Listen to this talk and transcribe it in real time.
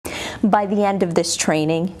By the end of this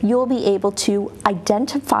training, you'll be able to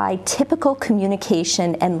identify typical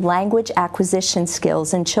communication and language acquisition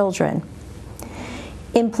skills in children,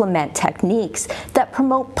 implement techniques that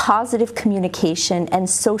promote positive communication and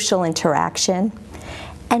social interaction,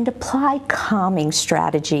 and apply calming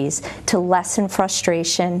strategies to lessen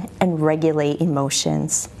frustration and regulate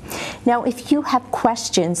emotions. Now, if you have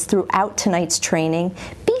questions throughout tonight's training,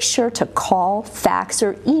 be sure to call, fax,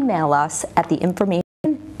 or email us at the information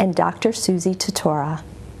and Dr. Susie Tortora.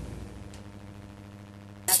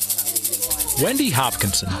 Wendy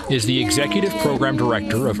Hopkinson is the Executive Program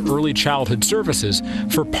Director of Early Childhood Services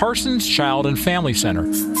for Parsons Child and Family Center.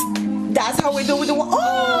 That's how we do it.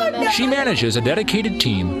 Oh, no. She manages a dedicated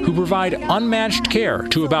team who provide unmatched care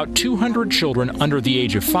to about 200 children under the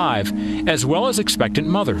age of 5, as well as expectant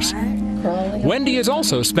mothers. Wendy has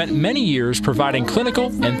also spent many years providing clinical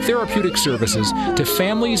and therapeutic services to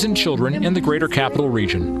families and children in the Greater Capital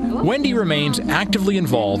Region. Wendy remains actively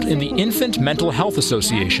involved in the Infant Mental Health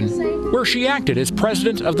Association, where she acted as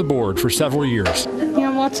president of the board for several years. You want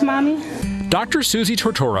to watch Mommy? Dr. Susie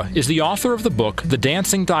Tortora is the author of the book, The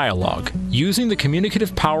Dancing Dialogue, Using the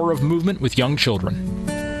Communicative Power of Movement with Young Children.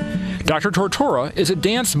 Dr. Tortora is a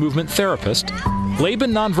dance movement therapist,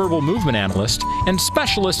 Laban nonverbal movement analyst, and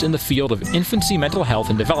specialist in the field of infancy mental health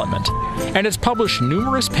and development, and has published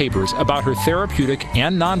numerous papers about her therapeutic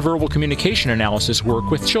and nonverbal communication analysis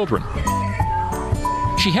work with children.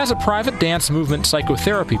 She has a private dance movement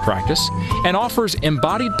psychotherapy practice and offers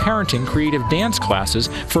embodied parenting creative dance classes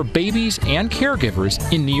for babies and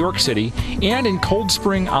caregivers in New York City and in Cold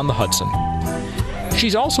Spring on the Hudson.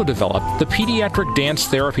 She's also developed the Pediatric Dance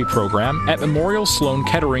Therapy Program at Memorial Sloan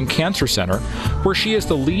Kettering Cancer Center, where she is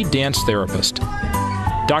the lead dance therapist.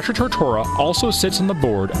 Dr. Tortora also sits on the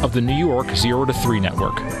board of the New York 0 to 3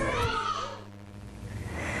 Network.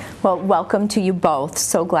 Well, welcome to you both.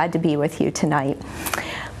 So glad to be with you tonight.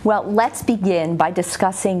 Well, let's begin by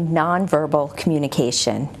discussing nonverbal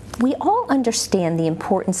communication. We all understand the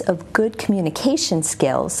importance of good communication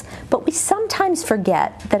skills, but we sometimes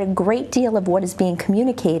forget that a great deal of what is being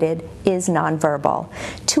communicated is nonverbal.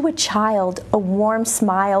 To a child, a warm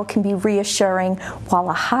smile can be reassuring, while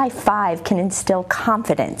a high five can instill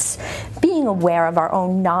confidence. Being aware of our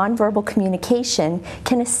own nonverbal communication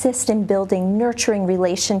can assist in building nurturing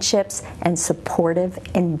relationships and supportive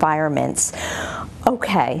environments.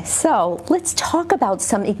 Okay, so let's talk about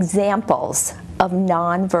some examples of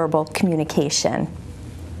nonverbal communication.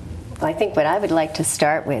 I think what I would like to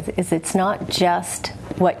start with is it's not just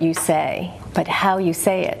what you say, but how you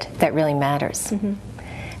say it that really matters. Mm-hmm.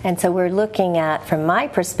 And so we're looking at, from my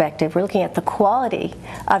perspective, we're looking at the quality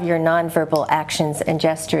of your nonverbal actions and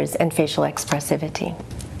gestures and facial expressivity.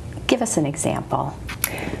 Give us an example.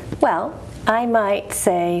 Well, I might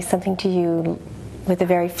say something to you with a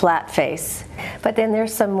very flat face, but then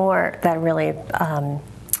there's some more that are really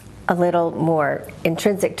a little more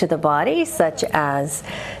intrinsic to the body, such as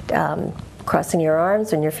crossing your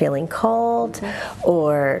arms when you're feeling cold, mm-hmm.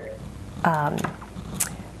 or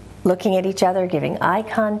looking at each other, giving eye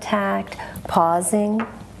contact, pausing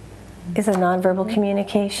is a nonverbal mm-hmm.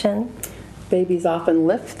 communication. Babies often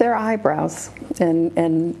lift their eyebrows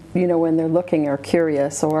and you know, when they're looking or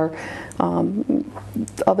curious, or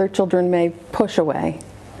other children may push away.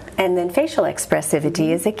 And then facial expressivity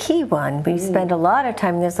is a key one. We spend a lot of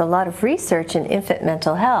time, there's a lot of research in infant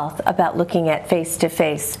mental health about looking at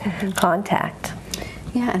face-to-face contact.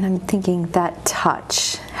 Yeah, and I'm thinking that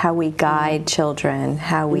touch, how we guide children,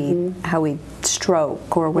 how we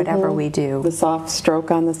stroke or whatever we do. The soft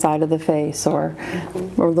stroke on the side of the face, or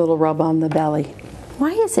a little rub on the belly.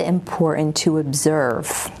 Why is it important to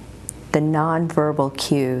observe the nonverbal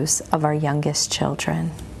cues of our youngest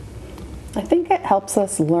children? I think it helps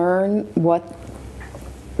us learn what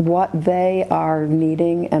they are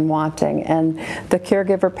needing and wanting, and the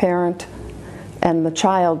caregiver parent and the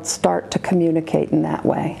child start to communicate in that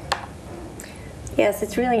way. Yes,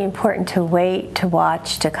 it's really important to wait, to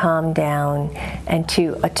watch, to calm down, and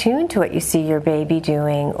to attune to what you see your baby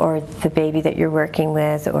doing, or the baby that you're working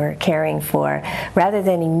with or caring for, rather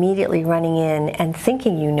than immediately running in and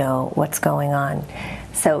thinking you know what's going on.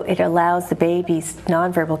 So it allows the baby's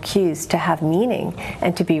nonverbal cues to have meaning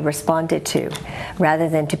and to be responded to, rather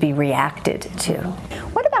than to be reacted to.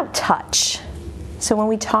 What about touch? So when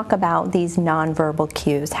we talk about these nonverbal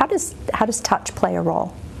cues, how does touch play a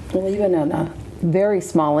role? Well, even in a very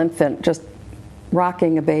small infant, just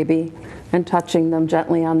rocking a baby and touching them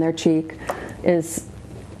gently on their cheek,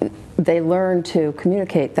 they learn to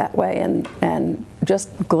communicate that way, and just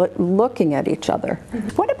looking at each other.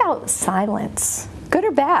 What about silence? Good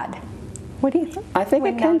or bad? What do you think? I think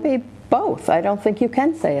it can be both. I don't think you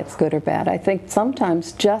can say it's good or bad. I think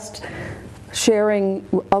sometimes just sharing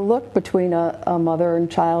a look between a mother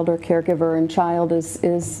and child or caregiver and child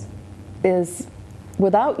is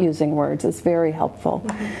without using words is very helpful.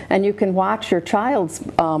 And you can watch your child's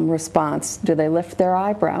response. Do they lift their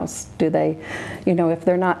eyebrows? Do they, if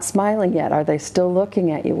they're not smiling yet, are they still looking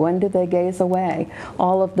at you? When do they gaze away?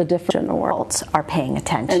 All of the different worlds Are paying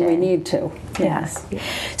attention. and we need to. Yes.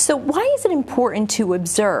 So why is it important to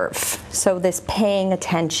observe? So this paying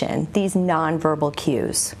attention, these nonverbal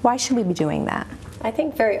cues. Why should we be doing that? I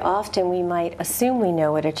think very often we might assume we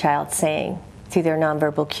know what a child's saying through their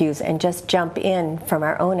nonverbal cues and just jump in from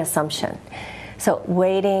our own assumption. So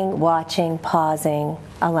waiting, watching, pausing,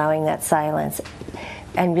 allowing that silence,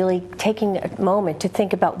 and really taking a moment to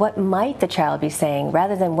think about what might the child be saying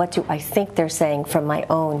rather than what do I think they're saying from my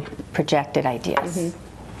own projected ideas.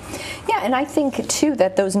 Yeah, and I think too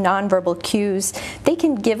that those nonverbal cues, they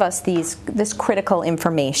can give us this critical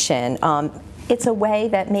information. It's a way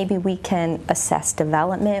that maybe we can assess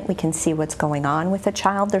development, we can see what's going on with a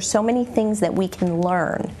child. There's so many things that we can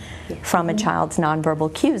learn from a child's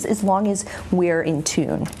nonverbal cues as long as we're in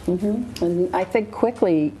tune. And I think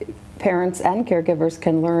quickly parents and caregivers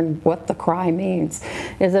can learn what the cry means.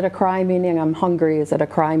 Is it a cry meaning I'm hungry? Is it a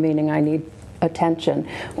cry meaning I need attention?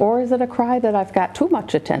 Or is it a cry that I've got too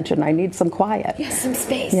much attention, I need some quiet? Yes, some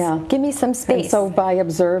space. Yeah. Give me some space. And so by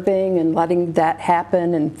observing and letting that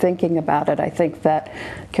happen and thinking about it, I think that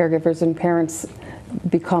caregivers and parents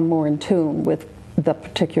become more in tune with the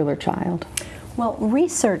particular child. Well,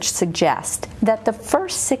 research suggests that the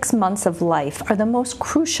first 6 months of life are the most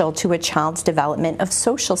crucial to a child's development of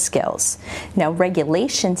social skills. Now,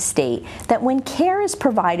 regulations state that when care is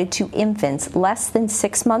provided to infants less than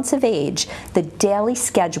 6 months of age, the daily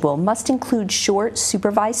schedule must include short,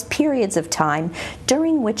 supervised periods of time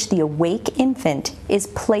during which the awake infant is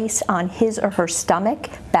placed on his or her stomach,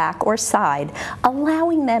 back, or side,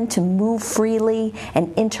 allowing them to move freely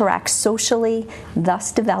and interact socially,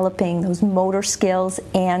 thus developing those motor skills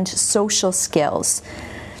and social skills.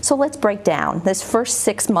 So let's break down this first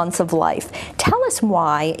 6 months of life. Tell us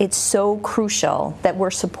why it's so crucial that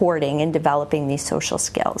we're supporting and developing these social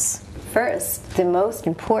skills. First, the most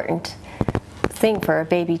important thing for a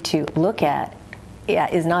baby to look at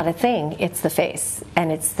is not a thing, it's the face.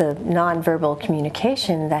 And it's the nonverbal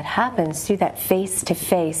communication that happens through that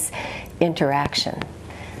face-to-face interaction.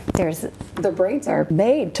 The brains are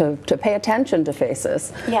made to pay attention to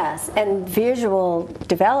faces. Yes, and visual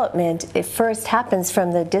development, it first happens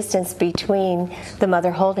from the distance between the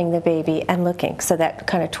mother holding the baby and looking. So that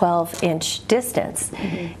kind of 12-inch distance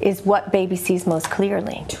is what baby sees most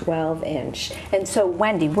clearly. 12-inch. And so,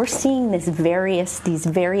 Wendy, we're seeing these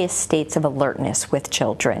various states of alertness with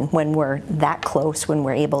children when we're that close, when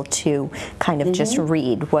we're able to kind of just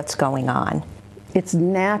read what's going on. It's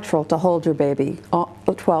natural to hold your baby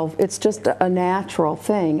 12. It's just a natural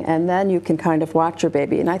thing, and then you can kind of watch your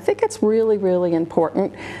baby. And I think it's really, really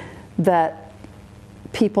important that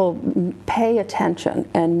people pay attention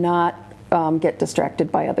and not get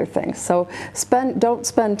distracted by other things. So don't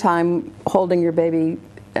spend time holding your baby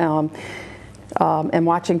and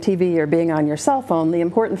watching TV or being on your cell phone. The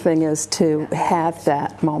important thing is to have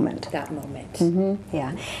that moment.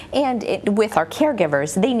 Yeah. And with our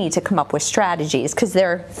caregivers, they need to come up with strategies because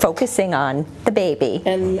they're focusing on the baby.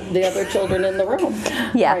 And the other children in the room.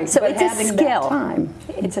 Yeah, Right. so But it's a having skill. that time.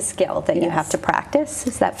 It's a skill that you have to practice.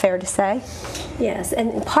 Is that fair to say? Yes,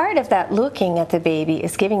 and part of that looking at the baby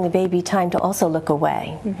is giving the baby time to also look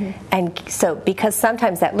away. And so, because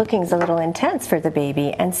sometimes that looking is a little intense for the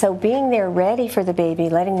baby, and so being there ready for the baby,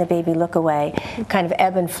 letting the baby look away, kind of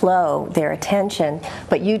ebb and flow their attention,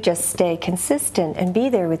 but you just stay consistent and be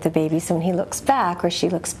there with the baby, so when he looks back or she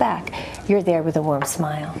looks back, you're there with a warm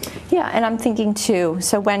smile. Yeah, and I'm thinking too,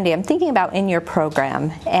 so Wendy, I'm thinking about in your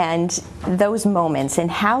program and those moments, and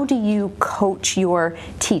how do you coach your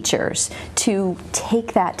teachers to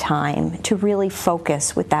take that time to really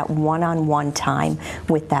focus with that one-on-one time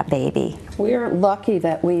with that baby? We're lucky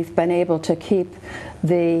that we've been able to keep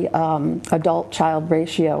the adult-child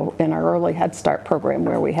ratio in our early Head Start program,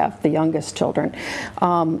 where we have the youngest children,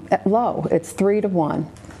 at low. It's 3 to 1.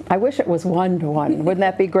 I wish it was 1 to 1. Wouldn't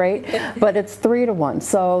that be great? But it's 3 to 1.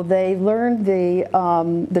 So they learn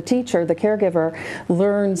the teacher, the caregiver,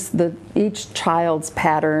 learns each child's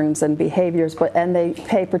patterns and behaviors, and they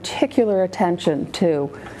pay particular attention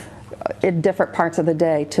to in different parts of the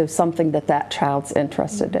day to something that child's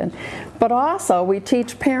interested in. But also we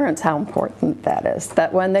teach parents how important that is,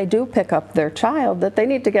 that when they do pick up their child, that they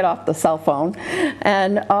need to get off the cell phone.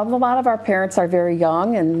 And a lot of our parents are very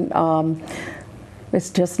young, and It's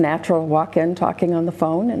just natural, walk in talking on the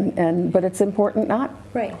phone, but it's important not.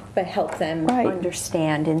 Right, but help them Right.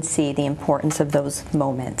 understand and see the importance of those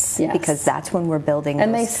moments, Yes. because that's when we're building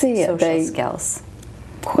And those they see it. social They skills.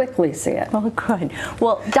 Quickly see it. Well, good.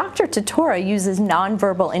 Well, Dr. Tortora uses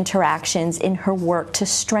nonverbal interactions in her work to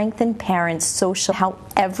strengthen parents' social, how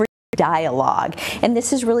every dialogue, and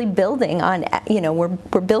this is really building on,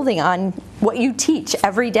 we're building on what you teach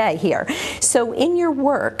every day here. So in your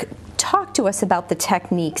work, talk to us about the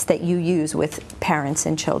techniques that you use with parents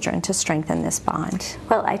and children to strengthen this bond.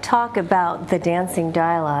 Well, I talk about the dancing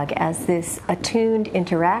dialogue as this attuned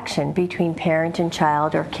interaction between parent and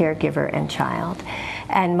child, or caregiver and child.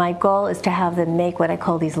 And my goal is to have them make what I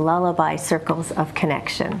call these lullaby circles of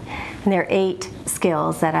connection. And there are 8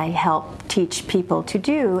 skills that I help teach people to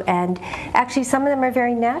do, and actually some of them are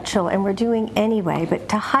very natural and we're doing anyway, but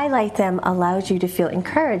to highlight them allows you to feel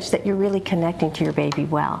encouraged that you're really connecting to your baby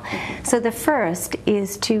well. So the first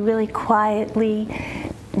is to really quietly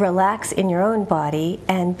relax in your own body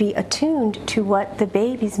and be attuned to what the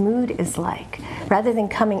baby's mood is like, rather than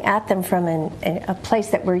coming at them from a place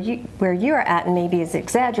that where you're at and maybe is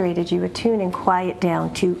exaggerated. You attune and quiet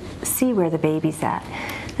down to see where the baby's at.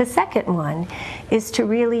 The second one is to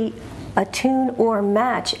really attune or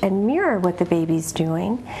match and mirror what the baby's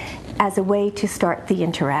doing as a way to start the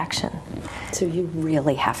interaction. So you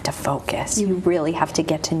really have to focus. You really have to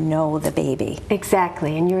get to know the baby.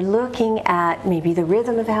 Exactly, and you're looking at maybe the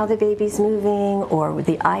rhythm of how the baby's moving, or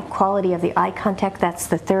the eye quality of the eye contact. That's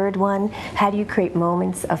the third one. How do you create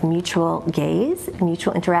moments of mutual gaze,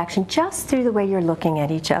 mutual interaction, just through the way you're looking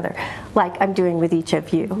at each other, like I'm doing with each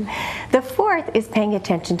of you. The fourth is paying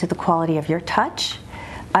attention to the quality of your touch,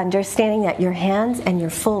 understanding that your hands and your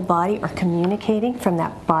full body are communicating from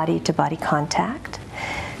that body-to-body contact.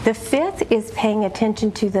 The fifth is paying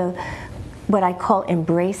attention to what I call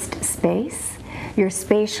embraced space, your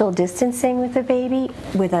spatial distancing with the baby.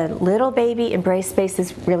 With a little baby, embraced space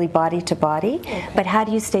is really body to body, but how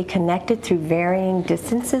do you stay connected through varying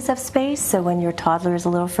distances of space? So when your toddler is a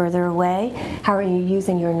little further away, how are you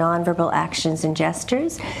using your nonverbal actions and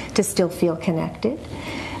gestures to still feel connected?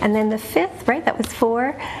 And then the fifth, right, that was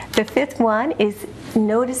 4. The fifth one is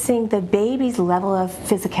noticing the baby's level of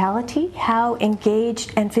physicality. How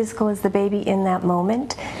engaged and physical is the baby in that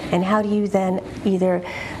moment? And how do you then either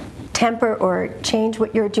temper or change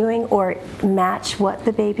what you're doing or match what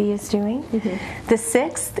the baby is doing? Mm-hmm. The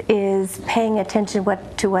sixth is paying attention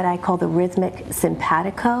to what I call the rhythmic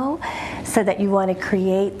simpatico, so that you want to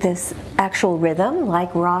create this actual rhythm,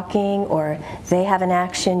 like rocking, or they have an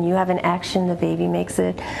action, you have an action, the baby makes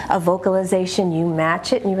it a vocalization, you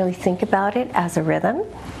match it, and you really think about it as a rhythm.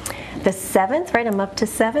 The seventh, right, I'm up to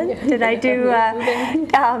 7. Did I do?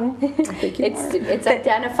 It's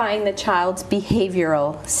identifying the child's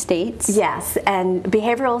behavioral states. Yes, and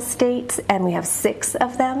behavioral states, and we have 6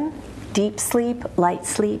 of them: deep sleep, light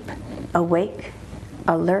sleep, awake,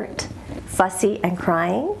 alert, fussy, and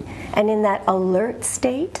crying. And in that alert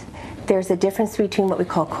state, there's a difference between what we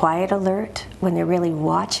call quiet alert, when they're really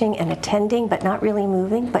watching and attending but not really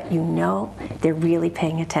moving, but you know they're really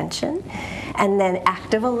paying attention. And then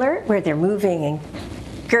active alert, where they're moving and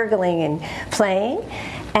gurgling and playing.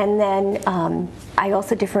 And then I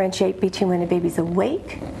also differentiate between when a baby's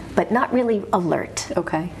awake but not really alert.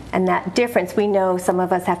 Okay. And that difference, we know some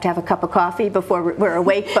of us have to have a cup of coffee before we're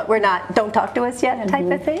awake, but we're not, don't talk to us yet,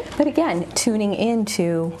 type of thing. But again, tuning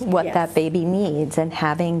into what Yes. that baby needs and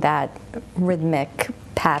having that rhythmic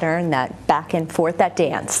pattern, that back and forth, that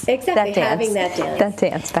dance. Exactly, that dance. having that dance. That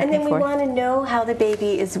dance back and then we forth. want to know how the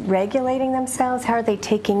baby is regulating themselves. How are they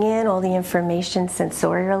taking in all the information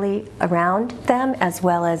sensorially around them, as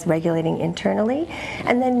well as regulating internally?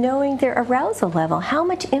 And then knowing their arousal level. How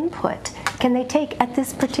much input can they take at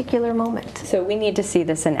this particular moment? So we need to see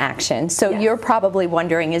this in action. So Yes. you're probably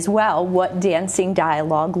wondering as well what dancing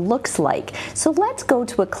dialogue looks like. So let's go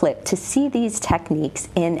to a clip to see these techniques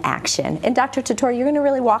in action. And Dr. Tortora, you're going to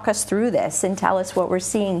really walk us through this and tell us what we're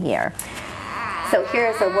seeing here. So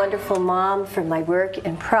here's a wonderful mom from my work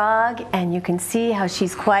in Prague, and you can see how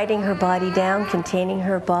she's quieting her body down, containing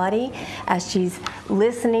her body, as she's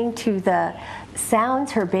listening to the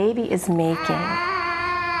sounds her baby is making.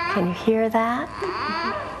 Can you hear that?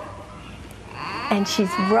 And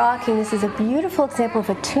she's rocking. This is a beautiful example of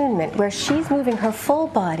attunement, where she's moving her full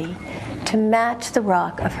body to match the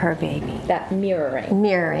rock of her baby. That mirroring.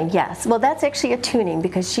 Mirroring, yes. Well, that's actually attuning,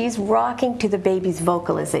 because she's rocking to the baby's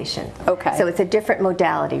vocalization. Okay. So it's a different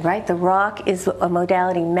modality, right? The rock is a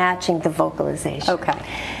modality matching the vocalization. Okay.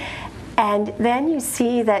 And then you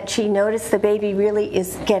see that she noticed the baby really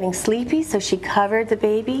is getting sleepy, so she covered the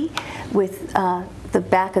baby with the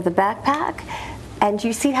back of the backpack. And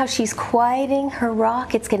you see how she's quieting her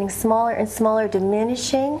rock? It's getting smaller and smaller,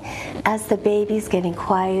 diminishing as the baby's getting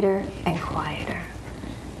quieter and quieter.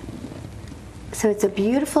 So it's a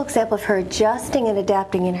beautiful example of her adjusting and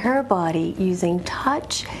adapting in her body using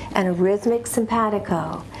touch and a rhythmic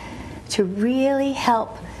simpatico to really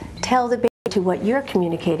help tell the baby to what you're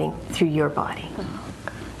communicating through your body.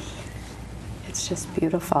 It's just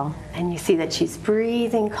beautiful. And you see that she's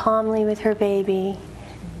breathing calmly with her baby.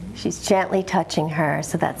 She's gently touching her,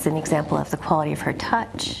 so that's an example of the quality of her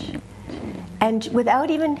touch. And without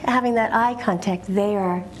even having that eye contact, they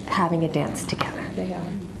are having a dance together. They are.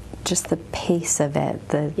 Just the pace of it,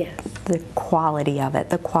 the quality of it,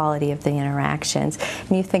 the quality of the interactions.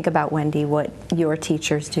 And you think about, Wendy, what your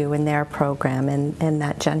teachers do in their program, and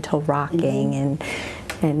that gentle rocking and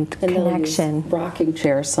connection. They'll use rocking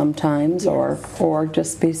chairs sometimes, or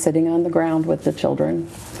just be sitting on the ground with the children.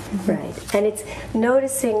 Right, and it's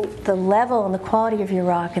noticing the level and the quality of your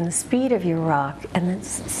rock and the speed of your rock and the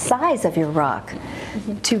size of your rock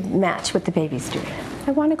to match what the baby's doing.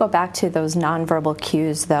 I want to go back to those nonverbal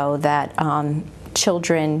cues, though, that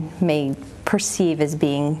children may perceive as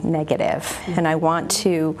being negative. And I want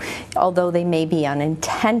to, although they may be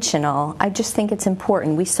unintentional, I just think it's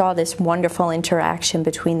important. We saw this wonderful interaction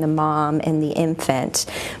between the mom and the infant,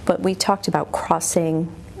 but we talked about crossing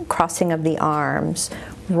of the arms,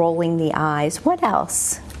 rolling the eyes. What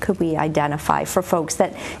else could we identify for folks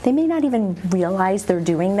that they may not even realize they're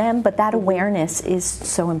doing them, but that awareness is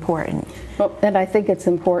so important? Well, and I think it's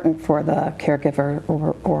important for the caregiver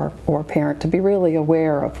or parent to be really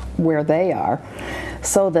aware of where they are,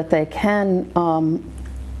 so that they can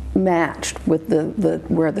match with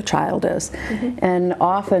where the child is. And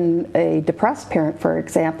often a depressed parent, for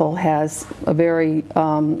example, has a very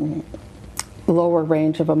lower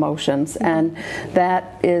range of emotions, and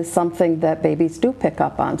that is something that babies do pick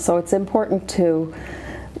up on. So it's important to,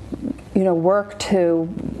 work to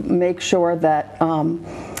make sure that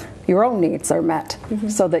your own needs are met,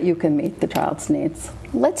 so that you can meet the child's needs.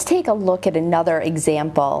 Let's take a look at another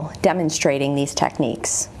example demonstrating these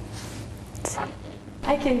techniques.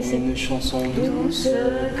 I can sing from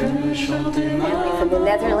the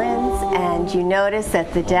Netherlands, and you notice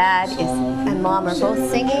that the dad and mom are both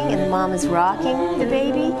singing, and the mom is rocking the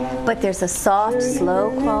baby, but there's a soft,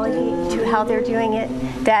 slow quality to how they're doing it.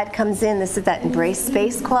 Dad comes in, this is that embrace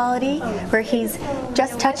space quality, where he's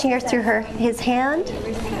just touching her through his hand,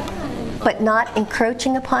 but not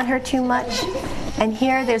encroaching upon her too much. And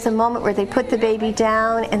here there's a moment where they put the baby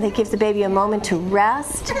down and they give the baby a moment to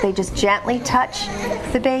rest. They just gently touch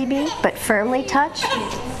the baby, but firmly touch.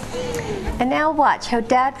 And now watch how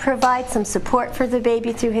Dad provides some support for the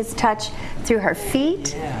baby through his touch, through her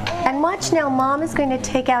feet. And watch now, Mom is going to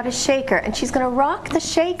take out a shaker, and she's going to rock the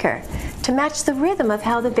shaker to match the rhythm of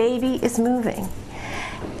how the baby is moving.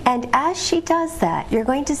 And as she does that, you're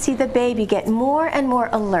going to see the baby get more and more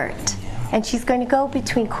alert. And she's going to go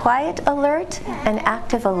between quiet alert and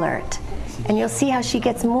active alert. And you'll see how she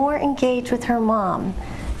gets more engaged with her mom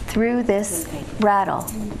through this rattle.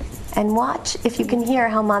 And watch if you can hear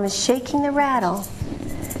how Mom is shaking the rattle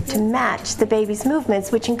to match the baby's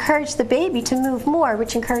movements, which encourage the baby to move more,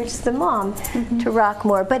 which encourages the mom to rock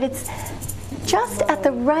more. But it's just at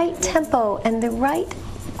the right tempo and the right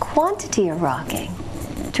quantity of rocking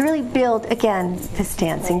to really build, again, this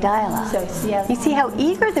dancing dialogue. You see how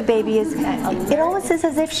eager the baby is. It almost is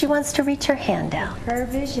as if she wants to reach her hand out. Her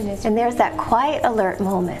vision is. And there's that quiet, alert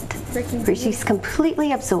moment where she's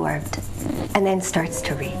completely absorbed and then starts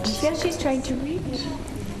to reach. Yeah, she's trying to reach.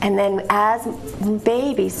 And then as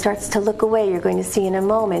baby starts to look away, you're going to see in a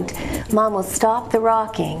moment, Mom will stop the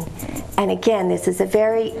rocking. And again, this is a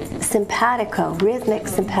very simpatico, rhythmic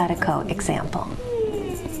simpatico example.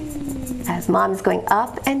 As Mom is going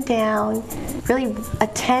up and down, really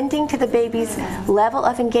attending to the baby's level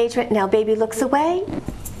of engagement. Now baby looks away,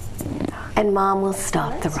 and Mom will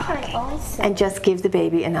stop the rocking and just give the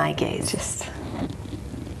baby an eye gaze.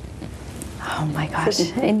 Oh my gosh.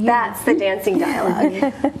 And that's the dancing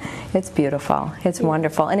dialogue. It's beautiful. It's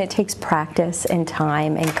wonderful. And it takes practice and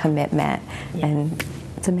time and commitment. And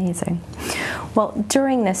it's amazing. Well,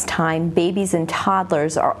 during this time, babies and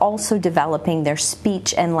toddlers are also developing their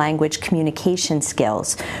speech and language communication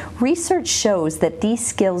skills. Research shows that these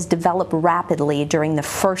skills develop rapidly during the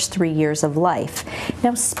first 3 years of life.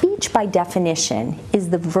 Now, speech, by definition,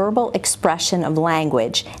 is the verbal expression of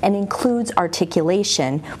language and includes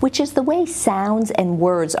articulation, which is the way sounds and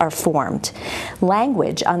words are formed.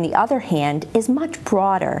 Language, on the other hand, is much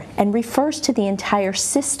broader and refers to the entire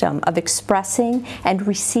system of expressing and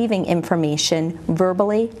receiving information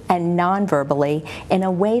verbally and non-verbally in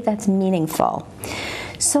a way that's meaningful.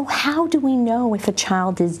 So how do we know if a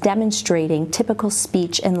child is demonstrating typical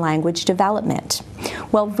speech and language development?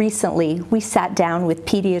 Well, recently we sat down with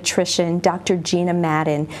pediatrician Dr. Gina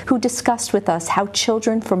Madden, who discussed with us how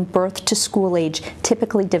children from birth to school age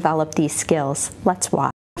typically develop these skills. Let's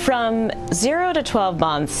watch. From 0 to 12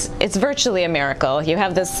 months, it's virtually a miracle. You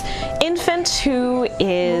have this infant who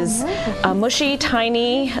is a mushy,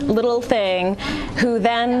 tiny little thing who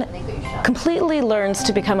then completely learns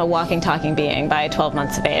to become a walking, talking being by 12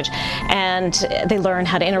 months of age. And they learn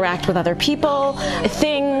how to interact with other people,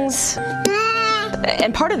 things.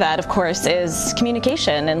 And part of that, of course, is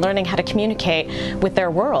communication and learning how to communicate with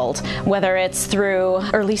their world, whether it's through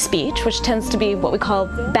early speech, which tends to be what we call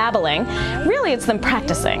babbling. Really, it's them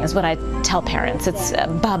practicing, is what I tell parents. It's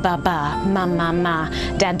ba, ba, ba, ma, ma, ma,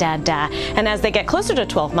 da, da, da. And as they get closer to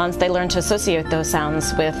 12 months, they learn to associate those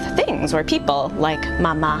sounds with things or people, like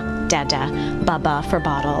mama, dada, baba for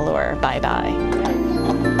bottle, or bye-bye.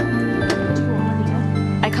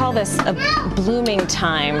 I call this a blooming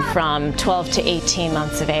time from 12 to 18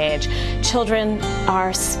 months of age. Children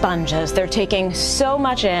are sponges. They're taking so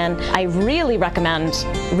much in. I really recommend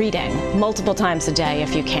reading multiple times a day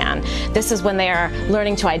if you can. This is when they are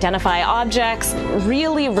learning to identify objects,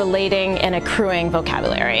 really relating and accruing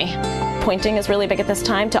vocabulary. Pointing is really big at this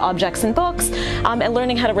time to objects in books, and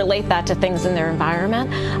learning how to relate that to things in their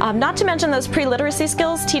environment. Not to mention those pre-literacy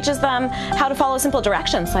skills teaches them how to follow simple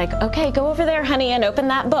directions, like, okay, go over there, honey, and open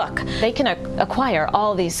that book. They can acquire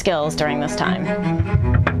all these skills during this time.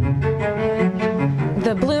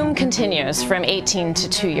 The bloom continues from 18 to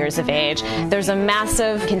 2 years of age. There's a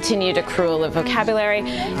massive continued accrual of vocabulary,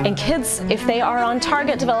 and kids, if they are on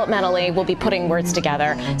target developmentally, will be putting words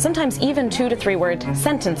together, sometimes even 2 to 3 word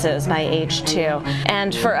sentences by age 2.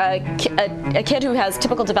 And for a kid who has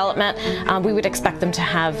typical development, we would expect them to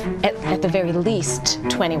have at the very least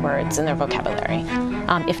 20 words in their vocabulary,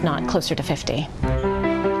 if not closer to 50.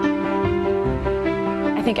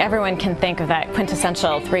 I think everyone can think of that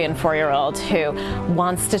quintessential 3- and 4-year-old who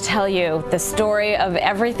wants to tell you the story of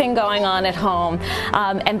everything going on at home,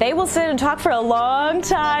 and they will sit and talk for a long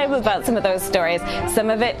time about some of those stories.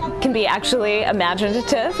 Some of it can be actually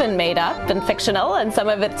imaginative and made up and fictional, and some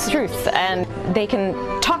of it's truth, and they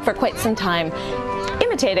can talk for quite some time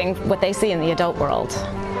imitating what they see in the adult world.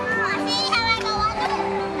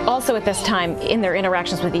 Also at this time, in their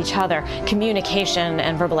interactions with each other, communication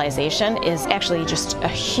and verbalization is actually just a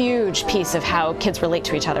huge piece of how kids relate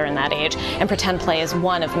to each other in that age. And pretend play is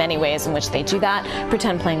one of many ways in which they do that.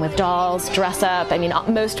 Pretend playing with dolls, dress up. I mean,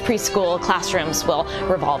 most preschool classrooms will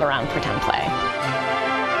revolve around pretend play.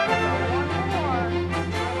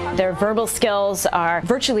 Their verbal skills are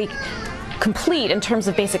virtually complete in terms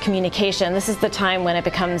of basic communication. This is the time when it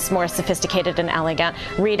becomes more sophisticated and elegant.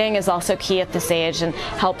 Reading is also key at this age and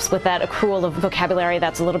helps with that accrual of vocabulary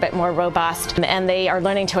that's a little bit more robust. And they are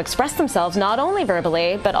learning to express themselves not only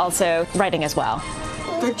verbally, but also writing as well.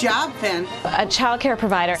 Good job, Finn. A child care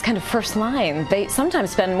provider is kind of first line. They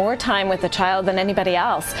sometimes spend more time with the child than anybody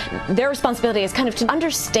else. Their responsibility is kind of to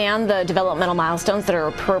understand the developmental milestones that are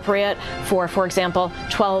appropriate for example,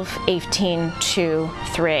 12, 18, 2,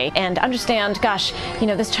 3, and understand, gosh, you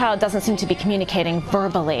know, this child doesn't seem to be communicating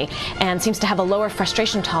verbally and seems to have a lower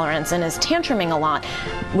frustration tolerance and is tantruming a lot,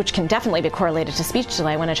 which can definitely be correlated to speech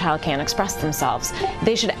delay when a child can't express themselves.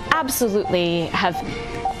 They should absolutely have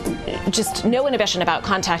just no inhibition about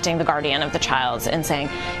contacting the guardian of the child and saying,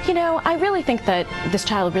 you know, I really think that this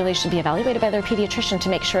child really should be evaluated by their pediatrician to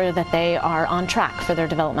make sure that they are on track for their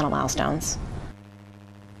developmental milestones.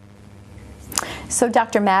 So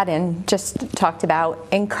Dr. Madden just talked about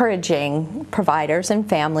encouraging providers and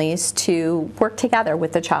families to work together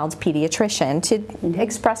with the child's pediatrician to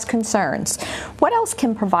express concerns. What else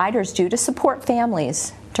can providers do to support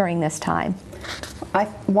families during this time?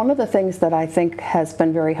 One of the things that I think has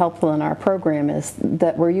been very helpful in our program is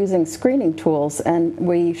that we're using screening tools, and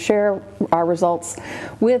we share our results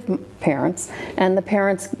with parents, and the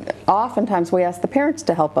parents, oftentimes we ask the parents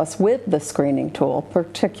to help us with the screening tool,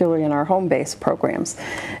 particularly in our home-based programs.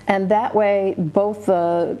 And that way, both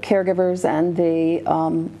the caregivers and the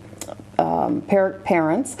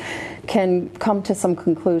parents can come to some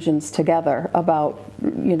conclusions together about,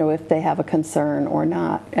 you know, if they have a concern or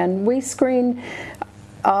not. And we screen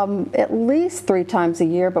at least 3 times a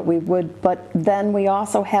year, but then we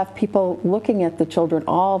also have people looking at the children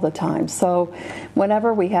all the time. So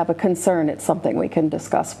whenever we have a concern, it's something we can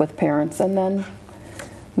discuss with parents and then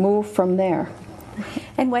move from there.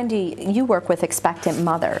 And Wendy, you work with expectant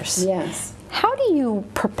mothers. Yes. How do you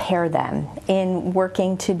prepare them in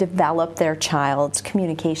working to develop their child's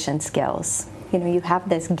communication skills? You know, you have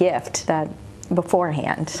this gift that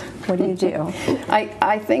beforehand? What do you do?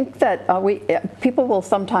 I think that people will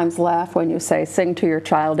sometimes laugh when you say sing to your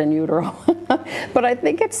child in utero, but I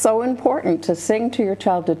think it's so important to sing to your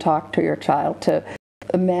child, to talk to your child, to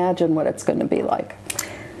imagine what it's going to be like.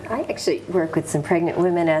 I actually work with some pregnant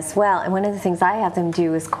women as well, and one of the things I have them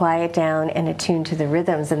do is quiet down and attune to the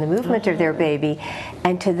rhythms and the movement of their baby,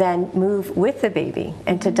 and to then move with the baby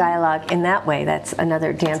and to dialogue in that way. That's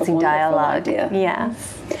another dancing dialogue. Idea. Yeah.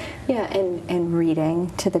 Yeah, and reading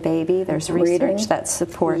to the baby. There's research that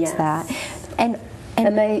supports that. And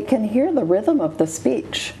they can hear the rhythm of the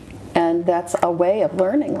speech, and that's a way of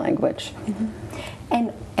learning language.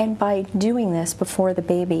 And by doing this before the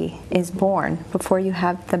baby is born, before you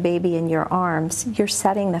have the baby in your arms, you're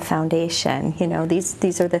setting the foundation. You know,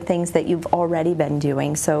 these are the things that you've already been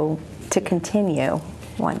doing. So to continue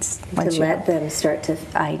once to let them start to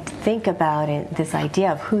think about it, this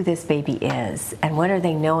idea of who this baby is and what are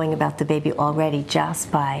they knowing about the baby already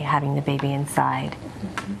just by having the baby inside.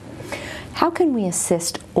 How can we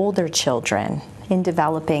assist older children in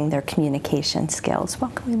developing their communication skills?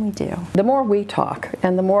 What can we do? The more we talk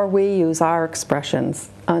and the more we use our expressions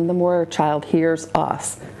and the more a child hears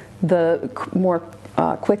us, the more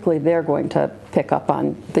quickly they're going to pick up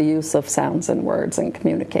on the use of sounds and words and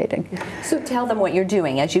communicating. So tell them what you're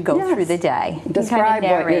doing as you go through the day. Describe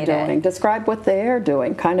what you're doing. Describe what they're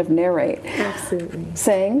doing. Kind of narrate. Absolutely.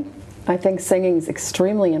 Sing. I think singing is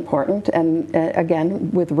extremely important. And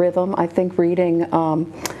again, with rhythm, I think reading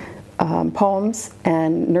poems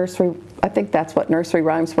and nursery, I think that's what nursery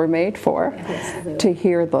rhymes were made for, to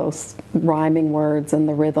hear those rhyming words and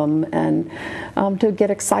the rhythm, and to get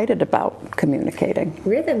excited about communicating.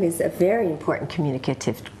 Rhythm is a very important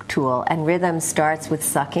communicative tool, and rhythm starts with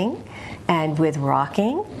sucking and with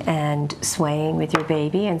rocking and swaying with your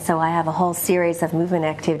baby. And so I have a whole series of movement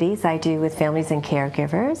activities I do with families and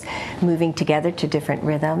caregivers, moving together to different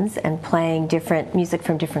rhythms and playing different music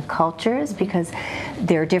from different cultures, because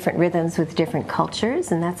there are different rhythms with different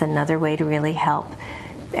cultures, and that's another way to really help.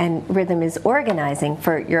 And rhythm is organizing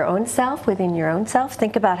for your own self, within your own self.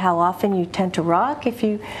 Think about how often you tend to rock if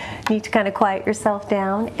you need to kind of quiet yourself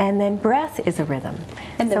down. And then breath is a rhythm.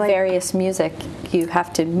 And the various music, you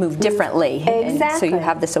have to move differently. Exactly. And so you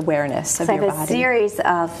have this awareness of your body. So I have a series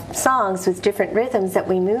of songs with different rhythms that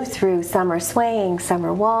we move through. Some are swaying, some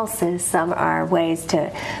are waltzes, some are ways to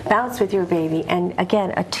bounce with your baby. And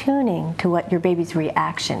again, attuning to what your baby's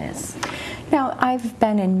reaction is. Now, I've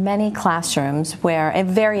been in many classrooms where, at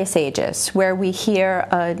various ages, where we hear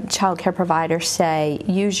a child care provider say,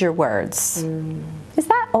 use your words. Is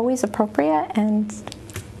that always appropriate? And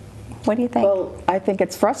what do you think? Well, I think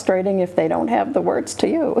it's frustrating if they don't have the words to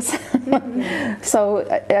use. So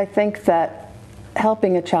I think that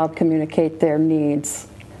helping a child communicate their needs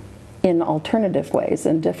in alternative ways,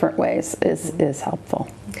 in different ways, is helpful.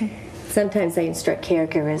 Okay. Sometimes I instruct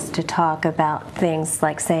caregivers to talk about things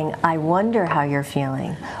like saying, I wonder how you're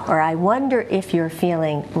feeling, or I wonder if you're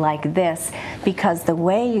feeling like this because the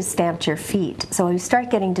way you stamped your feet. So we start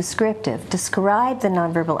getting descriptive. Describe the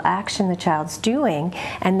nonverbal action the child's doing,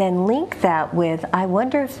 and then link that with, I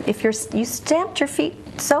wonder if you stamped your feet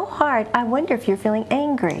so hard, I wonder if you're feeling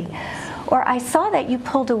angry. Or I saw that you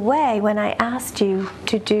pulled away when I asked you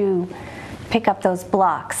to pick up those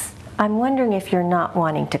blocks. I'm wondering if you're not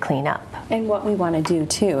wanting to clean up. And what we want to do,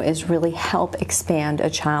 too, is really help expand a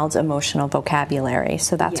child's emotional vocabulary.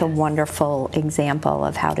 So that's a wonderful example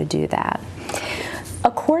of how to do that.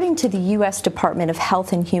 According to the U.S. Department of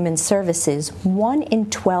Health and Human Services, 1 in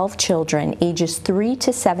 12 children ages 3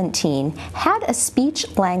 to 17 had a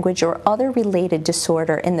speech, language, or other related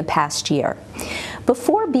disorder in the past year.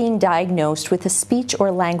 Before being diagnosed with a speech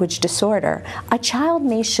or language disorder, a child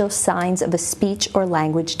may show signs of a speech or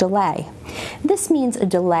language delay. This means a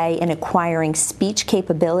delay in acquiring speech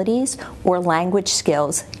capabilities or language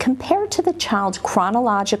skills compared to the child's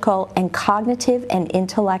chronological and cognitive and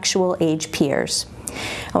intellectual age peers.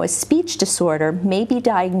 Now, a speech disorder may be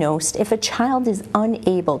diagnosed if a child is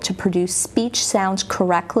unable to produce speech sounds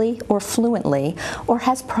correctly or fluently, or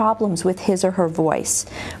has problems with his or her voice.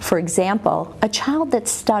 For example, a child that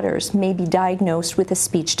stutters may be diagnosed with a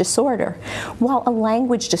speech disorder, while a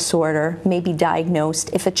language disorder may be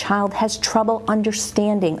diagnosed if a child has trouble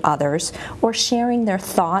understanding others or sharing their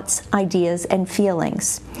thoughts, ideas, and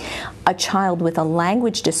feelings. A child with a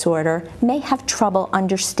language disorder may have trouble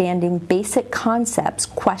understanding basic concepts,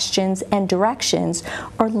 questions, and directions,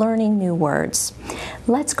 or learning new words.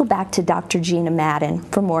 Let's go back to Dr. Gina Madden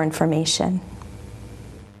for more information.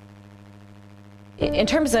 In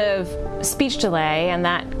terms of speech delay, and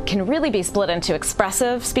that can really be split into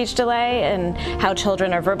expressive speech delay and how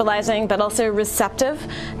children are verbalizing, but also receptive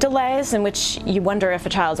delays in which you wonder if a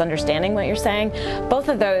child's understanding what you're saying. Both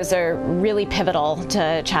of those are really pivotal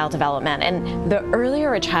to child development, and the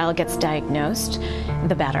earlier a child gets diagnosed,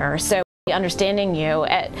 the better. So understanding you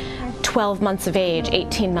at 12 months of age,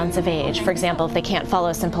 18 months of age, for example, if they can't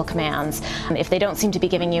follow simple commands, if they don't seem to be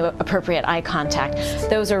giving you appropriate eye contact,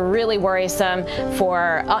 those are really worrisome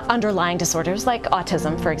for underlying disorders like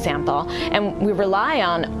autism, for example. And we rely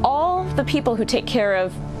on all the people who take care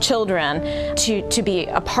of children to be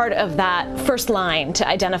a part of that first line to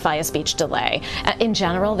identify a speech delay. In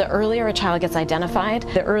general, the earlier a child gets identified,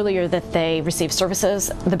 the earlier that they receive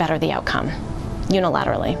services, the better the outcome,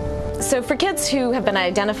 unilaterally. So for kids who have been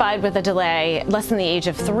identified with a delay less than the age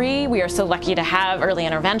of 3, we are so lucky to have early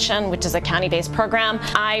intervention, which is a county-based program.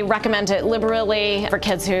 I recommend it liberally for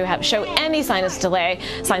kids who show any signs of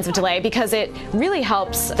delay, because it really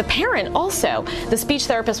helps the parent also. The speech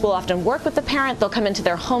therapist will often work with the parent. They'll come into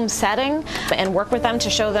their home setting and work with them to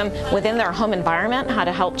show them within their home environment how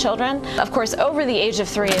to help children. Of course, over the age of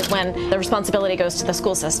 3 is when the responsibility goes to the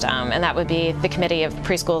school system, and that would be the Committee of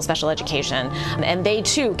Preschool Special Education, and they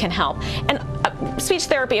too can help. And speech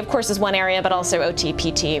therapy, of course, is one area, but also OT,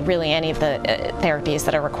 PT, really any of the therapies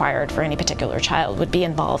that are required for any particular child would be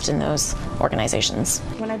involved in those organizations.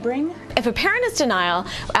 If a parent is denial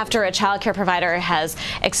after a child care provider has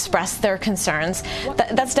expressed their concerns,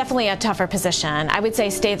 that's definitely a tougher position. I would say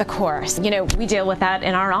stay the course. You know, we deal with that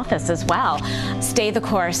in our office as well. Stay the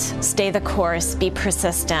course, be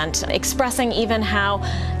persistent, expressing even how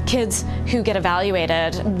kids who get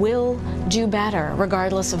evaluated will do better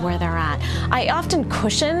regardless of where they're at. I often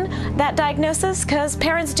cushion that diagnosis because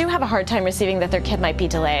parents do have a hard time receiving that their kid might be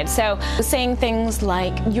delayed. So saying things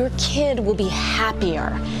like, your kid will be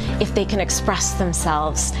happier if they can express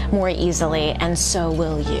themselves more easily, and so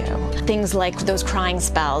will you. Things like those crying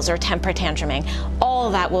spells or temper tantruming, all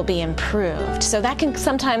of that will be improved. So that can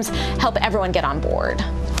sometimes help everyone get on board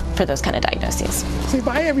for those kind of diagnoses. Say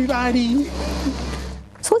bye, everybody.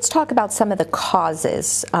 So let's talk about some of the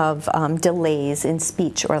causes of delays in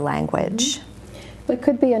speech or language. It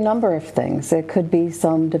could be a number of things. It could be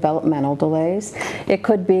some developmental delays. It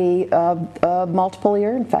could be multiple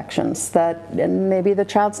ear infections, that maybe the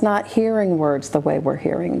child's not hearing words the way we're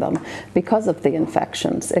hearing them because of the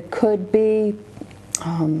infections. It could be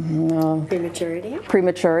Prematurity.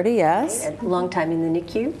 Prematurity, yes. A long time in the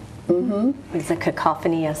NICU. Mm-hmm. It's a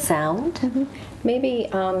cacophony of sound. Mm-hmm. Maybe,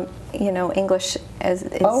 you know, English as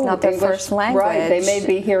it's not their first language. Right, they may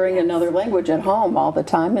be hearing another language at home all the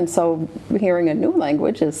time, and so hearing a new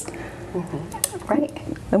language is... Right.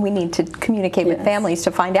 And we need to communicate with families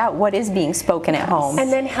to find out what is being spoken at home.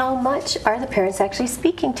 And then how much are the parents actually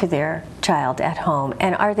speaking to their child at home?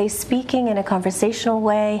 And are they speaking in a conversational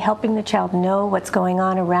way, helping the child know what's going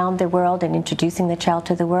on around the world and introducing the child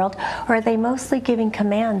to the world? Or are they mostly giving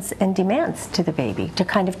commands and demands to the baby, to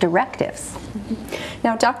kind of directives?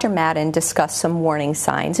 Now, Dr. Madden discussed some warning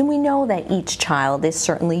signs, and we know that each child is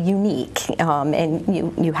certainly unique, and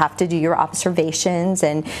you have to do your observations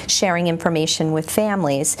and sharing information with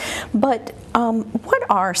families. But what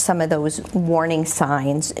are some of those warning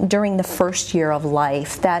signs during the first year of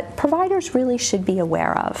life that providers really should be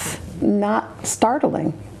aware of? Not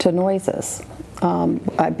startling to noises.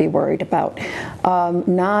 I'd be worried about.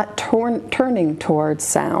 Not turning towards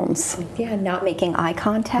sounds. Yeah, not making eye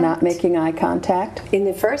contact. Not making eye contact. In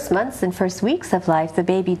the first months and first weeks of life, the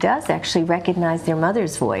baby does actually recognize their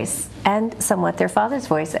mother's voice and somewhat their father's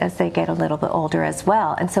voice as they get a little bit older as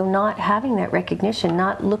well. And so not having that recognition,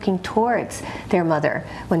 not looking towards their mother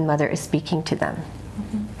when mother is speaking to them.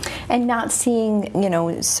 And not seeing, you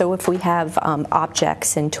know, so if we have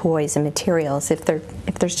objects and toys and materials, if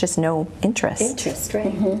there's just no interest. Interest,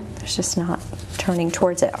 right. There's just not turning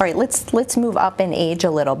towards it. All right, let's move up in age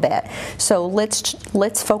a little bit. So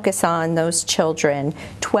let's focus on those children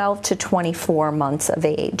 12 to 24 months of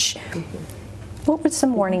age. What would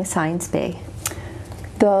some warning signs be?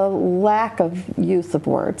 The lack of use of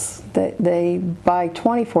words. They by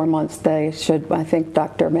 24 months, they should, I think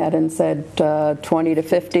Dr. Madden said 20 to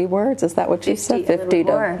 50 words. Is that what you said? 50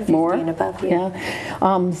 to more? 50 and above, yeah.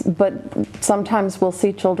 But sometimes we'll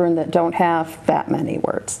see children that don't have that many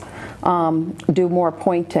words. Do more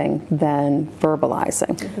pointing than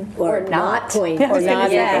verbalizing. Or not pointing. Or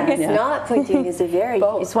not, Not pointing is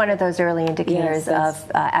it's one of those early indicators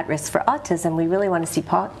of at risk for autism. We really want to see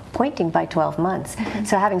pointing by 12 months.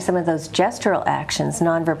 So having some of those gestural actions,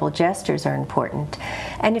 nonverbal gestures, are important.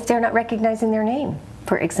 And if they're not recognizing their name,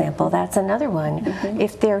 for example, that's another one.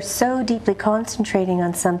 If they're so deeply concentrating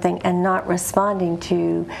on something and not responding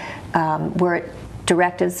to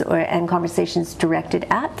directives and conversations directed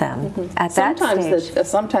at them at that stage.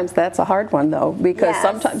 Sometimes that's a hard one, though, because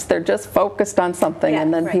sometimes they're just focused on something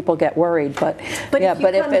and then people get worried. But if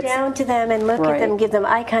you come down to them and look at them, give them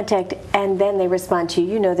eye contact, and then they respond to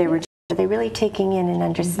you, are they really taking in and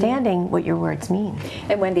understanding what your words mean?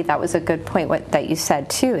 And Wendy, that was a good point that you said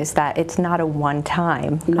too, is that it's not a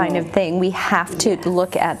one-time kind of thing. We have to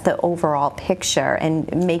look at the overall picture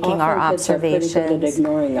and making our observations. Kids are pretty good at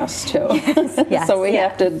ignoring us too. Yes. So we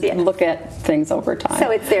have to look at things over time.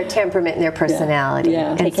 So it's their temperament and their personality. Yeah.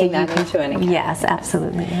 And taking that into account. Yes,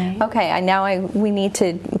 absolutely. Right. Okay, we need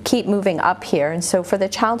to keep moving up here. And so for the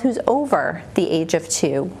child who's over the age of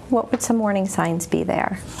 2, what would some warning signs be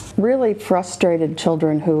there? Really frustrated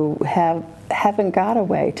children who haven't got a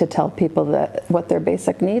way to tell people that what their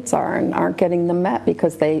basic needs are and aren't getting them met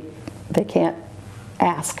because they can't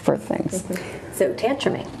ask for things. So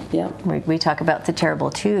tantruming. Yeah. We talk about the terrible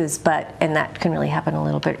twos, and that can really happen a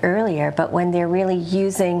little bit earlier, but when they're really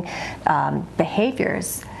using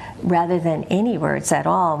behaviors rather than any words at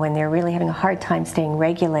all, when they're really having a hard time staying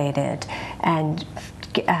regulated and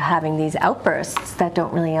having these outbursts that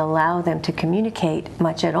don't really allow them to communicate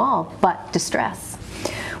much at all, but distress.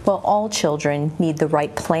 Well, all children need the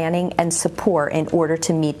right planning and support in order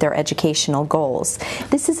to meet their educational goals.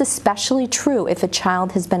 This is especially true if a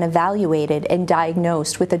child has been evaluated and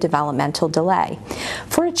diagnosed with a developmental delay.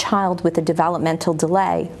 For a child with a developmental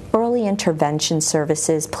delay, early intervention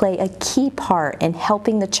services play a key part in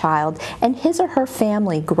helping the child and his or her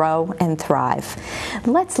family grow and thrive.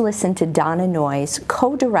 Let's listen to Donna Noyes,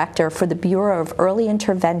 co-director for the Bureau of Early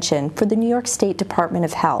Intervention for the New York State Department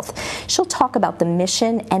of Health. She'll talk about the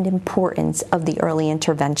mission and importance of the early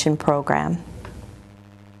intervention program.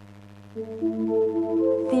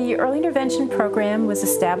 The early intervention program was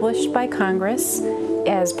established by Congress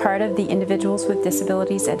as part of the Individuals with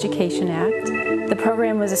Disabilities Education Act. The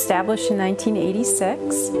program was established in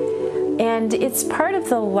 1986, and it's part of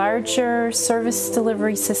the larger service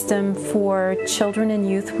delivery system for children and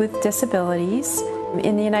youth with disabilities.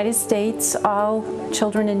 In the United States, all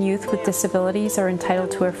children and youth with disabilities are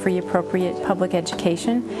entitled to a free, appropriate public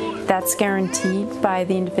education. That's guaranteed by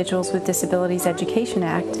the Individuals with Disabilities Education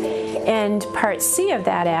Act. And Part C of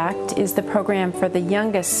that act is the program for the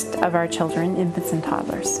youngest of our children, infants and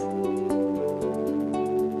toddlers.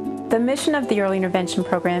 The mission of the early intervention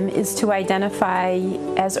program is to identify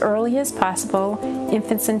as early as possible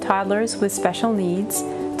infants and toddlers with special needs,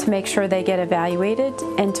 to make sure they get evaluated,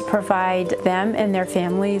 and to provide them and their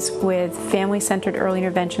families with family-centered early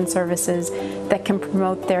intervention services that can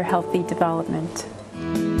promote their healthy development.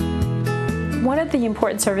 One of the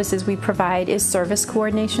important services we provide is service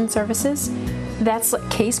coordination services. That's like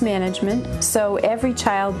case management. So every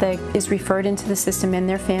child that is referred into the system and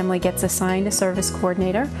their family gets assigned a service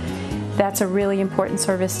coordinator. That's a really important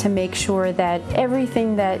service to make sure that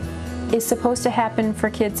everything that is supposed to happen for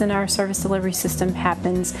kids in our service delivery system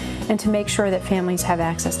happens, and to make sure that families have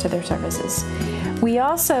access to their services. We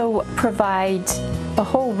also provide a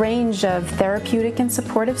whole range of therapeutic and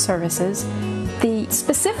supportive services. The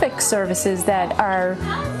specific services that are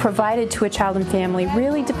provided to a child and family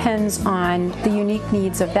really depends on the unique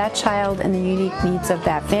needs of that child and the unique needs of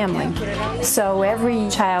that family. So every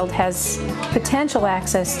child has potential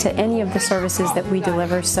access to any of the services that we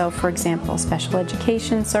deliver. So for example, special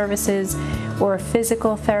education services, or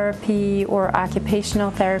physical therapy, or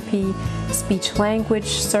occupational therapy, speech language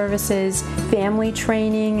services, family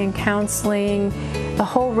training and counseling, a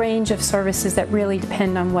whole range of services that really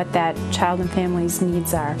depend on what that child and family's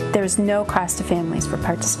needs are. There's no cost to families for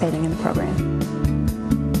participating in the program.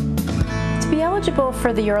 To be eligible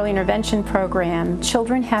for the early intervention program,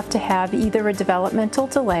 children have to have either a developmental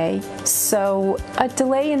delay, so a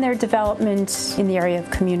delay in their development in the area of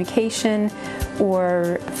communication,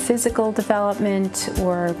 or physical development,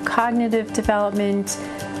 or cognitive development,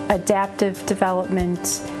 adaptive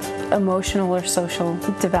development, emotional or social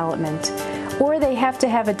development. Or they have to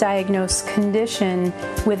have a diagnosed condition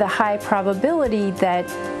with a high probability that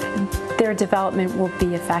their development will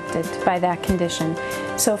be affected by that condition.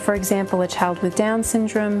 So for example, a child with Down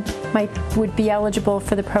syndrome would be eligible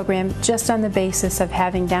for the program just on the basis of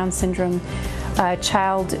having Down syndrome. A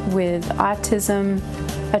child with autism,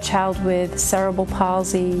 a child with cerebral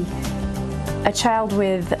palsy, a child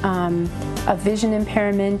with a vision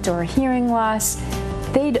impairment or hearing loss,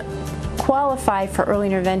 they'd qualify for early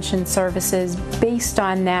intervention services based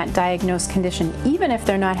on that diagnosed condition, even if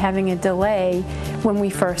they're not having a delay when we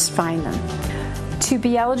first find them. To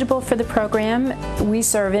be eligible for the program, we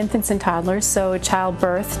serve infants and toddlers, so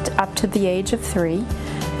childbirth up to the age of 3.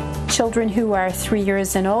 Children who are 3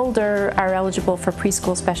 years and older are eligible for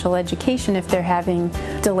preschool special education if they're having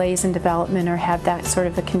delays in development or have that sort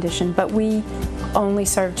of a condition, but we only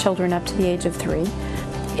serve children up to the age of 3.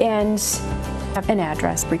 And have an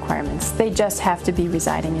address requirements. They just have to be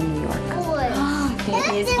residing in New York.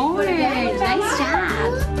 It is honored. Nice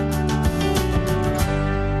job.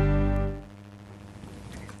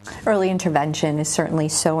 Early intervention is certainly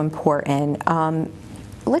so important.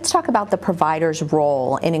 Let's talk about the provider's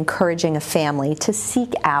role in encouraging a family to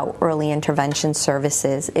seek out early intervention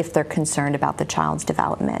services if they're concerned about the child's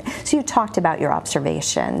development. So you talked about your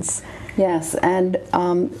observations. Yes, and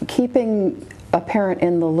keeping a parent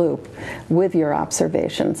in the loop with your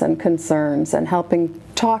observations and concerns and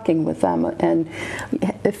talking with them and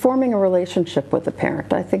forming a relationship with the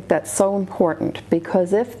parent. I think that's so important,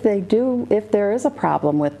 because if there is a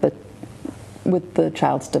problem with the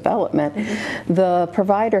child's development, the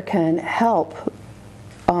provider can help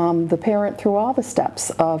the parent through all the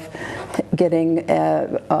steps of getting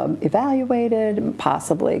evaluated,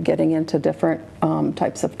 possibly getting into different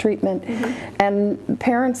types of treatment. And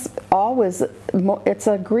parents always, it's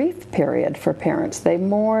a grief period for parents. They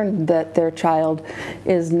mourn that their child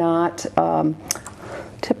is not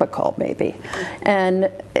typical, maybe.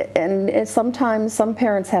 And sometimes some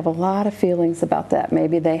parents have a lot of feelings about that.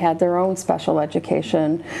 Maybe they had their own special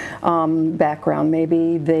education background.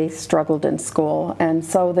 Maybe they struggled in school. And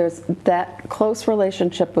so there's that close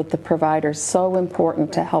relationship with the provider, so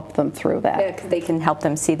important to help them through that. Yeah, 'cause they can help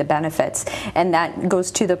them see the benefits. And that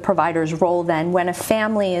goes to the provider's role then. When a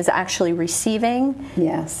family is actually receiving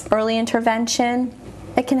early intervention,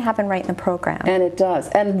 it can happen right in the program. And it does.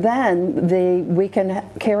 And then we can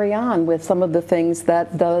carry on with some of the things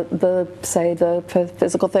that the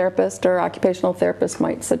physical therapist or occupational therapist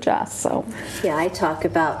might suggest. So yeah, I talk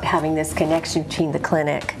about having this connection between the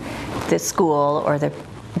clinic, the school or the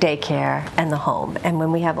daycare, and the home. And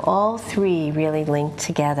when we have all three really linked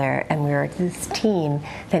together and we're this team,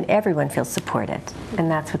 then everyone feels supported.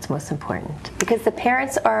 And that's what's most important. Because the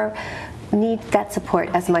parents need that support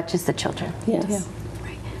as much as the children. Yes. Yeah.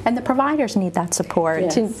 And the providers need that support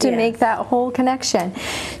to make that whole connection.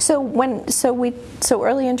 So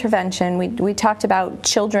early intervention, we talked about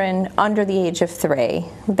children under the age of 3.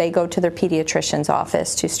 They go to their pediatrician's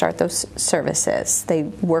office to start those services. They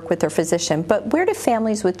work with their physician. But where do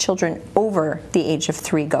families with children over the age of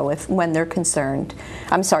 3 go when they're concerned?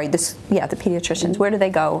 I'm sorry, the pediatricians. Where do they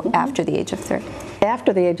go after the age of 3?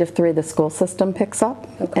 After the age of 3, the school system picks up,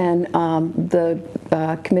 and the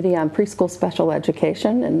Committee on Preschool Special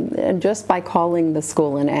Education, and just by calling the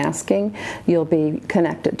school and asking, you'll be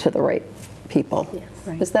connected to the right people. Yes.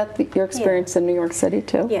 Right. Is that your experience in New York City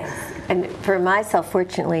too? Yes. And for myself,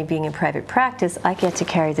 fortunately, being in private practice, I get to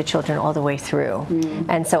carry the children all the way through.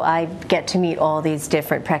 And so I get to meet all these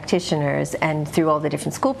different practitioners and through all the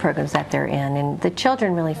different school programs that they're in. And the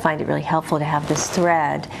children really find it really helpful to have this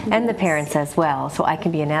thread, and the parents as well, so I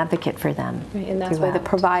can be an advocate for them. Right, and that's where the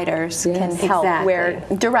providers can help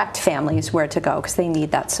direct families where to go, because they need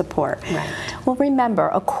that support. Right. Well, remember,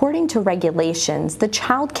 according to regulations, the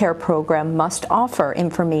child care program must offer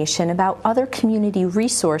information about other community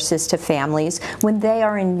resources to families when they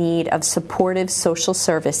are in need of supportive social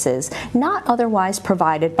services not otherwise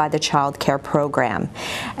provided by the child care program.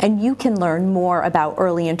 And you can learn more about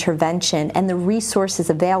early intervention and the resources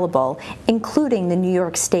available, including the New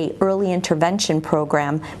York State Early Intervention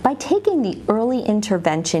Program, by taking the Early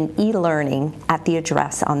Intervention e-learning at the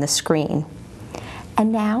address on the screen.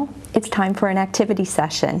 And now, it's time for an activity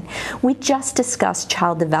session. We just discussed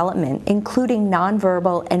child development, including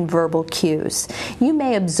nonverbal and verbal cues. You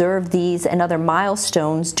may observe these and other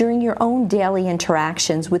milestones during your own daily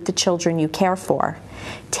interactions with the children you care for.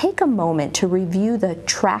 Take a moment to review the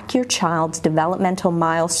Track Your Child's Developmental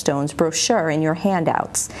Milestones brochure in your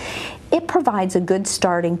handouts. It provides a good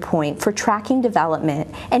starting point for tracking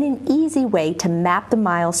development and an easy way to map the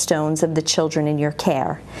milestones of the children in your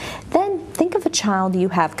care. Then think of a child you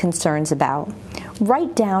have concerns about.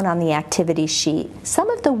 Write down on the activity sheet some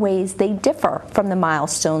of the ways they differ from the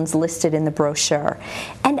milestones listed in the brochure,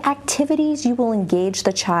 and activities you will engage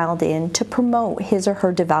the child in to promote his or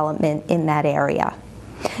her development in that area.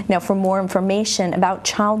 Now, for more information about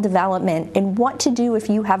child development and what to do if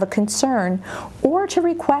you have a concern, or to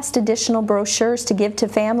request additional brochures to give to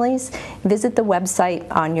families, visit the website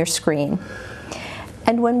on your screen.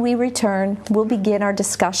 And when we return, we'll begin our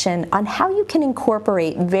discussion on how you can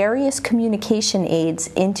incorporate various communication aids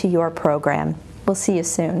into your program. We'll see you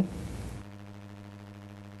soon.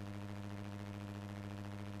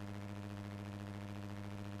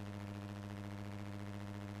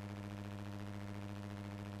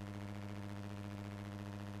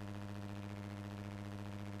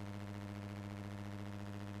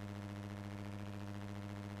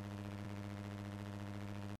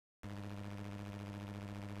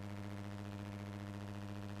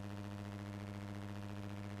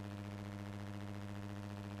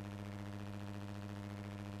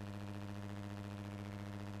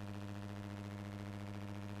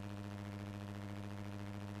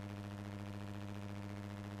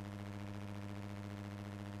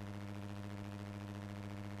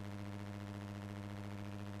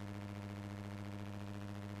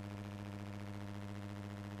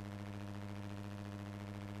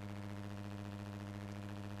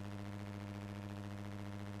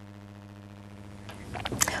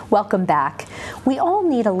 Welcome back. We all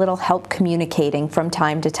need a little help communicating from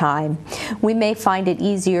time to time. We may find it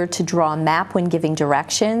easier to draw a map when giving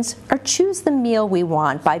directions or choose the meal we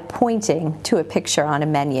want by pointing to a picture on a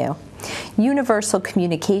menu. Universal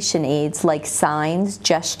communication aids like signs,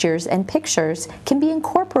 gestures, and pictures can be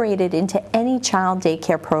incorporated into any child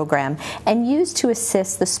daycare program and used to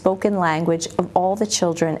assist the spoken language of all the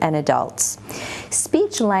children and adults.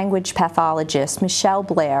 Speech-language pathologist Michelle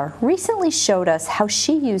Blair recently showed us how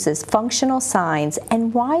she uses functional signs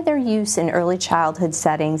and why their use in early childhood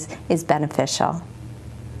settings is beneficial.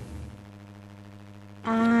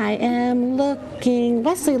 I am looking,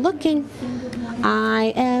 Wesley, looking.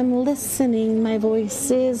 I am listening, my voice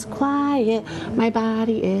is quiet, my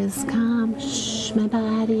body is calm, shh, my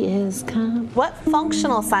body is calm. What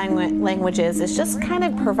functional sign language is just kind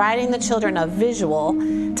of providing the children a visual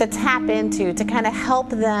to tap into, to kind of help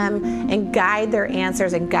them and guide their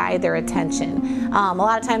answers and guide their attention. A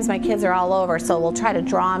lot of times my kids are all over, so we'll try to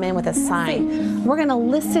draw them in with a sign. We're gonna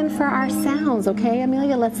listen for our sounds, okay,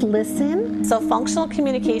 Amelia? Let's listen. So functional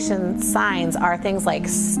communication signs are things like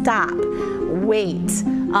stop, wait,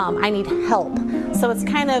 I need help. So it's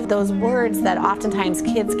kind of those words that oftentimes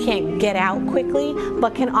kids can't get out quickly,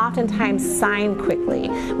 but can oftentimes sign quickly.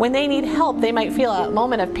 When they need help, they might feel a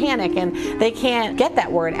moment of panic and they can't get that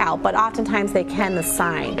word out, but oftentimes they can the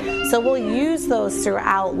sign. So we'll use those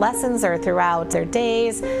throughout lessons or throughout their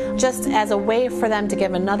days, just as a way for them to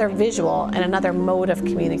give another visual and another mode of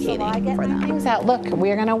communicating for them. Things out. Look,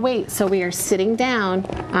 we're gonna wait. So we are sitting down,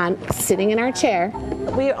 sitting in our chair.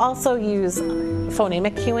 We also use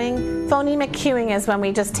phonemic cueing. Phonemic cueing is when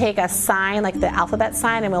we just take a sign, like the alphabet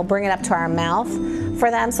sign, and we'll bring it up to our mouth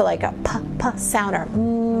for them. So like a p sound or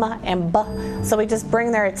m and b. So we just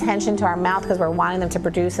bring their attention to our mouth because we're wanting them to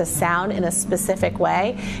produce a sound in a specific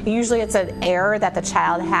way. Usually it's an error that the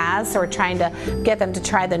child has, so we're trying to get them to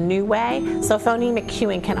try the new way. So phonemic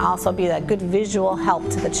cueing can also be a good visual help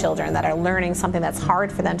to the children that are learning something that's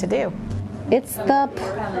hard for them to do. It's the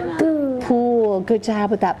pool. Good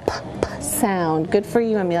job with that p sound. Good for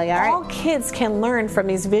you, Amelia. All kids can learn from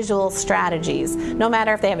these visual strategies, no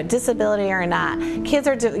matter if they have a disability or not. Kids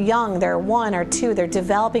are young, they're 1 or 2, they're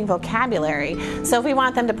developing vocabulary. So if we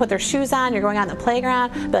want them to put their shoes on, you're going out in the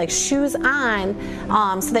playground, be like, shoes on,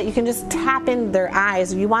 so that you can just tap in their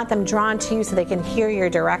eyes. You want them drawn to you so they can hear your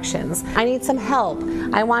directions. I need some help.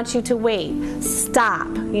 I want you to wait, stop,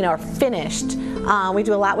 or finished. We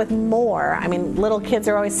do a lot with more. I mean, little kids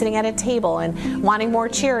are always sitting at a table and wanting more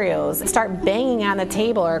Cheerios. Start banging on the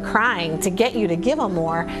table or crying to get you to give them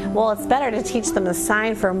more. Well, it's better to teach them the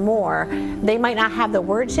sign for more. They might not have the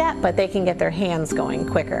words yet, but they can get their hands going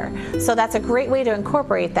quicker. So that's a great way to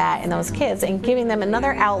incorporate that in those kids and giving them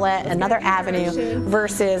another outlet, another avenue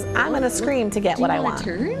versus I'm going to scream to get what I want.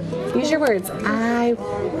 Use your words. I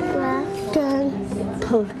want to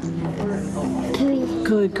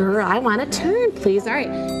Good girl. I want to turn, please. All right.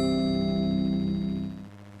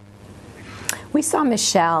 We saw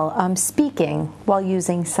Michelle speaking while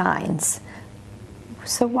using signs.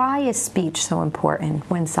 So why is speech so important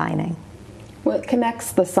when signing? Well, it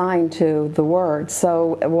connects the sign to the word.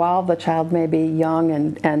 So while the child may be young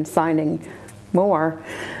and signing more,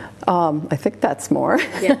 I think that's more.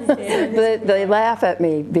 Yes. they laugh at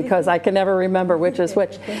me because I can never remember which is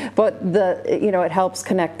which. But it helps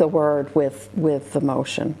connect the word with the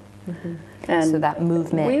motion. Mm-hmm. And so that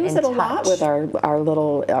movement. We use it a lot with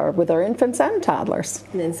with our infants and toddlers.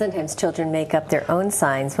 And then sometimes children make up their own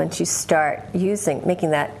signs once you start making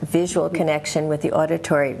that visual connection with the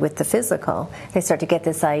auditory, with the physical. They start to get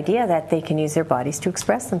this idea that they can use their bodies to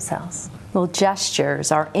express themselves. Well,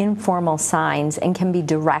 gestures are informal signs and can be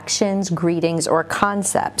directions, greetings, or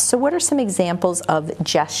concepts. So what are some examples of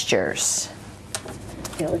gestures?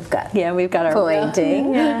 We've got our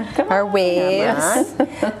pointing, our waves.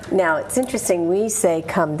 Now, it's interesting, we say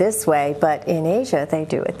come this way, but in Asia they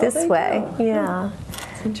do it this way. Yeah.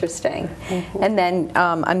 It's interesting. Mm-hmm. And then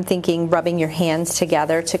I'm thinking rubbing your hands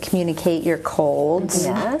together to communicate your colds.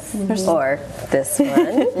 Yes. Mm-hmm. Or this one.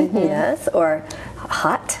 Mm-hmm. Yes. Or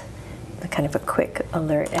hot. Kind of a quick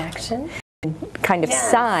alert action. Kind of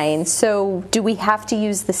sign. So do we have to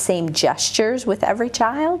use the same gestures with every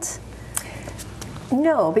child?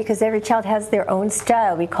 No, because every child has their own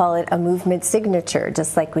style. We call it a movement signature.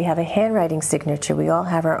 Just like we have a handwriting signature, we all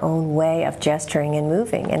have our own way of gesturing and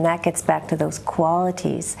moving. And that gets back to those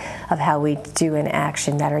qualities of how we do an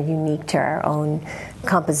action that are unique to our own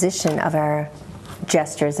composition of our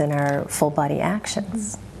gestures and our full body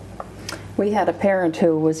actions. We had a parent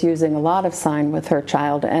who was using a lot of sign with her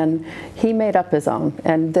child, and he made up his own.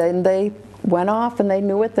 And then they went off and they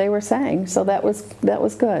knew what they were saying, so that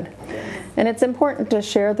was good. And it's important to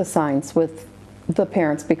share the signs with the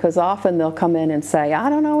parents, because often they'll come in and say, I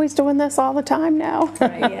don't know, he's doing this all the time now.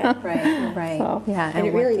 Right, yeah, right. So, Yeah, And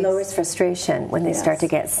it really lowers frustration when they start to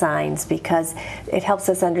get signs, because it helps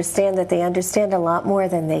us understand that they understand a lot more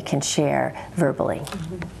than they can share verbally.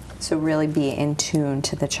 So really be in tune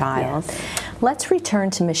to the child. Yes. Let's return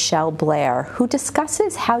to Michelle Blair, who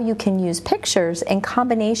discusses how you can use pictures in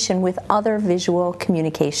combination with other visual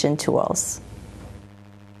communication tools.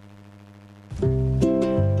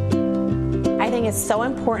 I think it's so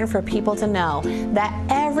important for people to know that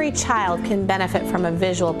every child can benefit from a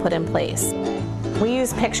visual put in place. We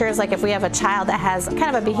use pictures, like if we have a child that has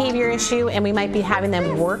kind of a behavior issue and we might be having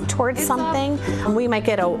them work towards something, we might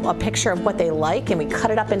get a picture of what they like and we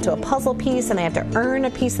cut it up into a puzzle piece and they have to earn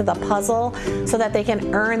a piece of the puzzle so that they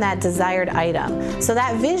can earn that desired item. So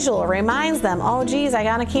that visual reminds them, oh geez, I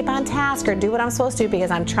gotta keep on task or do what I'm supposed to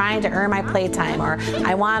because I'm trying to earn my playtime, or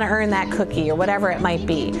I wanna earn that cookie, or whatever it might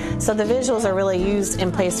be. So the visuals are really used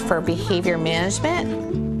in place for behavior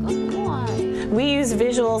management. We use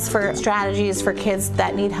visuals for strategies for kids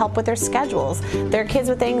that need help with their schedules. They're kids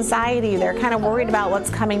with anxiety. They're kind of worried about what's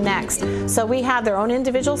coming next. So we have their own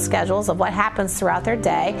individual schedules of what happens throughout their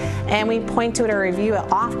day, and we point to it or review it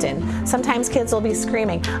often. Sometimes kids will be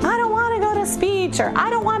screaming, I don't want to go to speech, or I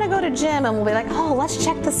don't want to go to gym, and we'll be like, oh, let's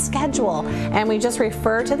check the schedule. And we just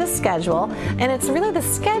refer to the schedule, and it's really the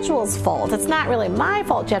schedule's fault. It's not really my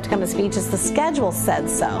fault you have to come to speech, it's the schedule said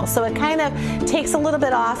so. So it kind of takes a little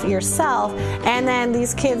bit off yourself. And then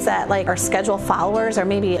these kids that like are schedule followers, or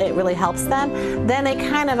maybe it really helps them, then they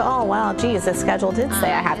kind of, oh, well, geez, the schedule did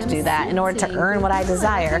say I have to do that in order to earn what I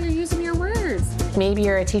desire. You're using your words. Maybe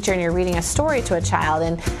you're a teacher and you're reading a story to a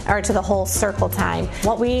child or to the whole circle time.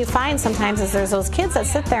 What we find sometimes is there's those kids that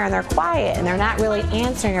sit there and they're quiet and they're not really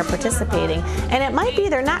answering or participating. And it might be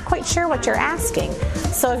they're not quite sure what you're asking.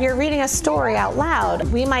 So if you're reading a story out loud,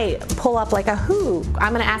 we might pull up like a who.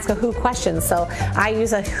 I'm going to ask a who question. So I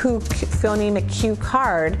use a who phonemic cue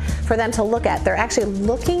card for them to look at. They're actually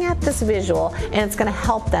looking at this visual and it's going to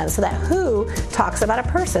help them. So that who talks about a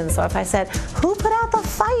person. So if I said, who put out the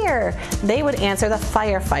fire? They would answer the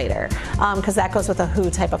firefighter, because that goes with a who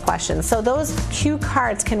type of question. So those cue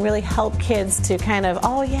cards can really help kids to kind of,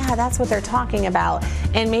 oh yeah, that's what they're talking about.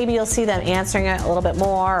 And maybe you'll see them answering it a little bit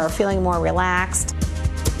more or feeling more relaxed.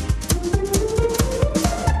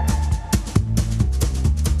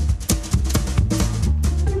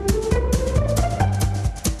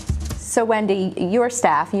 So Wendy, you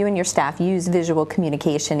and your staff use visual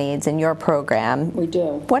communication aids in your program. We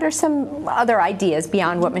do. What are some other ideas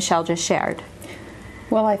beyond what Michelle just shared?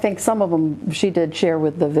 Well, I think some of them she did share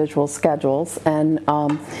with the visual schedules, and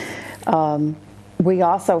we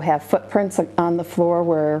also have footprints on the floor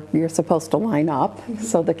where you're supposed to line up,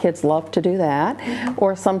 so the kids love to do that.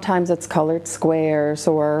 Or sometimes it's colored squares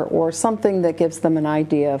or something that gives them an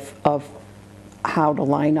idea of how to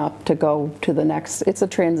line up to go to the next. It's a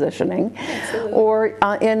transitioning. Absolutely.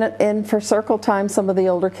 Or for circle time, some of the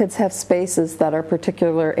older kids have spaces that are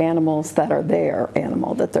particular animals that are their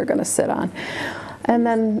animal that they're going to sit on. And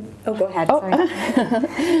then, go ahead.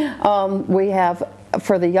 Sorry. We have,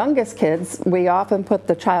 for the youngest kids, we often put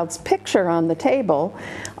the child's picture on the table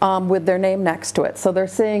with their name next to it. So they're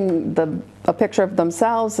seeing a picture of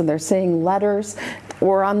themselves, and they're seeing letters,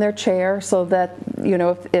 or on their chair, so that, you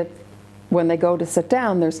know, if when they go to sit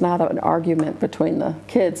down, there's not an argument between the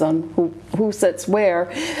kids on who sits where,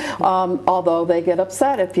 although they get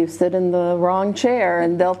upset if you sit in the wrong chair,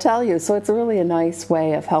 and they'll tell you. So it's really a nice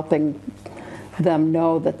way of helping them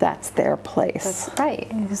know that that's their place. That's right,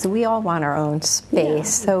 because we all want our own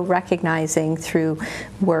space. Yeah. So recognizing through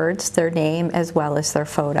words their name as well as their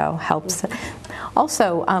photo helps.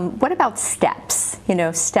 Also, what about steps? You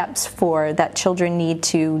know, steps that children need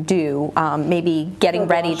to do. Maybe getting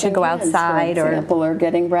ready to go outside, for example, or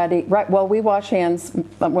getting ready. Right. Well, we wash hands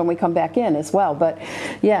when we come back in as well. But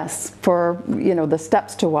yes, for the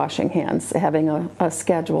steps to washing hands, having a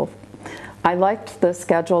schedule. I liked the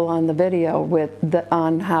schedule on the video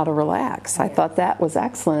on how to relax. I thought that was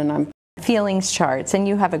excellent. Feelings charts, and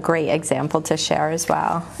you have a great example to share as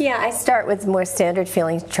well. Yeah, I start with more standard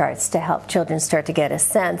feelings charts to help children start to get a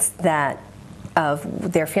sense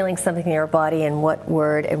of they're feeling something in their body and what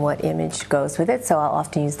word and what image goes with it. So I'll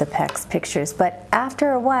often use the PECS pictures. But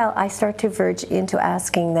after a while, I start to verge into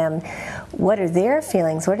asking them, what are their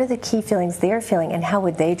feelings, what are the key feelings they're feeling, and how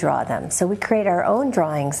would they draw them. So we create our own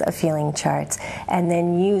drawings of feeling charts and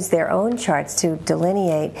then use their own charts to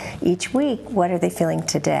delineate each week what are they feeling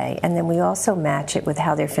today. And then we also match it with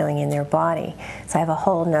how they're feeling in their body. So I have a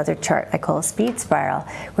whole nother chart I call a speed spiral,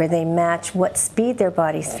 where they match what speed their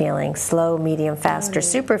body's feeling, slow, medium, fast, or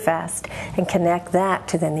super fast, and connect that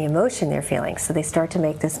to then the emotion they're feeling. So they start to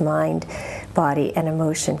make this mind, body, and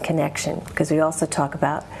emotion connection, because we also talk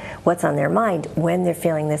about what's on their mind when they're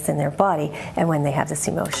feeling this in their body and when they have this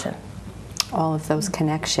emotion. All of those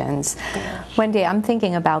connections. Wendy, I'm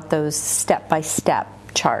thinking about those step-by-step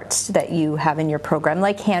charts that you have in your program,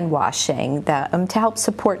 like hand washing, that, to help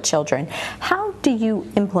support children. How do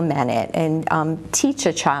you implement it and teach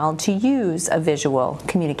a child to use a visual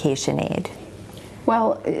communication aid?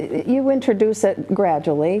 Well, you introduce it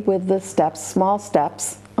gradually with the steps, small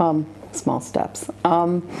steps.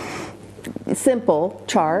 Simple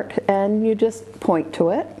chart, and you just point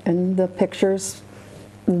to it, and the pictures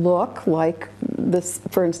look like this.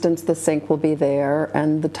 For instance, the sink will be there,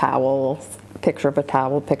 and the towel, picture of a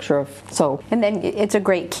towel, picture of soap. And then it's a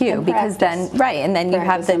great cue, because then, right, and then you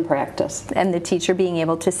have the practice, and the teacher being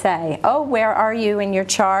able to say, oh, where are you in your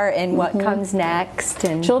chart, and what comes next.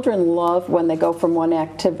 And children love when they go from one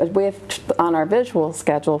activity. We have on our visual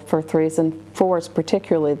schedule for 3s and 4s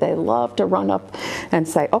particularly, they love to run up and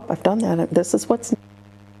say, oh, I've done that, this is what's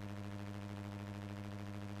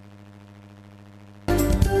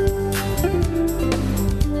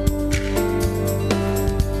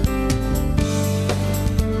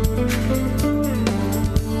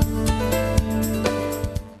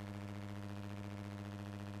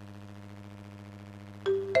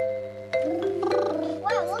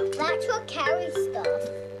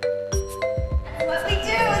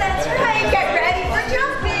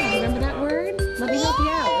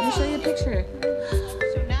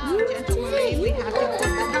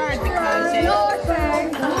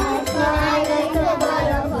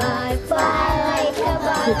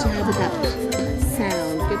Good job with that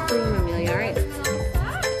sound. Good for you, Amelia. All right.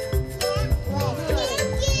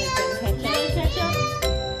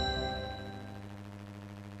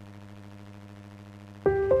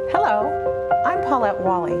 Hello, I'm Paulette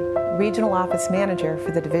Wally, Regional Office Manager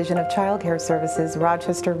for the Division of Child Care Services,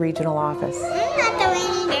 Rochester Regional Office.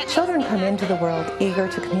 Children come into the world eager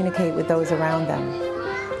to communicate with those around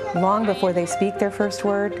them. Long before they speak their first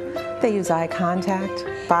word, they use eye contact,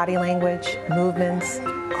 body language, movements,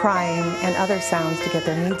 crying, and other sounds to get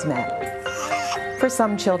their needs met. For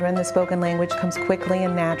some children, the spoken language comes quickly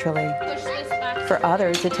and naturally. For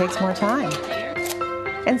others, it takes more time.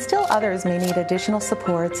 And still others may need additional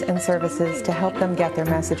supports and services to help them get their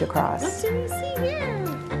message across.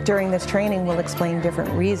 During this training, we'll explain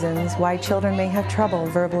different reasons why children may have trouble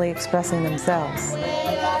verbally expressing themselves.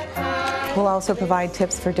 We'll also provide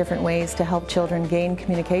tips for different ways to help children gain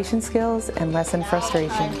communication skills and lessen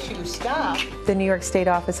frustration. The New York State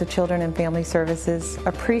Office of Children and Family Services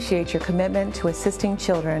appreciates your commitment to assisting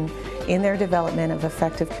children in their development of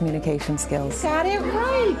effective communication skills. Got it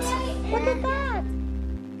right. Look at that.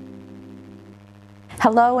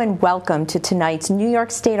 Hello and welcome to tonight's New York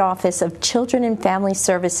State Office of Children and Family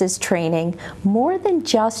Services training, More Than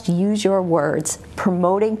Just Use Your Words,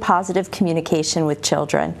 Promoting Positive Communication with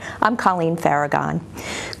Children. I'm Colleen Farragon.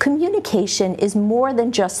 Communication is more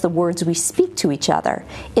than just the words we speak to each other.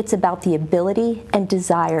 It's about the ability and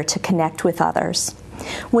desire to connect with others.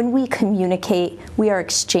 When we communicate, we are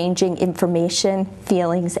exchanging information,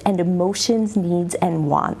 feelings, and emotions, needs, and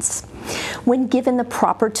wants. When given the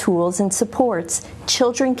proper tools and supports,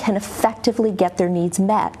 children can effectively get their needs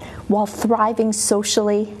met while thriving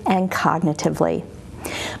socially and cognitively.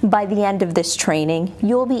 By the end of this training,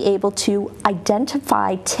 you'll be able to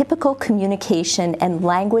identify typical communication and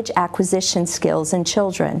language acquisition skills in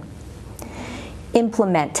children,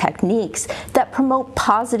 implement techniques that promote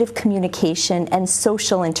positive communication and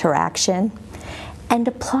social interaction, and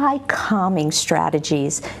apply calming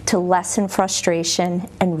strategies to lessen frustration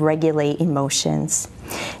and regulate emotions.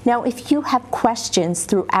 Now, if you have questions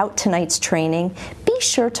throughout tonight's training, be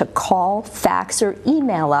sure to call, fax, or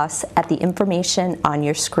email us at the information on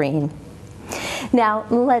your screen. Now,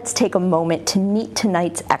 let's take a moment to meet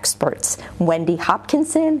tonight's experts, Wendy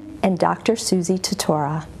Hopkinson and Dr. Susie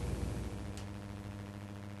Tortora.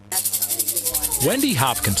 Wendy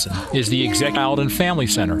Hopkinson is the Executive Child and Family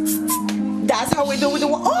Center. That's how we do it.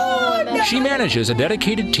 Oh, no. She manages a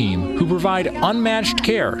dedicated team who provide unmatched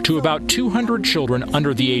care to about 200 children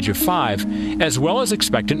under the age of 5, as well as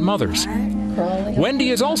expectant mothers. Wendy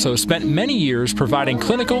has also spent many years providing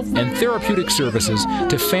clinical and therapeutic services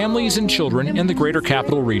to families and children in the Greater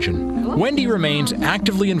Capital Region. Wendy remains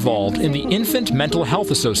actively involved in the Infant Mental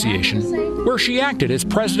Health Association, where she acted as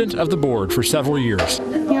president of the board for several years.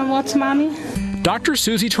 You know what's mommy? Dr.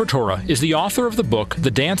 Susie Tortora is the author of the book,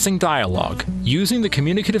 The Dancing Dialogue, Using the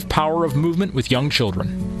Communicative Power of Movement with Young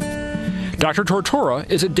Children. Dr. Tortora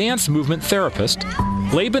is a dance movement therapist,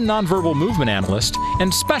 Laban nonverbal movement analyst,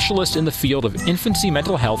 and specialist in the field of infancy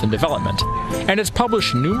mental health and development, and has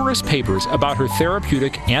published numerous papers about her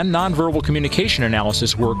therapeutic and nonverbal communication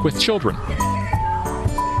analysis work with children.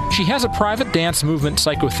 She has a private dance movement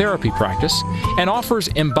psychotherapy practice and offers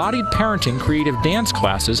embodied parenting creative dance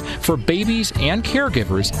classes for babies and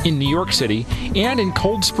caregivers in New York City and in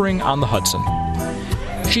Cold Spring on the Hudson.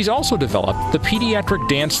 She's also developed the Pediatric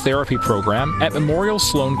Dance Therapy Program at Memorial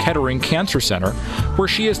Sloan Kettering Cancer Center, where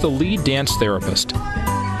she is the lead dance therapist.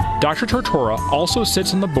 Dr. Tortora also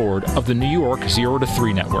sits on the board of the New York 0 to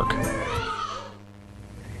 3 Network.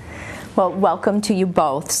 Well, welcome to you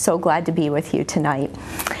both. So glad to be with you tonight.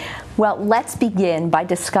 Well, let's begin by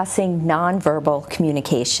discussing nonverbal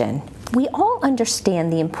communication. We all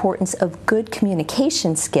understand the importance of good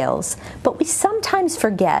communication skills, but we sometimes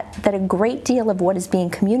forget that a great deal of what is being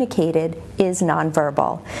communicated is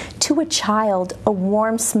nonverbal. To a child, a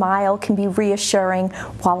warm smile can be reassuring,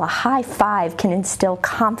 while a high five can instill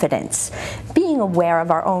confidence. Being aware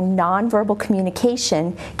of our own nonverbal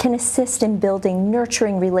communication can assist in building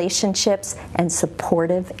nurturing relationships and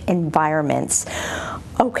supportive environments.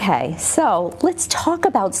 Okay, so let's talk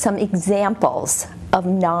about some examples of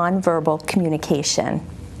nonverbal communication.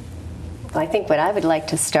 I think what I would like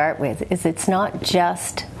to start with is it's not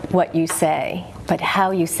just what you say, but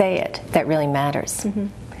how you say it that really matters. Mm-hmm.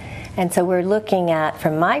 And so we're looking at,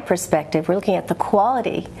 from my perspective, we're looking at the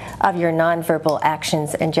quality of your nonverbal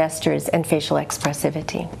actions and gestures and facial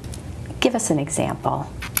expressivity. Give us an example.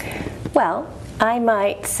 Well, I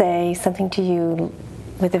might say something to you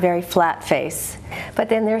with a very flat face, but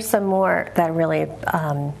then there's some more that are really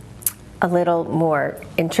a little more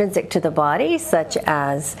intrinsic to the body, such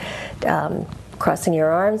as crossing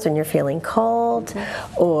your arms when you're feeling cold,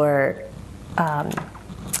 or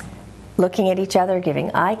looking at each other,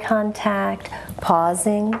 giving eye contact,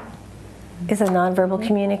 pausing is a nonverbal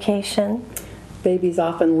communication. Babies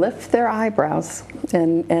often lift their eyebrows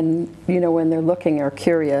and you know, when they're looking or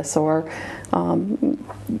curious, or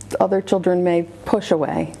other children may push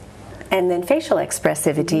away. And then facial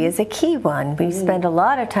expressivity is a key one. We spend a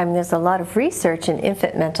lot of time, there's a lot of research in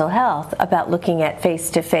infant mental health about looking at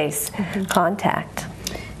face-to-face contact.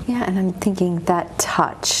 Yeah, and I'm thinking that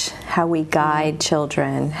touch, how we guide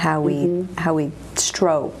children, how we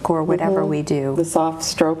stroke or whatever we do. The soft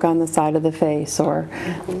stroke on the side of the face, or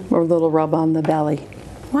a little rub on the belly.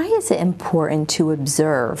 Why is it important to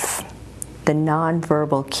observe the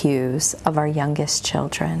nonverbal cues of our youngest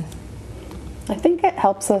children? I think it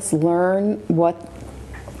helps us learn what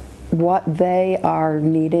they are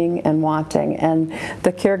needing and wanting, and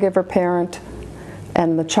the caregiver parent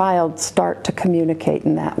and the child start to communicate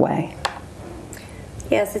in that way.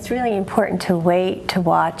 Yes, it's really important to wait, to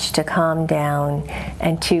watch, to calm down,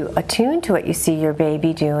 and to attune to what you see your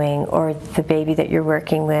baby doing, or the baby that you're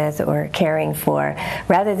working with or caring for,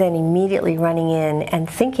 rather than immediately running in and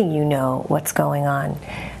thinking you know what's going on.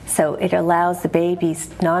 So it allows the baby's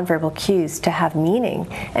nonverbal cues to have meaning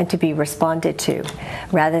and to be responded to,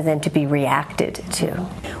 rather than to be reacted to.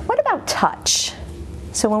 What about touch?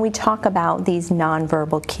 So when we talk about these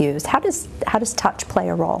nonverbal cues, how does touch play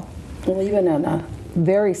a role? Well, even in a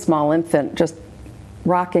very small infant, just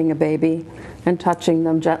rocking a baby and touching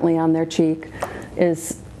them gently on their cheek,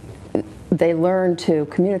 they learn to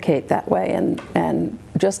communicate that way, and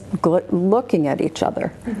just looking at each other.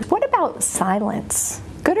 What about silence?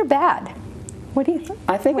 Good or bad? What do you think?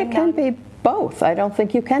 I think it can be both. I don't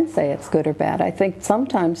think you can say it's good or bad. I think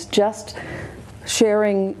sometimes just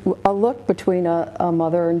sharing a look between a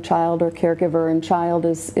mother and child, or caregiver and child,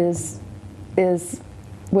 is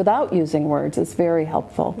without using words, is very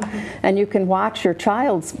helpful. And you can watch your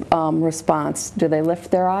child's response. Do they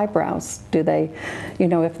lift their eyebrows? Do they, you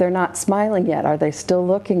know, if they're not smiling yet, are they still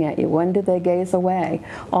looking at you? When do they gaze away?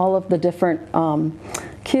 All of the different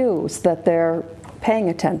cues that they're paying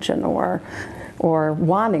attention or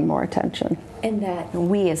wanting more attention. And that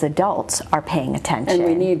we as adults are paying attention. And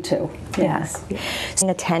we need to. Yes.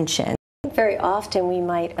 Attention. Very often we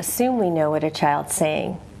might assume we know what a child's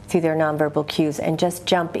saying through their nonverbal cues and just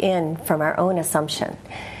jump in from our own assumption.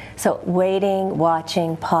 So waiting,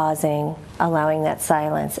 watching, pausing, allowing that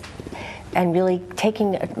silence, and really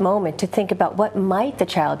taking a moment to think about what might the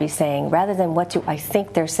child be saying rather than what do I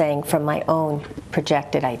think they're saying from my own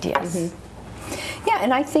projected ideas. Yeah,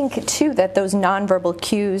 and I think too that those nonverbal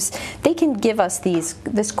cues, they can give us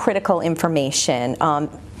this critical information.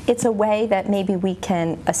 It's a way that maybe we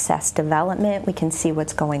can assess development, we can see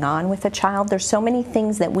what's going on with a child. There's so many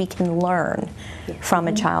things that we can learn from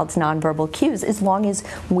a child's nonverbal cues as long as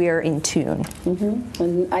we're in tune.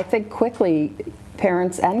 And I think quickly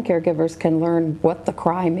parents and caregivers can learn what the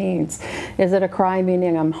cry means. Is it a cry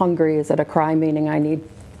meaning I'm hungry? Is it a cry meaning I need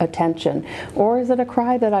attention? Or is it a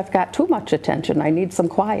cry that I've got too much attention, I need some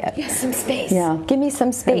quiet? Yes, some space. Yeah. Give me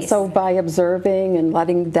some space. And so by observing and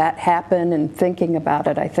letting that happen and thinking about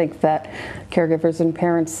it, I think that caregivers and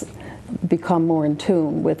parents become more in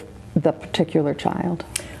tune with the particular child.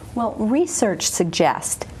 Well, research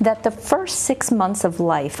suggests that the first 6 months of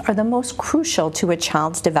life are the most crucial to a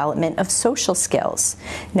child's development of social skills.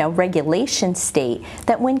 Now, regulations state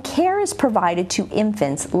that when care is provided to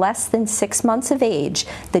infants less than 6 months of age,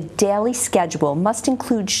 the daily schedule must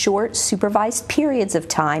include short, supervised periods of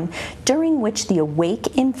time during which the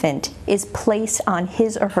awake infant is placed on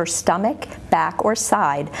his or her stomach, back, or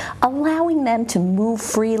side, allowing them to move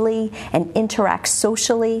freely and interact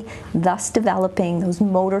socially, thus developing those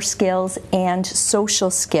motor skills and social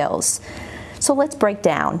skills. So let's break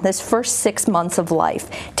down this first 6 months of life.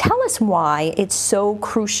 Tell us why it's so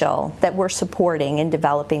crucial that we're supporting and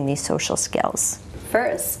developing these social skills.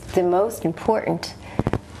 First, the most important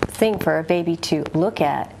thing for a baby to look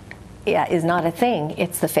at is not a thing,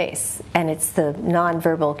 it's the face. And it's the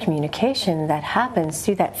nonverbal communication that happens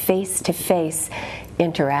through that face-to-face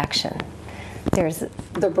interaction.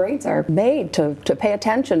 The brains are made to pay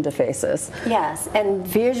attention to faces. Yes, and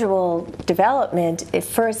visual development, it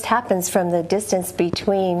first happens from the distance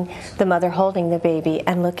between the mother holding the baby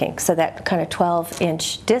and looking. So that kind of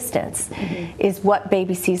 12-inch distance is what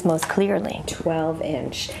baby sees most clearly.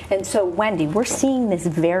 12-inch. And so, Wendy, we're seeing these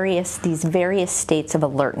various states of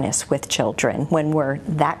alertness with children when we're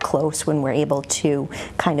that close, when we're able to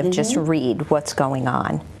kind of just read what's going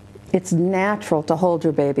on. It's natural to hold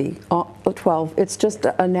your baby 12. It's just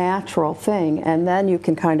a natural thing, and then you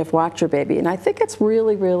can kind of watch your baby. And I think it's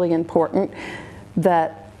really, really important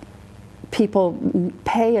that people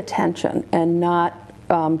pay attention and not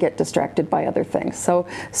get distracted by other things. So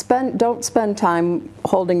don't spend time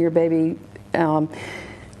holding your baby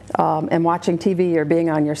and watching TV or being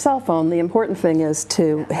on your cell phone. The important thing is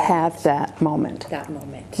to have that moment. That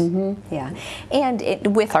moment. Yeah.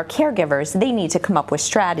 And with our caregivers, they need to come up with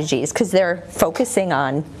strategies because they're focusing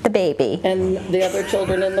on the baby. And the other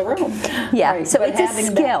children in the room. Yeah, right. so But it's a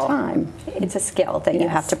skill. It's a skill that you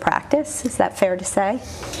have to practice. Is that fair to say?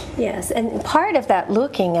 Yes, and part of that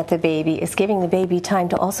looking at the baby is giving the baby time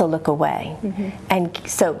to also look away. And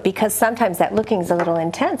so, because sometimes that looking is a little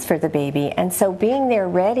intense for the baby, and so being there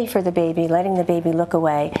ready for the baby, letting the baby look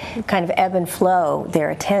away, kind of ebb and flow their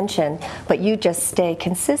attention, but you just stay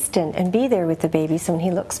consistent and be there with the baby, so when he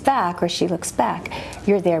looks back or she looks back,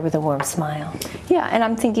 you're there with a warm smile. Yeah, and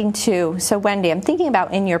I'm thinking too, so Wendy, I'm thinking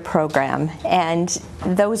about in your program and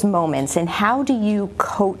those moments, and how do you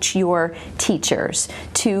coach your teachers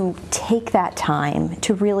to take that time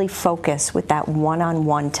to really focus with that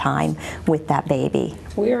one-on-one time with that baby?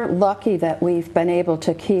 We're lucky that we've been able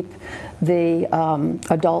to keep the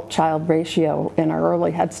adult-child ratio in our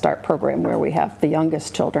early Head Start program, where we have the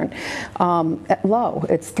youngest children, at low.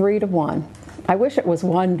 It's 3 to 1. I wish it was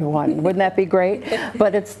 1 to 1. Wouldn't that be great?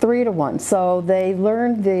 But it's 3 to 1. So they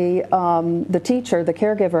learn the teacher, the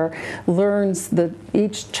caregiver, learns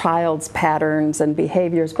each child's patterns and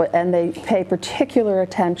behaviors, and they pay particular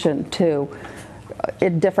attention to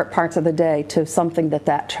in different parts of the day to something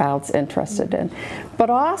that child's interested in.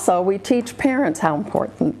 But also we teach parents how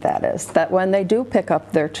important that is, that when they do pick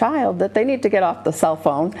up their child, that they need to get off the cell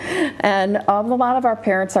phone. And a lot of our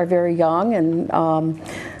parents are very young, and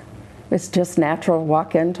it's just natural to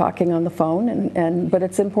walk in talking on the phone, but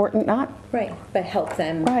it's important not. Right, but help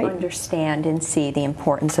them understand and see the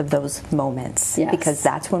importance of those moments, because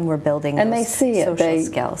that's when we're building and those they see social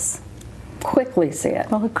skills. Quickly see it.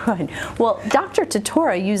 Well, good. Well, Dr.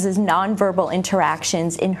 Tortora uses nonverbal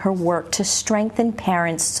interactions in her work to strengthen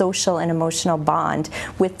parents' social and emotional bond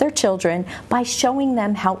with their children by showing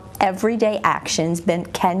them how everyday actions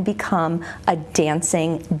can become a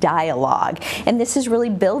dancing dialogue. And this is really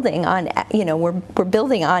building on, we're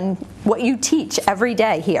building on what you teach every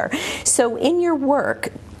day here. So in your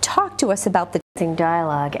work, talk to us about the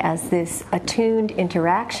dialogue as this attuned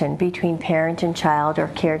interaction between parent and child or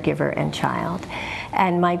caregiver and child.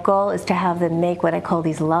 And my goal is to have them make what I call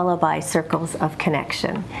these lullaby circles of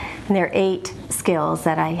connection. And there are 8 skills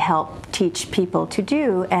that I help teach people to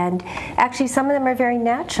do, and actually some of them are very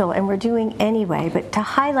natural and we're doing anyway, but to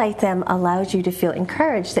highlight them allows you to feel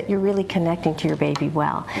encouraged that you're really connecting to your baby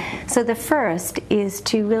well. So the first is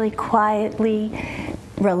to really quietly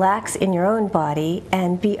relax in your own body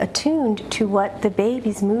and be attuned to what the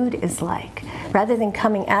baby's mood is like, rather than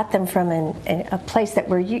coming at them from a place that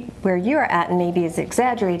where you're at and maybe is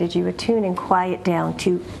exaggerated. You attune and quiet down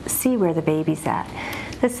to see where the baby's at.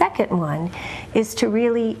 The second one is to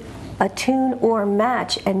really attune or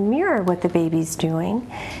match and mirror what the baby's doing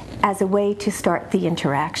as a way to start the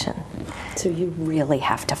interaction. So you really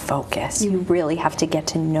have to focus. You really have to get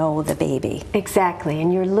to know the baby. Exactly,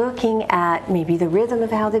 and you're looking at maybe the rhythm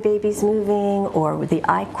of how the baby's moving, or the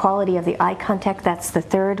eye quality of the eye contact. That's the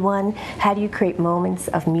third one. How do you create moments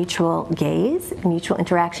of mutual gaze, mutual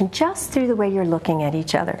interaction, just through the way you're looking at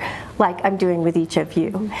each other, like I'm doing with each of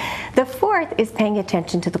you. The fourth is paying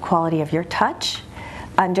attention to the quality of your touch,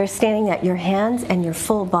 understanding that your hands and your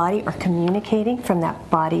full body are communicating from that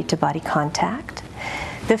body-to-body contact.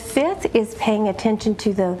 The fifth is paying attention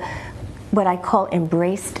to what I call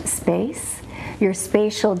embraced space. Your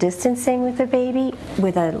spatial distancing with the baby.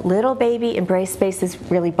 With a little baby, embraced space is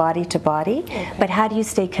really body to body. Okay. But how do you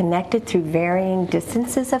stay connected through varying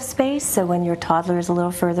distances of space? So when your toddler is a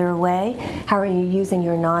little further away, how are you using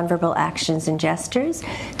your nonverbal actions and gestures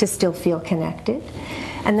to still feel connected?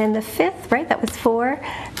 And then the fifth, right, that was 4.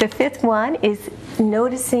 The fifth one is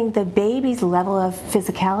noticing the baby's level of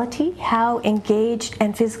physicality. How engaged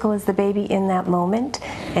and physical is the baby in that moment?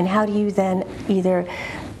 And how do you then either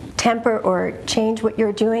temper or change what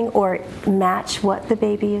you're doing or match what the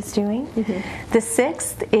baby is doing? Mm-hmm. The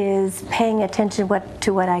sixth is paying attention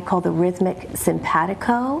to what I call the rhythmic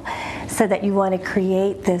simpatico, so that you want to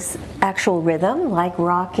create this actual rhythm, like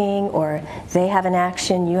rocking, or they have an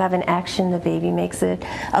action, you have an action, the baby makes it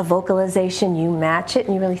a vocalization, you match it,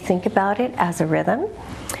 and you really think about it as a rhythm.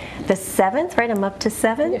 The seventh, right, I'm up to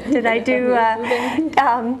 7. Did I do?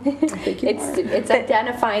 It's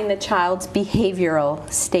identifying the child's behavioral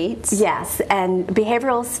states. Yes, and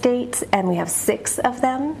behavioral states, and we have 6 of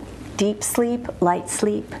them: deep sleep, light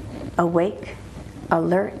sleep, awake,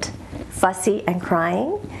 alert, fussy, and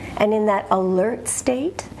crying. And in that alert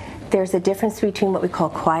state, there's a difference between what we call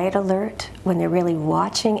quiet alert, when they're really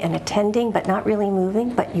watching and attending but not really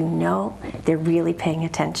moving, but you know they're really paying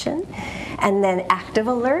attention. And then active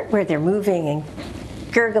alert, where they're moving and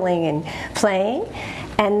gurgling and playing.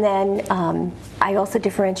 And then I also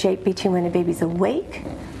differentiate between when a baby's awake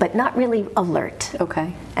but not really alert.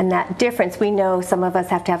 Okay. And that difference, we know some of us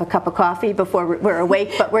have to have a cup of coffee before we're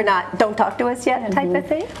awake, but we're not, don't talk to us yet, type of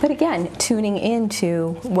thing. But again, tuning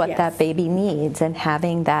into what that baby needs and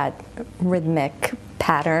having that rhythmic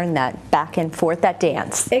pattern, that back and forth, that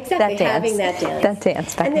dance. Exactly, that having that dance. That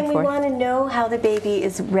dance back and forth. And then we want to know how the baby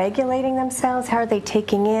is regulating themselves, how are they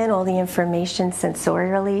taking in all the information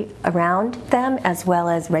sensorially around them, as well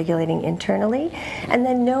as regulating internally. And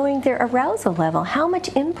then knowing their arousal level, how much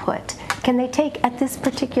input can they take at this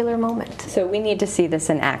particular moment. So we need to see this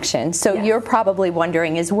in action. So you're probably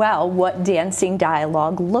wondering as well what dancing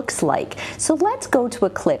dialogue looks like. So let's go to a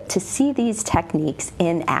clip to see these techniques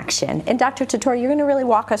in action. And Dr. Tortora, you're going to really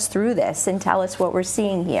walk us through this and tell us what we're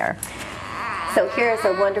seeing here. So here's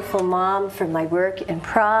a wonderful mom from my work in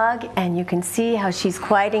Prague, and you can see how she's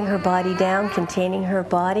quieting her body down, containing her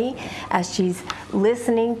body, as she's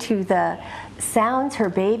listening to the sounds her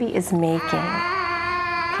baby is making.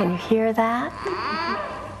 Can you hear that?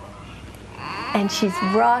 And she's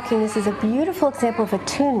rocking. This is a beautiful example of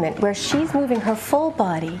attunement, where she's moving her full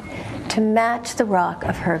body to match the rock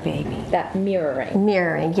of her baby. That mirroring.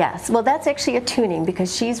 Mirroring, yes. Well, that's actually attuning,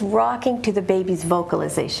 because she's rocking to the baby's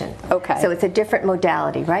vocalization. Okay. So it's a different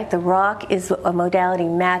modality, right? The rock is a modality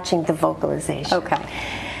matching the vocalization. Okay.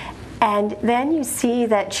 And then you see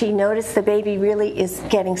that she noticed the baby really is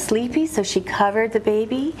getting sleepy, so she covered the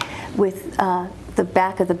baby with the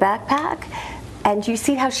back of the backpack. And you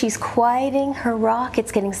see how she's quieting her rock.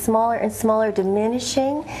 It's getting smaller and smaller,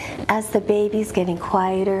 diminishing as the baby's getting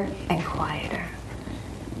quieter and quieter.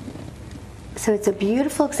 So it's a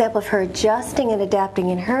beautiful example of her adjusting and adapting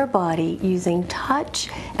in her body using touch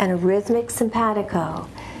and a rhythmic simpatico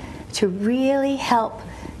to really help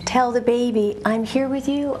tell the baby, I'm here with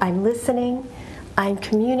you, I'm listening, I'm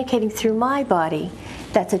communicating through my body.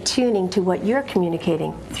 That's attuning to what you're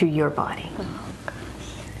communicating through your body.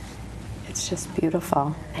 It's just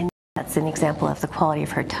beautiful. And that's an example of the quality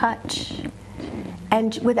of her touch.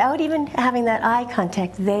 And without even having that eye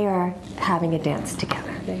contact, they are having a dance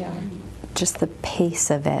together. They are. Just the pace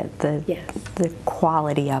of it, the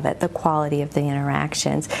quality of it, the quality of the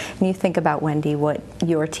interactions. And you think about, Wendy, what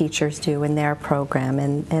your teachers do in their program,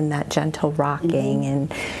 and that gentle rocking and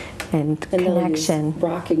connection. They'll use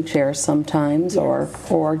rocking chairs sometimes,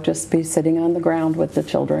 or just be sitting on the ground with the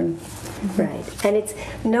children. Right. And it's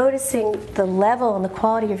noticing the level and the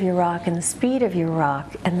quality of your rock and the speed of your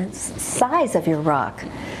rock and the size of your rock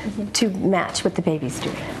to match what the baby's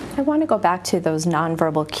doing. I want to go back to those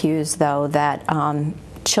nonverbal cues, though, that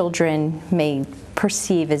children may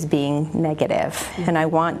perceive as being negative. And I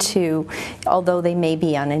want to, although they may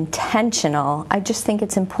be unintentional, I just think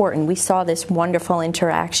it's important. We saw this wonderful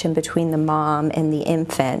interaction between the mom and the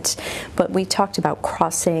infant, but we talked about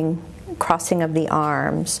crossing of the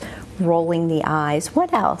arms, rolling the eyes.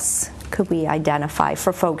 What else could we identify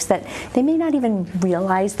for folks that they may not even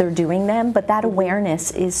realize they're doing them, but that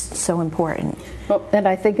awareness is so important? Well, and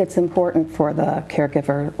I think it's important for the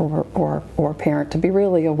caregiver or parent to be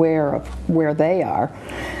really aware of where they are,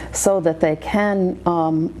 so that they can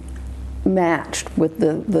match with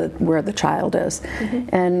where the child is.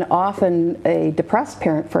 And often a depressed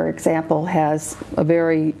parent, for example, has a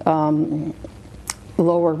very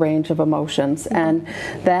lower range of emotions, and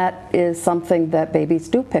that is something that babies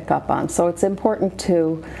do pick up on. So it's important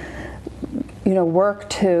to, work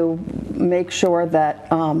to make sure that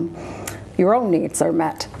your own needs are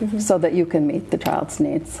met, so that you can meet the child's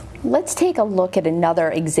needs. Let's take a look at another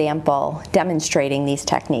example demonstrating these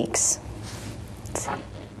techniques.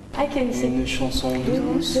 I can sing from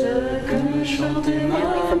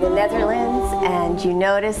the Netherlands, and you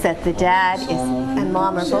notice that the dad and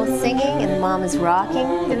mom are both singing, and the mom is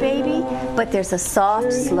rocking the baby, but there's a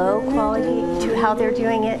soft, slow quality to how they're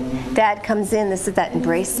doing it. Dad comes in, this is that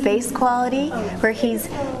embrace space quality, where he's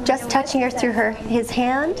just touching her through his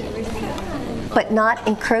hand, but not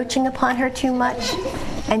encroaching upon her too much.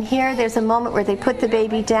 And here there's a moment where they put the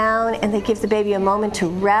baby down and they give the baby a moment to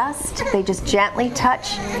rest. They just gently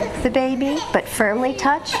touch the baby, but firmly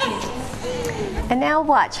touch. And now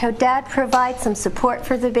watch how Dad provides some support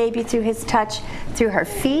for the baby through his touch, through her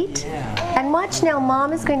feet. And watch now,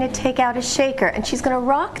 Mom is going to take out a shaker, and she's going to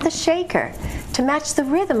rock the shaker to match the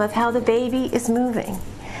rhythm of how the baby is moving.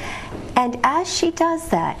 And as she does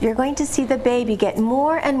that, you're going to see the baby get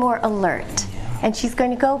more and more alert. And she's going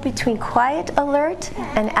to go between quiet alert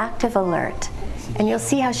and active alert. And you'll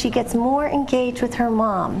see how she gets more engaged with her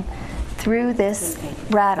mom through this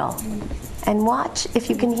rattle. And watch if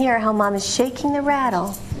you can hear how Mom is shaking the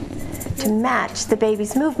rattle to match the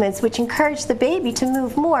baby's movements, which encourage the baby to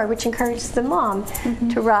move more, which encourages the mom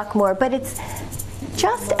to rock more. But it's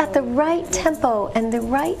just at the right tempo and the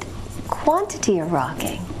right quantity of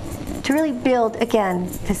rocking to really build, again,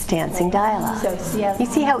 this dancing dialogue. You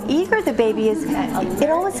see how eager the baby is. It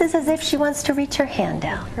almost is as if she wants to reach her hand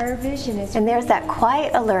out. Her vision is. And there's that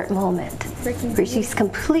quiet, alert moment where she's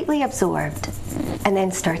completely absorbed and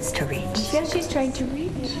then starts to reach. Yeah, she's trying to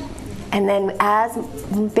reach. And then as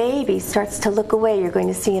baby starts to look away, you're going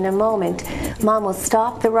to see in a moment, Mom will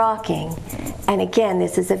stop the rocking. And again,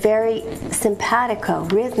 this is a very simpatico,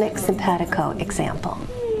 rhythmic simpatico example.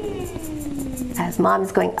 As Mom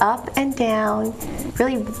is going up and down,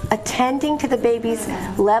 really attending to the baby's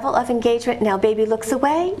level of engagement. Now baby looks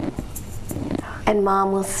away, and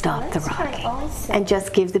Mom will stop the rocking and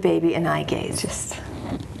just give the baby an eye gaze.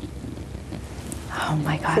 Oh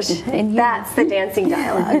my gosh. And that's the dancing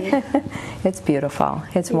dialogue. It's beautiful.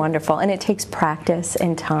 It's wonderful. And it takes practice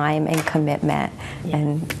and time and commitment.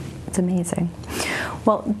 And it's amazing.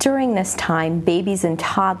 Well, during this time, babies and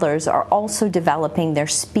toddlers are also developing their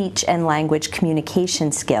speech and language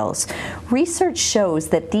communication skills. Research shows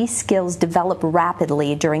that these skills develop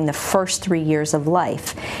rapidly during the first 3 years of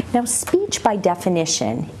life. Now, speech by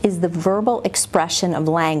definition is the verbal expression of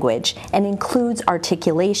language and includes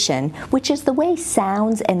articulation, which is the way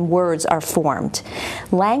sounds and words are formed.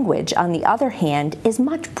 Language, on the other hand, is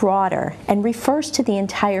much broader and refers to the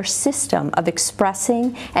entire system of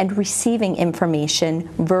expressing and receiving information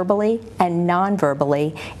verbally and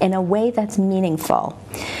non-verbally in a way that's meaningful.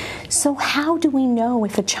 So how do we know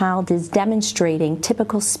if a child is demonstrating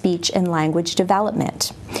typical speech and language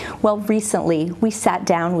development? Well, recently we sat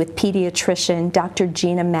down with pediatrician Dr.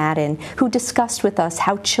 Gina Madden, who discussed with us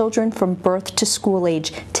how children from birth to school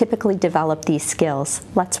age typically develop these skills.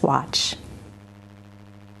 Let's watch.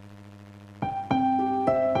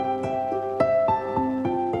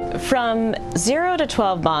 From 0 to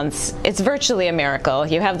 12 months, it's virtually a miracle.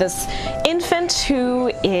 You have this infant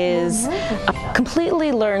who is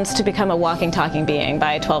completely learns to become a walking, talking being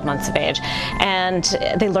by 12 months of age. And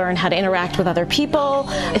they learn how to interact with other people,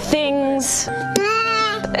 things.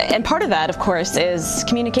 And part of that, of course, is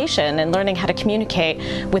communication and learning how to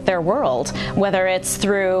communicate with their world, whether it's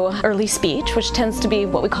through early speech, which tends to be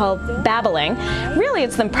what we call babbling. Really,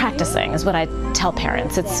 it's them practicing, is what I tell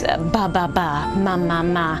parents. It's ba, ba, ba, ma, ma,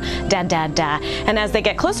 ma, da, da, da. And as they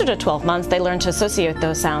get closer to 12 months, they learn to associate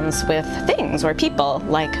those sounds with things or people,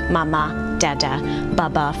 like mama, dada,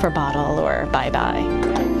 baba for bottle, or bye-bye.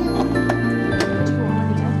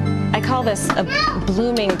 I call this a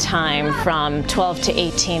blooming time from 12 to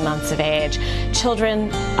 18 months of age.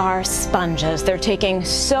 Children are sponges. They're taking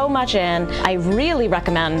so much in. I really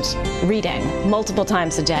recommend reading multiple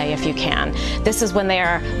times a day if you can. This is when they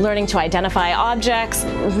are learning to identify objects,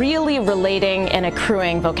 really relating and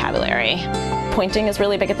accruing vocabulary. Pointing is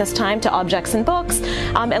really big at this time to objects and books,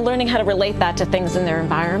 and learning how to relate that to things in their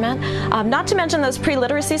environment. Not to mention those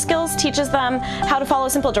pre-literacy skills teaches them how to follow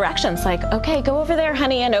simple directions, like, okay, go over there,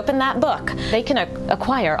 honey, and open that book. They can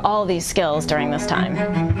acquire all these skills during this time.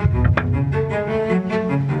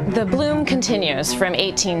 The bloom continues from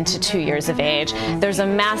 18 to 2 years of age. There's a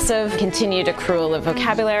massive continued accrual of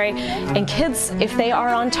vocabulary, and kids, if they are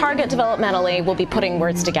on target developmentally, will be putting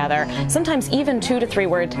words together, sometimes even 2 to 3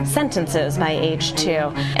 word sentences by age 2.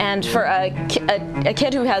 And for a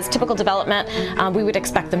kid who has typical development, we would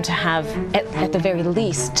expect them to have at the very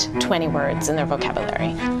least 20 words in their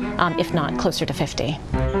vocabulary, if not closer to 50.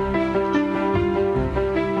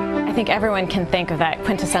 I think everyone can think of that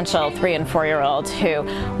quintessential 3- and 4-year-old who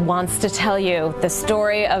wants to tell you the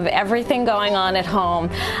story of everything going on at home,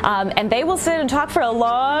 and they will sit and talk for a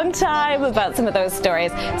long time about some of those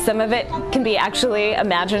stories. Some of it can be actually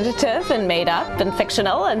imaginative and made up and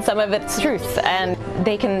fictional, and some of it's truth, and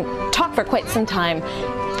they can talk for quite some time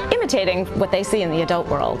imitating what they see in the adult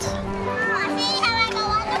world.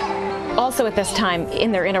 Also at this time,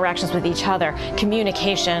 in their interactions with each other,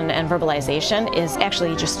 communication and verbalization is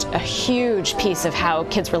actually just a huge piece of how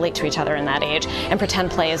kids relate to each other in that age. And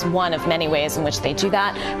pretend play is one of many ways in which they do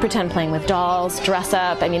that. Pretend playing with dolls, dress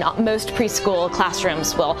up. I mean, most preschool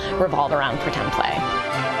classrooms will revolve around pretend play.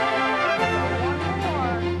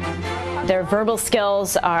 Their verbal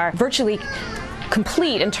skills are virtually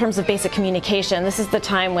complete in terms of basic communication. This is the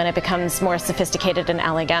time when it becomes more sophisticated and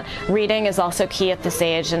elegant. Reading is also key at this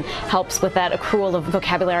age and helps with that accrual of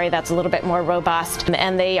vocabulary that's a little bit more robust.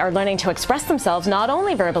 And they are learning to express themselves not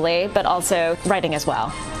only verbally, but also writing as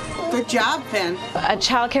well. Good job, Finn. A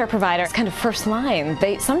child care provider is kind of first line.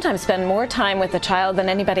 They sometimes spend more time with the child than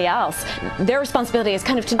anybody else. Their responsibility is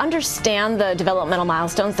kind of to understand the developmental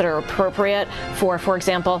milestones that are appropriate for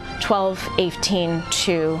example, 12, 18,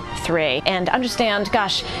 2, 3. And understand,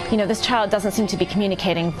 gosh, you know, this child doesn't seem to be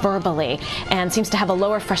communicating verbally and seems to have a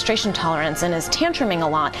lower frustration tolerance and is tantruming a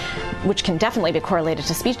lot, which can definitely be correlated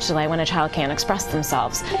to speech delay when a child can't express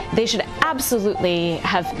themselves. They should absolutely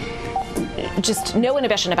have just no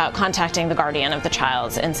inhibition about contacting the guardian of the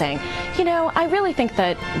child and saying, you know, I really think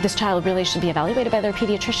that this child really should be evaluated by their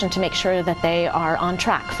pediatrician to make sure that they are on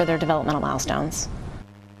track for their developmental milestones.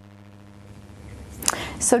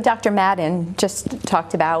 So Dr. Madden just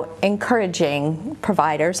talked about encouraging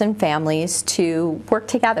providers and families to work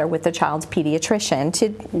together with the child's pediatrician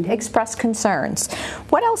to express concerns.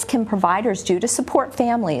 What else can providers do to support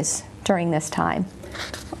families during this time?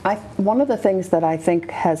 One of the things that I think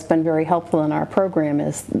has been very helpful in our program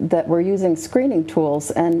is that we're using screening tools,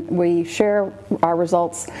 and we share our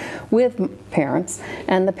results with parents,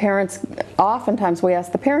 and the parents, oftentimes we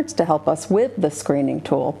ask the parents to help us with the screening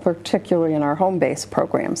tool, particularly in our home-based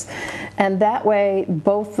programs. And that way,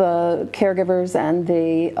 both the caregivers and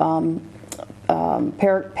the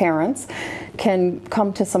parents can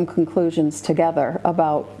come to some conclusions together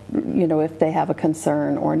about, you know, if they have a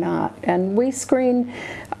concern or not. And we screen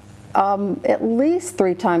at least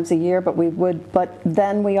 3 times a year, but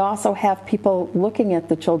then we also have people looking at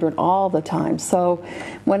the children all the time. So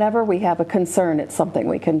whenever we have a concern, it's something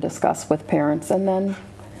we can discuss with parents and then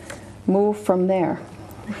move from there.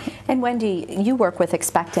 And Wendy, you work with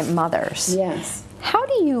expectant mothers. Yes. How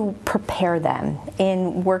do you prepare them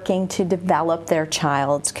in working to develop their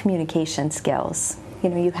child's communication skills? You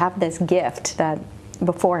know, you have this gift that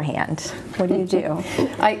beforehand. What do you do?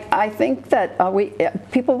 I think that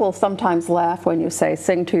people will sometimes laugh when you say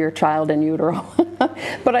sing to your child in utero,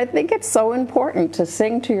 but I think it's so important to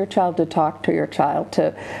sing to your child, to talk to your child,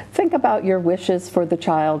 to think about your wishes for the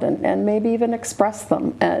child and maybe even express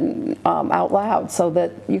them and out loud so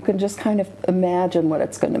that you can just kind of imagine what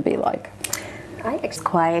it's going to be like.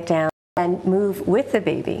 Quiet down and move with the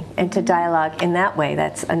baby and to dialogue in that way.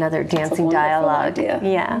 That's another dancing dialogue. Idea.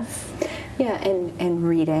 Yeah. Yeah, and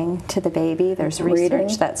reading to the baby. There's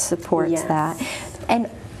research that supports that. And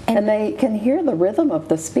they can hear the rhythm of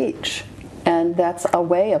the speech, and that's a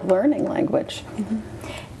way of learning language.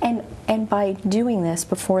 And by doing this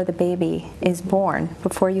before the baby is born,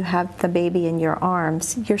 before you have the baby in your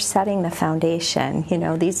arms, you're setting the foundation. You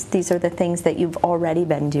know, these are the things that you've already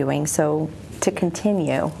been doing. So to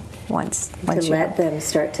continue once to let them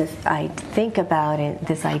start to think about it,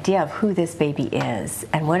 this idea of who this baby is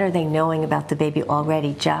and what are they knowing about the baby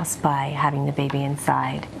already just by having the baby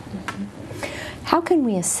inside. How can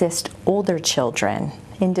we assist older children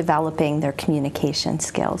in developing their communication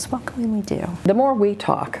skills? What can we do? The more we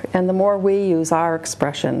talk and the more we use our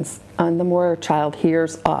expressions and the more a child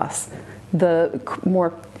hears us, the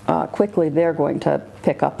more quickly they're going to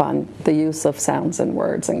pick up on the use of sounds and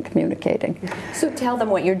words and communicating. So tell them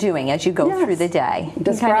what you're doing as you go through the day.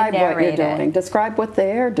 Describe what you're doing. Describe what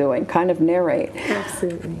they're doing. Kind of narrate.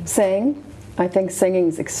 Absolutely. Sing. I think singing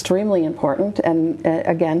is extremely important. And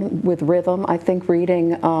again, with rhythm, I think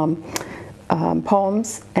reading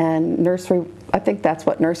poems and nursery, I think that's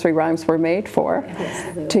what nursery rhymes were made for,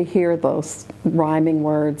 to hear those rhyming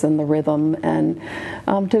words and the rhythm and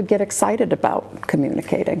to get excited about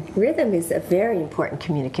communicating. Rhythm is a very important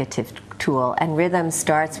communicative tool, and rhythm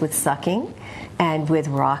starts with sucking and with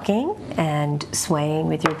rocking and swaying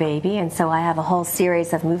with your baby. And so I have a whole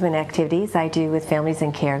series of movement activities I do with families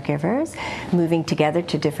and caregivers, moving together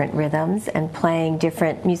to different rhythms and playing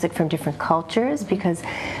different music from different cultures, because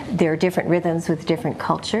there are different rhythms with different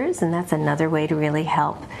cultures, and that's another way to really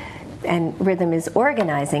help. And rhythm is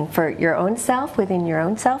organizing for your own self, within your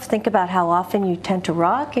own self. Think about how often you tend to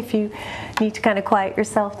rock if you need to kind of quiet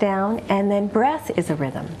yourself down. And then breath is a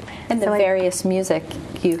rhythm. And the various music,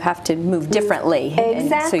 you have to move differently. Exactly.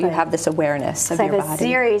 And so you have this awareness of your body. So I have a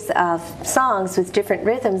series of songs with different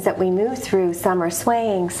rhythms that we move through. Some are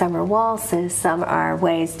swaying, some are waltzes, some are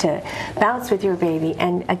ways to bounce with your baby.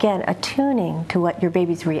 And again, attuning to what your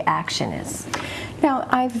baby's reaction is. Now,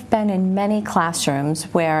 I've been in many classrooms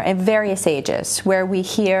where, at various ages, where we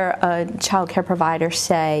hear a child care provider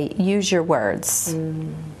say, use your words.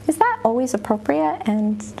 Is that always appropriate?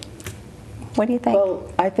 And what do you think?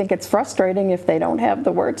 Well, I think it's frustrating if they don't have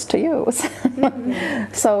the words to use.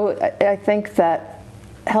 So I think that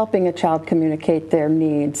helping a child communicate their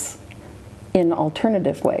needs in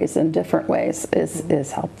alternative ways, in different ways,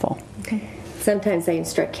 is helpful. Okay. Sometimes I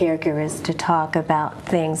instruct caregivers to talk about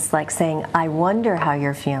things like saying, I wonder how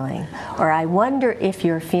you're feeling, or I wonder if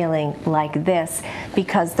you're feeling like this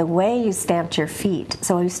because the way you stamped your feet.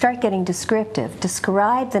 So we start getting descriptive.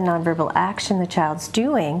 Describe the nonverbal action the child's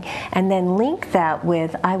doing, and then link that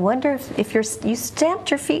with, I wonder if you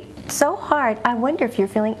stamped your feet so hard, I wonder if you're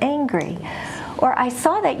feeling angry. Or I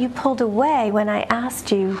saw that you pulled away when I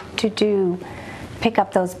asked you to pick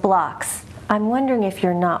up those blocks. I'm wondering if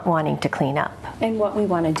you're not wanting to clean up. And what we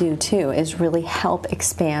want to do, too, is really help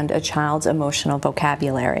expand a child's emotional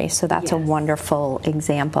vocabulary. So that's a wonderful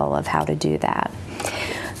example of how to do that.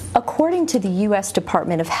 According to the U.S.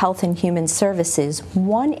 Department of Health and Human Services,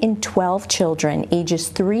 1 in 12 children ages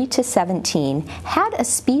 3 to 17 had a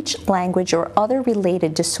speech, language, or other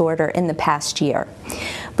related disorder in the past year.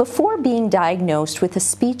 Before being diagnosed with a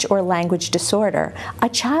speech or language disorder, a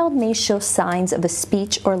child may show signs of a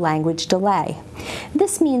speech or language delay.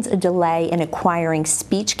 This means a delay in acquiring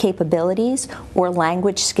speech capabilities or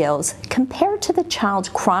language skills compared to the child's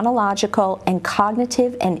chronological and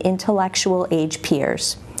cognitive and intellectual age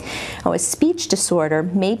peers. Now, a speech disorder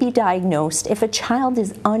may be diagnosed if a child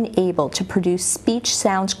is unable to produce speech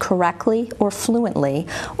sounds correctly or fluently,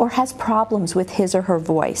 or has problems with his or her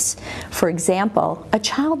voice. For example, a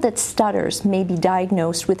child that stutters may be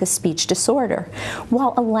diagnosed with a speech disorder,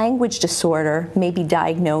 while a language disorder may be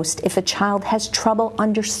diagnosed if a child has trouble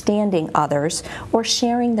understanding others or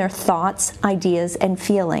sharing their thoughts, ideas, and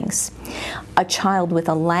feelings. A child with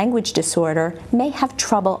a language disorder may have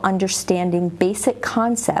trouble understanding basic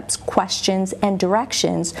concepts, questions, and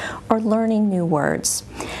directions, or learning new words.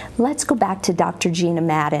 Let's go back to Dr. Gina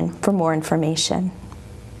Madden for more information.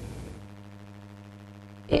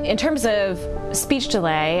 In terms of speech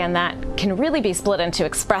delay, and that can really be split into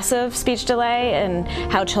expressive speech delay and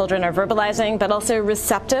how children are verbalizing, but also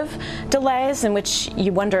receptive delays in which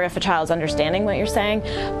you wonder if a child's understanding what you're saying.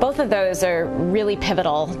 Both of those are really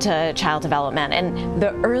pivotal to child development, and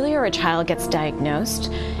the earlier a child gets diagnosed,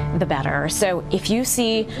 the better. So if you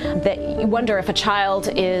see that you wonder if a child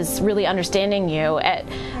is really understanding you at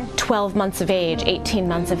 12 months of age, 18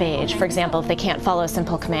 months of age, for example, if they can't follow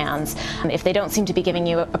simple commands, if they don't seem to be giving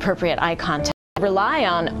you appropriate eye contact, rely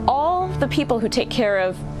on all the people who take care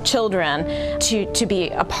of children to be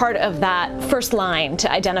a part of that first line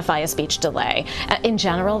to identify a speech delay. In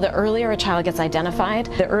general, the earlier a child gets identified,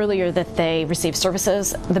 the earlier that they receive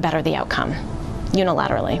services, the better the outcome,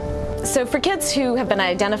 unilaterally. So for kids who have been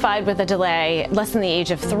identified with a delay less than the age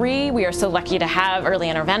of 3, we are so lucky to have early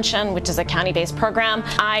intervention, which is a county-based program.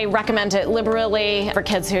 I recommend it liberally for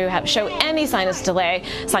kids who show any signs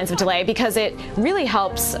of delay, because it really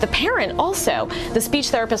helps the parent also. The speech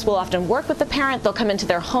therapist will often work with the parent. They'll come into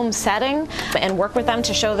their home setting and work with them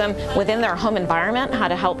to show them within their home environment how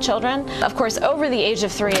to help children. Of course, over the age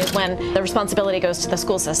of 3 is when the responsibility goes to the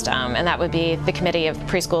school system, and that would be the Committee of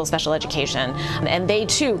Preschool Special Education, and they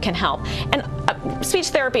too can help. And speech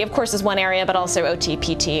therapy, of course, is one area, but also OT,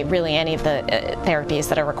 PT, really any of the therapies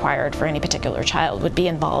that are required for any particular child would be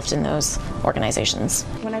involved in those organizations.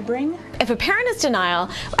 If a parent is denial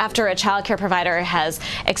after a child care provider has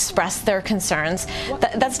expressed their concerns,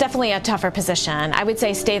 that's definitely a tougher position. I would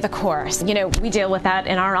say stay the course. You know, we deal with that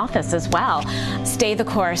in our office as well. Stay the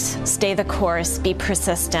course, be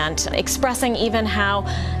persistent, expressing even how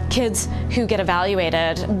kids who get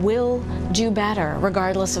evaluated will do better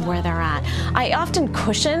regardless of where they're at. I often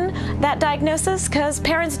cushion that diagnosis because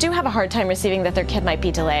parents do have a hard time receiving that their kid might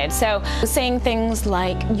be delayed. So saying things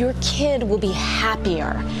like, your kid will be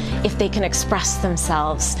happier if they can express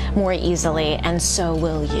themselves more easily, and so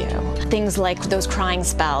will you. Things like those crying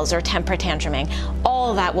spells or temper tantruming,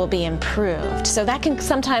 all that will be improved. So that can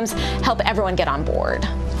sometimes help everyone get on board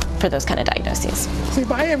for those kind of diagnoses. Say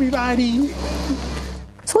bye, everybody.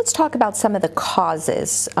 So let's talk about some of the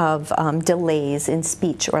causes of delays in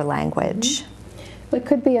speech or language. It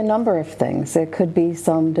could be a number of things. It could be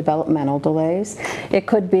some developmental delays. It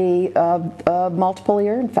could be multiple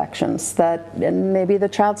ear infections, that maybe the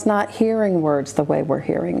child's not hearing words the way we're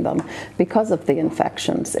hearing them because of the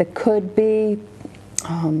infections. It could be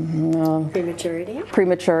Prematurity.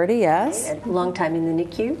 Prematurity, yes. A long time in the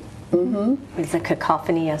NICU. Mm-hmm. It's a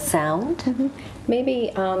cacophony of sound. Mm-hmm.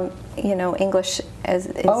 Maybe, you know, English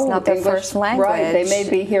it's not their first language. Right, they may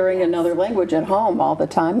be hearing another language at home all the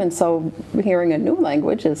time, and so hearing a new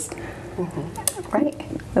language is... Right,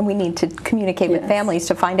 and we need to communicate with families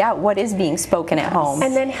to find out what is being spoken at home.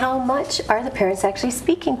 And then how much are the parents actually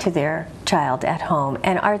speaking to their child at home?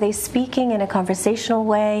 And are they speaking in a conversational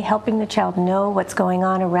way, helping the child know what's going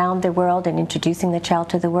on around the world and introducing the child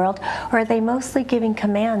to the world? Or are they mostly giving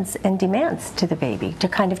commands and demands to the baby, to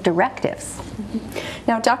kind of directives?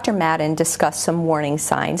 Now, Dr. Madden discussed some warning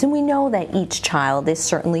signs, and we know that each child is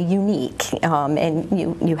certainly unique, and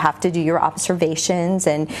you have to do your observations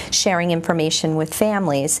and sharing information with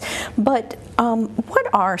families. But what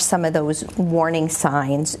are some of those warning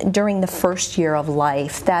signs during the first year of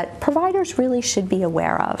life that providers really should be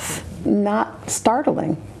aware of? Not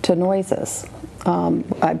startling to noises.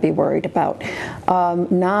 I'd be worried about.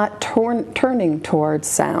 Not turning towards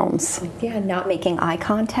sounds. Yeah, not making eye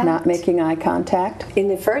contact. Not making eye contact. In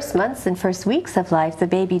the first months and first weeks of life, the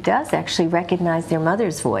baby does actually recognize their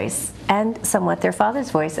mother's voice and somewhat their father's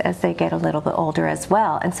voice as they get a little bit older as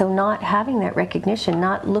well. And so not having that recognition,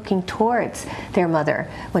 not looking towards their mother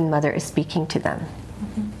when mother is speaking to them.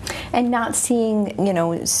 And not seeing, you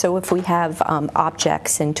know, so if we have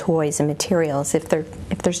objects and toys and materials, if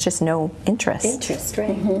there's just no interest. Interest,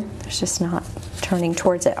 right. There's just not turning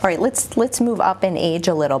towards it. All right, let's move up in age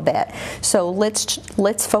a little bit. So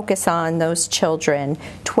let's focus on those children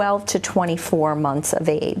 12 to 24 months of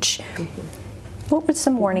age. What would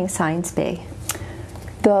some warning signs be?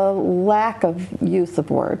 The lack of use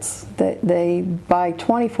of words. They by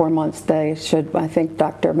 24 months, they should, I think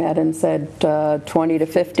Dr. Madden said 20 to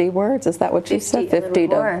 50 words. Is that what she said? 50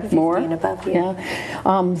 to more? 50 and above, yeah.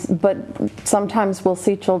 But sometimes we'll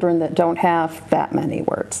see children that don't have that many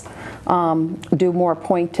words. Do more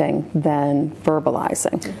pointing than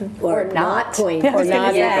verbalizing. Or not pointing. Or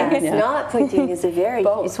not, not pointing is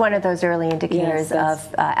it's one of those early indicators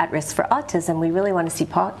of at risk for autism. We really want to see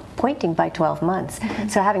pointing by 12 months.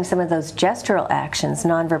 So having some of those gestural actions,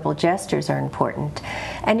 nonverbal gestures, are important.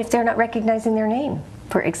 And if they're not recognizing their name,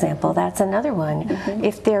 for example, that's another one.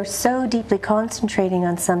 If they're so deeply concentrating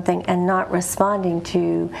on something and not responding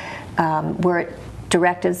to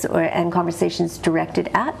directives and conversations directed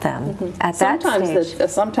at them at that stage.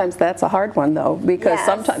 Sometimes that's a hard one, though, because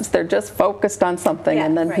sometimes they're just focused on something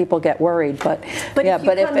and then people get worried. But if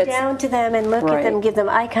you come down to them and look at them, give them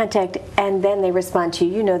eye contact, and then they respond to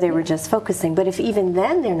you, you know they were just focusing. But if even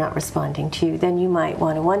then they're not responding to you, then you might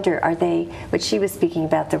want to wonder, are they, what she was speaking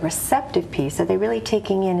about, the receptive piece, are they really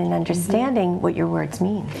taking in and understanding what your words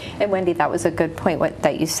mean? And Wendy, that was a good point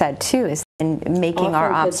that you said, too, is and making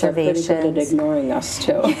our observations. Kids are pretty good at ignoring us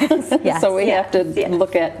too. Yes. So we have to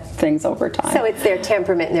look at things over time. So it's their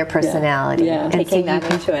temperament and their personality. Yeah. And Taking so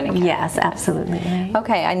that into an account. Yes, absolutely. Right.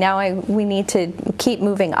 Okay, we need to keep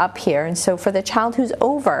moving up here. And so for the child who's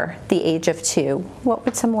over the age of 2, what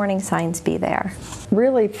would some warning signs be there?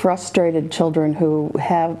 Really frustrated children who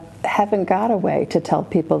haven't got a way to tell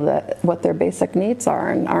people that what their basic needs are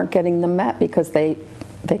and aren't getting them met because they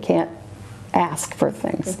can't ask for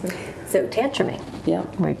things. So tantruming. Yeah.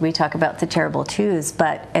 We talk about the terrible twos,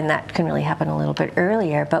 and that can really happen a little bit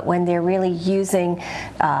earlier, but when they're really using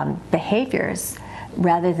behaviors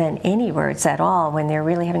rather than any words at all, when they're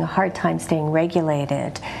really having a hard time staying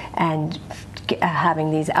regulated and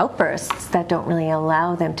having these outbursts that don't really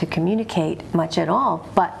allow them to communicate much at all,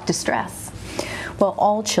 but distress. Well,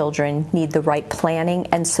 all children need the right planning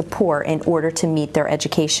and support in order to meet their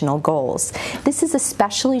educational goals. This is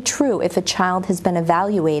especially true if a child has been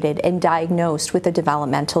evaluated and diagnosed with a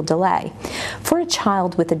developmental delay. For a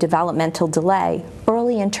child with a developmental delay,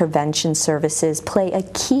 early intervention services play a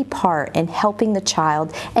key part in helping the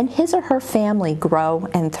child and his or her family grow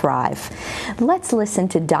and thrive. Let's listen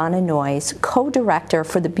to Donna Noyes, co-director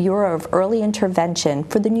for the Bureau of Early Intervention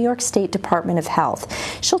for the New York State Department of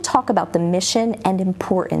Health. She'll talk about the mission and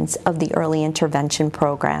importance of the early intervention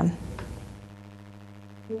program.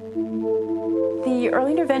 The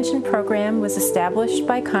Early Intervention Program was established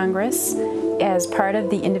by Congress as part of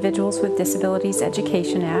the Individuals with Disabilities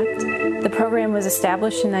Education Act. The program was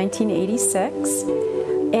established in 1986,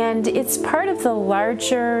 and it's part of the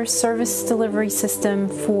larger service delivery system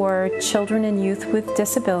for children and youth with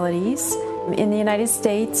disabilities. In the United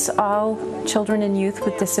States, all children and youth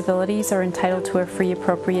with disabilities are entitled to a free,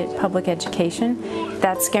 appropriate public education.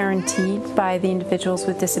 That's guaranteed by the Individuals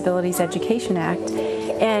with Disabilities Education Act.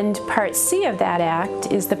 And Part C of that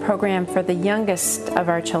act is the program for the youngest of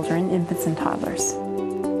our children, infants and toddlers.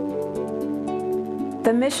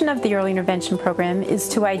 The mission of the Early Intervention Program is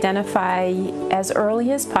to identify as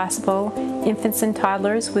early as possible infants and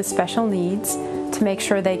toddlers with special needs, to make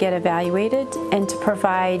sure they get evaluated, and to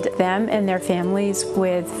provide them and their families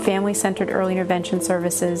with family-centered early intervention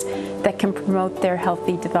services that can promote their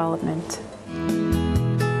healthy development.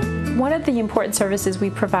 One of the important services we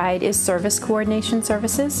provide is service coordination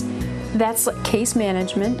services. That's case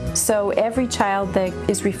management. So every child that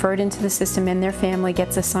is referred into the system and their family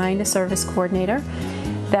gets assigned a service coordinator.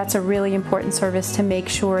 That's a really important service to make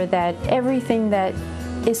sure that everything that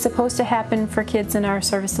is supposed to happen for kids in our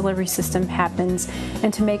service delivery system happens,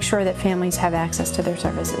 and to make sure that families have access to their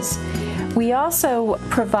services. We also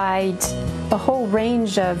provide a whole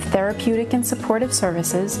range of therapeutic and supportive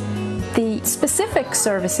services. The specific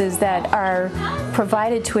services that are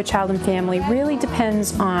provided to a child and family really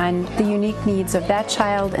depends on the unique needs of that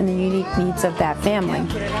child and the unique needs of that family.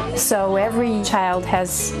 So every child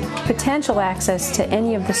has potential access to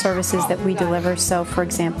any of the services that we deliver. So for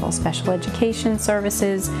example, special education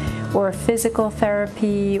services, or physical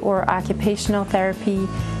therapy, or occupational therapy,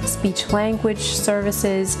 speech language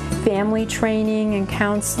services, family training and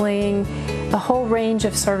counseling, a whole range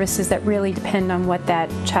of services that really depend on what that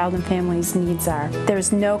child and family's needs are.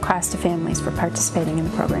 There's no cost to families for participating in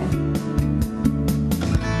the program.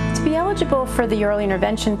 To be eligible for the Early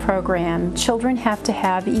Intervention Program, children have to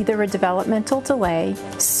have either a developmental delay,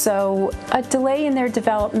 so a delay in their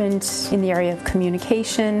development in the area of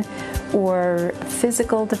communication, or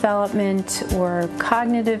physical development, or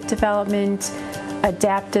cognitive development,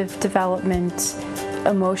 adaptive development,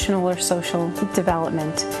 emotional or social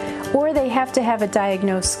development. Or they have to have a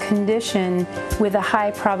diagnosed condition with a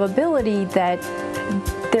high probability that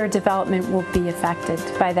their development will be affected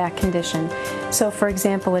by that condition. So for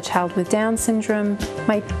example, a child with Down syndrome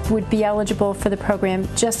would be eligible for the program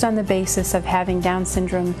just on the basis of having Down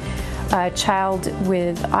syndrome. A child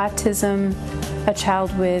with autism, a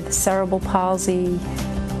child with cerebral palsy,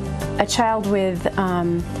 a child with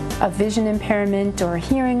a vision impairment or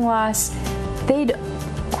hearing loss, they'd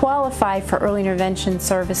qualify for early intervention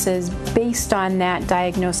services based on that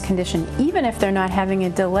diagnosed condition, even if they're not having a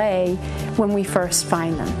delay when we first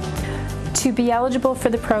find them. To be eligible for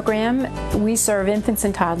the program, we serve infants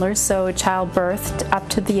and toddlers, so a child birthed up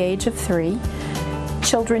to the age of 3.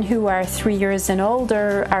 Children who are 3 years and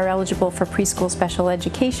older are eligible for preschool special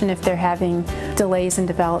education if they're having delays in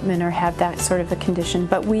development or have that sort of a condition,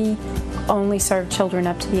 but we only serve children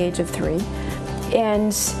up to the age of 3.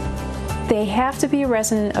 And they have to be a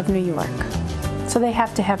resident of New York, so they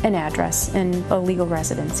have to have an address and a legal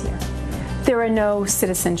residence here. There are no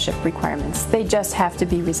citizenship requirements. They just have to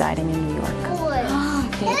be residing in New York. Oh,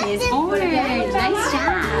 it is orange. Nice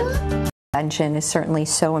job. Intervention is certainly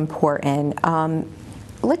so important.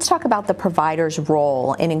 let's talk about the provider's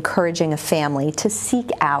role in encouraging a family to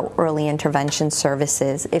seek out early intervention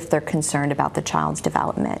services if they're concerned about the child's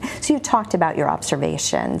development. So you talked about your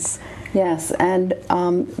observations. Yes, and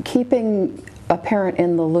keeping a parent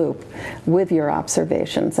in the loop with your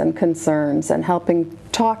observations and concerns and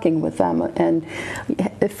talking with them and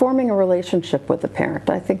forming a relationship with the parent.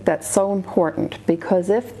 I think that's so important, because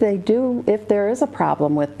if there is a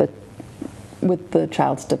problem with the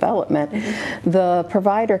child's development, the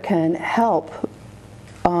provider can help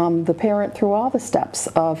the parent through all the steps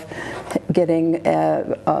of getting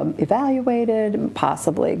evaluated,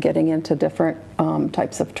 possibly getting into different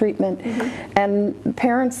types of treatment. And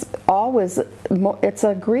parents always, it's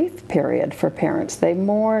a grief period for parents. They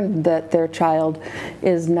mourn that their child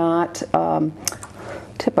is not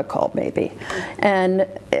typical, maybe. And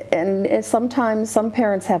sometimes some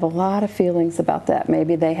parents have a lot of feelings about that.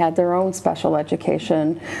 Maybe they had their own special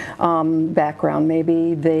education background.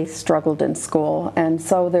 Maybe they struggled in school. And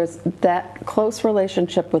so there's that close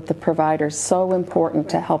relationship with the provider is so important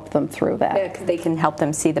to help them through that. Yeah, 'cause they can help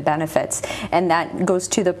them see the benefits. And that goes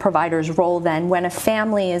to the provider's role then. When a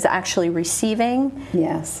family is actually receiving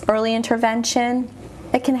early intervention,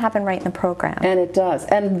 it can happen right in the program. And it does.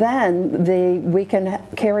 And then we can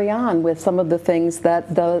carry on with some of the things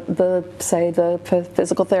that the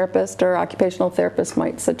physical therapist or occupational therapist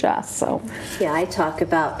might suggest. So yeah, I talk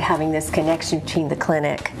about having this connection between the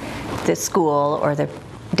clinic, the school or the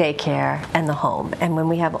daycare, and the home. And when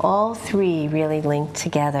we have all three really linked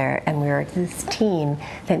together and we're this team,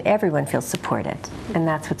 then everyone feels supported. And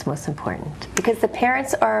that's what's most important. Because the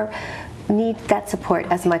parents need that support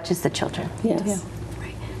as much as the children. Yes. Yeah.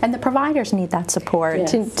 And the providers need that support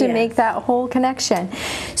to make that whole connection.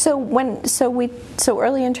 So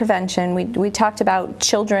early intervention, we talked about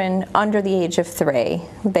children under the age of 3.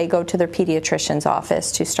 They go to their pediatrician's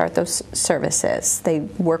office to start those services. They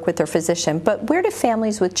work with their physician. But where do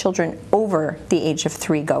families with children over the age of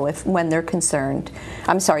 3 go when they're concerned?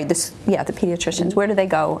 I'm sorry, the pediatricians. Where do they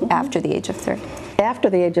go after the age of 3?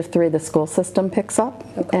 After the age of 3, the school system picks up,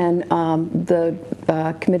 and the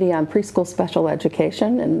Committee on Preschool Special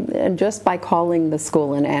Education, and just by calling the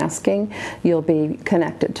school and asking, you'll be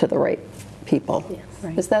connected to the right people. Yes.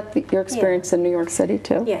 Right. Is that your experience in New York City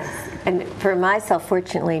too? Yes. And for myself,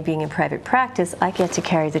 fortunately, being in private practice, I get to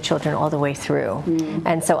carry the children all the way through.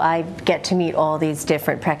 And so I get to meet all these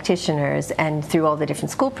different practitioners and through all the different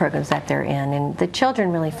school programs that they're in. And the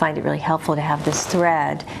children really find it really helpful to have this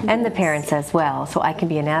thread, and the parents as well, so I can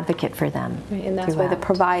be an advocate for them. Right, and that's why the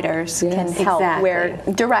providers can help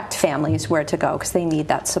direct families where to go, because they need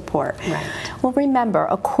that support. Right. Well, remember,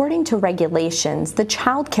 according to regulations, the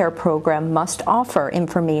child care program must offer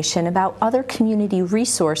information about other community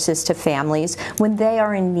resources to families when they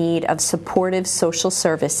are in need of supportive social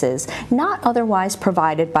services not otherwise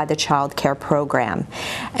provided by the child care program.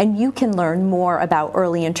 And you can learn more about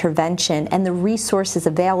early intervention and the resources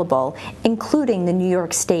available, including the New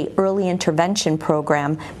York State Early Intervention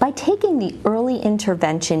Program, by taking the Early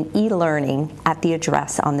Intervention e-learning at the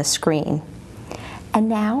address on the screen. And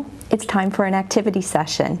now, it's time for an activity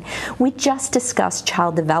session. We just discussed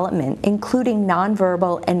child development, including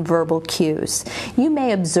nonverbal and verbal cues. You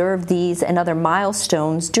may observe these and other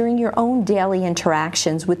milestones during your own daily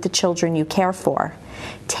interactions with the children you care for.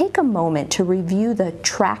 Take a moment to review the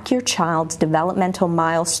Track Your Child's Developmental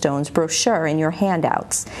Milestones brochure in your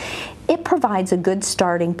handouts. It provides a good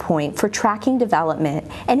starting point for tracking development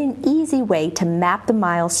and an easy way to map the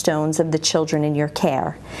milestones of the children in your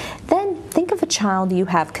care. Then think of a child you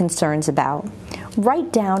have concerns about.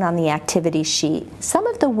 Write down on the activity sheet some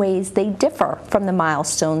of the ways they differ from the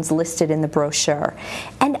milestones listed in the brochure,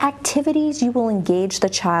 and activities you will engage the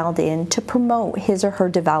child in to promote his or her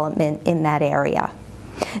development in that area.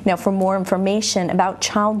 Now, for more information about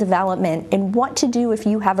child development and what to do if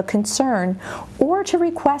you have a concern, or to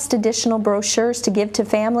request additional brochures to give to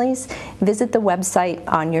families, visit the website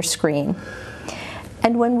on your screen.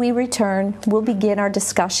 And when we return, we'll begin our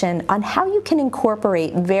discussion on how you can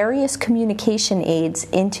incorporate various communication aids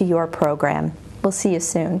into your program. We'll see you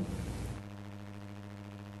soon.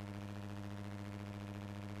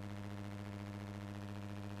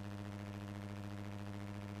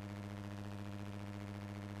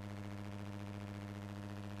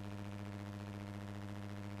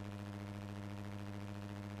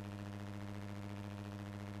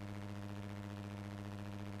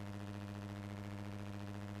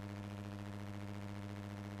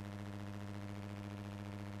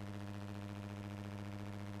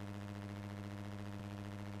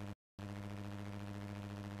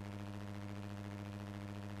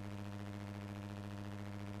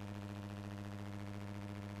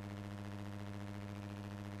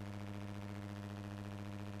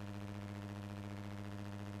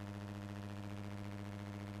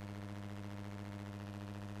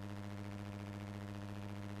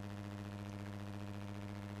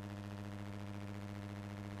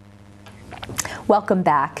 Welcome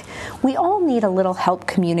back. We all need a little help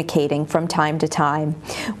communicating from time to time.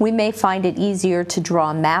 We may find it easier to draw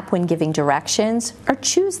a map when giving directions or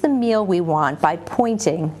choose the meal we want by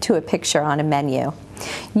pointing to a picture on a menu.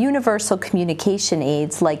 Universal communication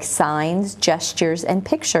aids like signs, gestures, and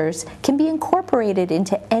pictures can be incorporated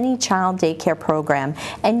into any child daycare program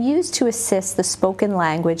and used to assist the spoken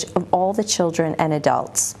language of all the children and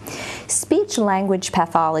adults. Speech-language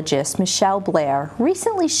pathologist Michelle Blair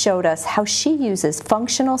recently showed us how she uses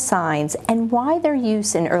functional signs and why their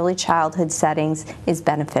use in early childhood settings is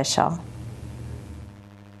beneficial.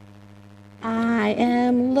 I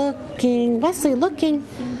am looking, Wesley, looking.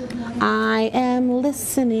 I am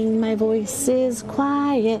listening, my voice is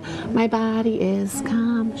quiet, my body is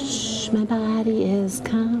calm, shh, my body is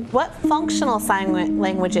calm. What functional sign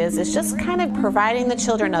language is just kind of providing the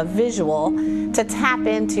children a visual to tap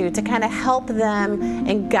into, to kind of help them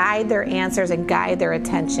and guide their answers and guide their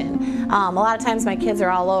attention. A lot of times my kids are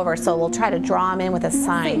all over, so we'll try to draw them in with a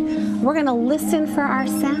sign. We're gonna listen for our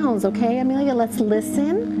sounds, okay, Amelia? Let's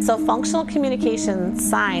listen. So functional communication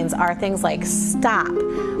signs are things like stop,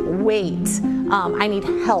 wait, I need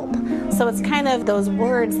help. So it's kind of those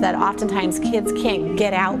words that oftentimes kids can't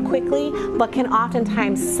get out quickly, but can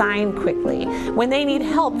oftentimes sign quickly. When they need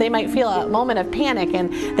help, they might feel a moment of panic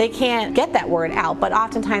and they can't get that word out, but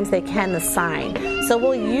oftentimes they can the sign. So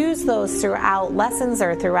we'll use those throughout lessons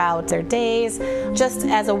or throughout their days, just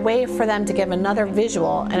as a way for them to give another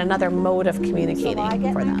visual and another mode of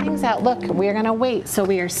communicating for them. Things out. Look, we're gonna wait. So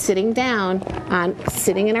we are sitting down,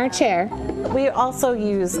 sitting in our chair. We also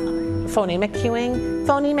use phonemic cueing.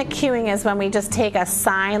 Phonemic cueing is when we just take a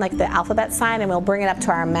sign, like the alphabet sign, and we'll bring it up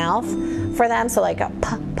to our mouth for them. So like a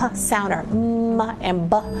p sound or m and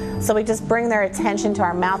b. So we just bring their attention to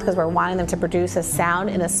our mouth because we're wanting them to produce a sound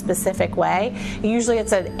in a specific way. Usually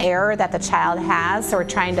it's an error that the child has, so we're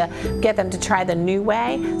trying to get them to try the new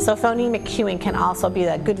way. So phonemic cueing can also be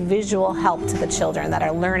a good visual help to the children that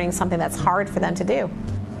are learning something that's hard for them to do.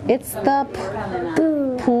 It's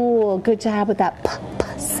the pool. Good job with that p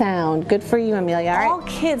sound. Good for you, Amelia. All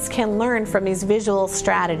kids can learn from these visual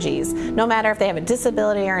strategies, no matter if they have a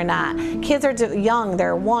disability or not. Kids are young,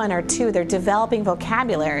 they're 1 or 2, they're developing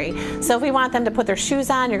vocabulary. So if we want them to put their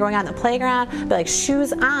shoes on, you're going out in the playground, be like,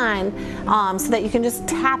 shoes on, so that you can just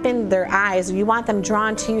tap in their eyes. You want them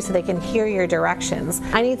drawn to you so they can hear your directions.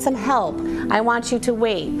 I need some help. I want you to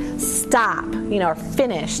wait, stop, or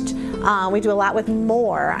finished. We do a lot with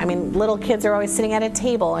more. I mean, little kids are always sitting at a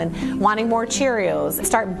table and wanting more Cheerios.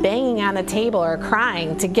 Start banging on the table or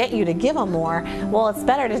crying to get you to give them more. Well, it's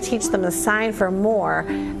better to teach them the sign for more.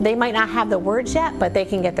 They might not have the words yet, but they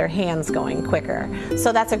can get their hands going quicker.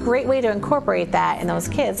 So that's a great way to incorporate that in those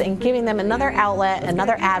kids and giving them another outlet,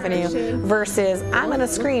 another avenue versus I'm going to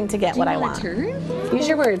scream to get what I want. Use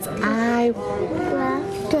your words. I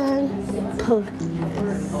want to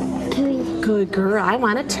Good girl. I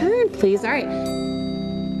want to turn, please. All right.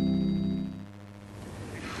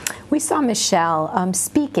 We saw Michelle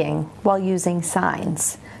speaking while using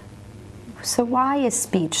signs. So why is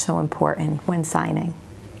speech so important when signing?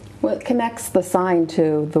 Well, it connects the sign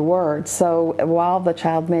to the word. So while the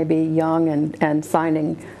child may be young and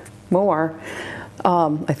signing more,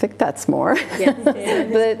 I think that's more. Yes.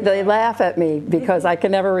 They laugh at me because I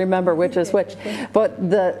can never remember which is which. But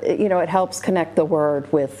it helps connect the word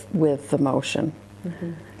with the motion.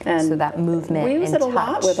 Mm-hmm. And so that movement. We use it a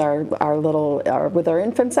lot with with our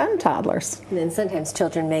infants and toddlers. And then sometimes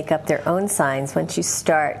children make up their own signs once you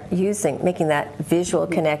start making that visual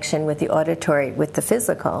connection with the auditory, with the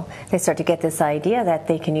physical. They start to get this idea that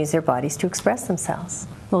they can use their bodies to express themselves.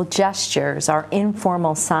 Well, gestures are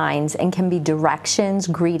informal signs and can be directions,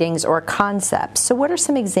 greetings, or concepts. So what are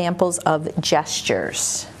some examples of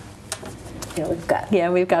gestures? We've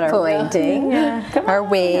got our pointing, our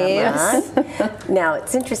waves. Now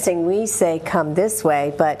it's interesting. We say "come this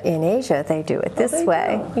way," but in Asia they do it this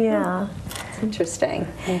way. Yeah, it's interesting.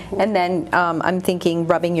 Mm-hmm. And then I'm thinking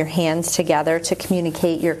rubbing your hands together to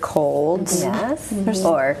communicate you're cold. Yes,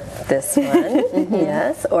 or this one. Mm-hmm.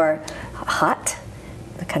 Yes, or hot.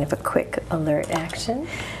 Kind of a quick alert action.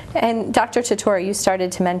 And Dr. Tortora, you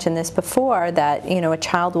started to mention this before, that a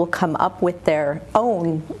child will come up with their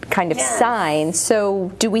own kind of sign.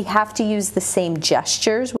 So do we have to use the same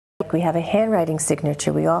gestures? We have a handwriting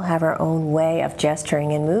signature. We all have our own way of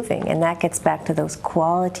gesturing and moving, and that gets back to those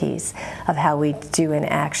qualities of how we do an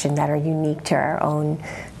action that are unique to our own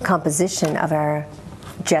composition of our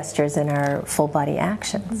gestures and our full body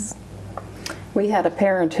actions. We had a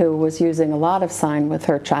parent who was using a lot of sign with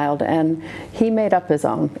her child, and he made up his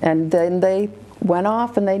own. And then they went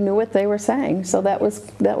off and they knew what they were saying, so that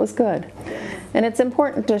was good. And it's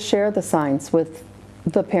important to share the signs with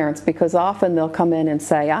the parents, because often they'll come in and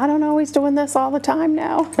say, I don't know, he's doing this all the time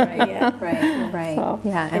now. Right, yeah, right. So,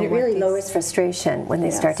 Yeah, and it really lowers frustration when they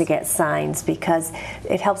start to get signs, because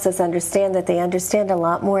it helps us understand that they understand a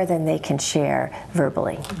lot more than they can share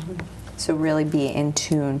verbally. So really be in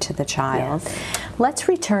tune to the child. Yes. Let's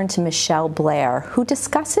return to Michelle Blair, who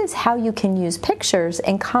discusses how you can use pictures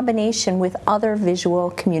in combination with other visual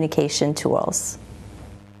communication tools.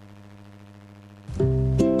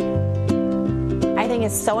 I think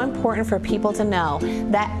it's so important for people to know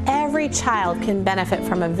that every child can benefit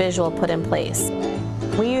from a visual put in place.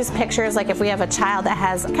 We use pictures, like if we have a child that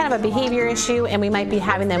has kind of a behavior issue and we might be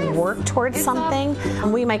having them work towards something,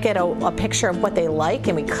 we might get a picture of what they like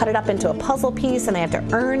and we cut it up into a puzzle piece and they have to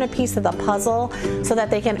earn a piece of the puzzle so that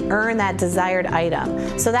they can earn that desired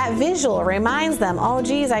item. So that visual reminds them, oh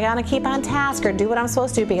geez, I gotta keep on task or do what I'm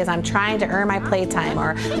supposed to because I'm trying to earn my playtime,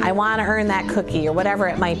 or I wanna earn that cookie, or whatever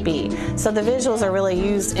it might be. So the visuals are really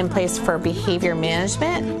used in place for behavior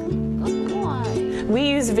management. We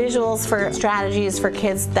use visuals for strategies for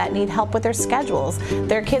kids that need help with their schedules.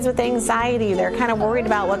 They're kids with anxiety. They're kind of worried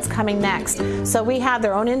about what's coming next. So we have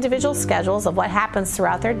their own individual schedules of what happens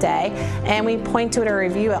throughout their day, and we point to it or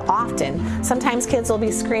review it often. Sometimes kids will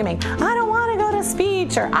be screaming, I don't want to go to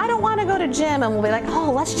speech, or I don't want to go to gym, and we'll be like,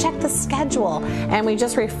 oh, let's check the schedule. And we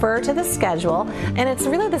just refer to the schedule, and it's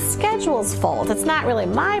really the schedule's fault. It's not really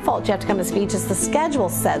my fault you have to come to speech, it's the schedule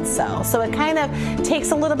said so. So it kind of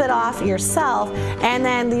takes a little bit off yourself. And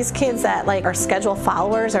then these kids that like are schedule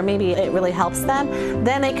followers, or maybe it really helps them,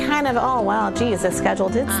 then they kind of, oh, well, geez, the schedule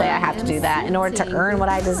did say I have to do that in order to earn what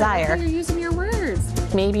I desire. You're using your words.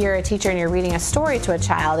 Maybe you're a teacher and you're reading a story to a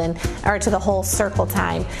child or to the whole circle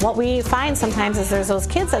time. What we find sometimes is there's those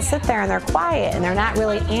kids that sit there and they're quiet and they're not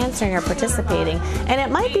really answering or participating. And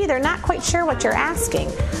it might be they're not quite sure what you're asking.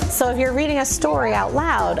 So if you're reading a story out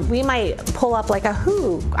loud, we might pull up like a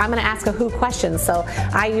who. I'm going to ask a who question. So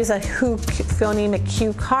I use a who phonemic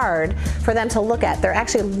cue card for them to look at. They're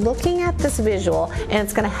actually looking at this visual and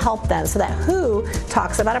it's going to help them. So that who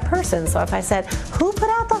talks about a person. So if I said, who put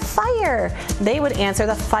out the fire? They would answer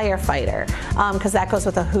the firefighter, because that goes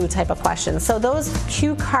with a who type of question. So those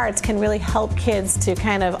cue cards can really help kids to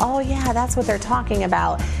kind of, oh yeah, that's what they're talking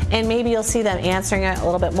about. And maybe you'll see them answering it a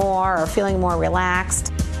little bit more or feeling more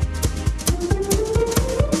relaxed.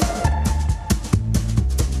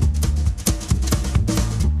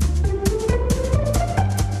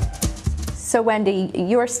 So Wendy,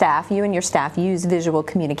 you and your staff use visual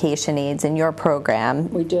communication aids in your program.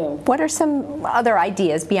 We do. What are some other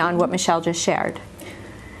ideas beyond what Michelle just shared?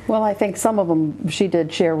 Well, I think some of them she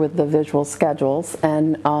did share with the visual schedules,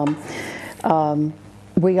 and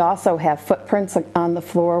we also have footprints on the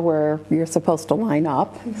floor where you're supposed to line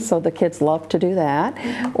up, so the kids love to do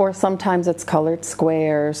that. Or sometimes it's colored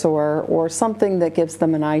squares or something that gives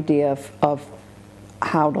them an idea of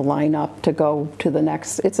how to line up to go to the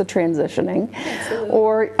next. It's a transitioning. Absolutely.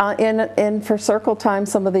 Or for circle time,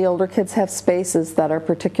 some of the older kids have spaces that are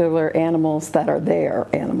particular animals that are their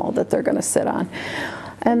animal that they're going to sit on.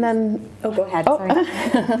 And then, go ahead. Sorry.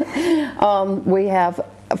 We have,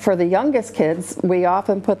 for the youngest kids, we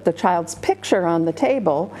often put the child's picture on the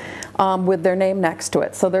table with their name next to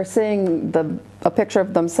it. So they're seeing a picture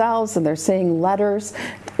of themselves and they're seeing letters,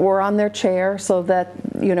 or on their chair, so that,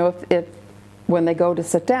 you know, if when they go to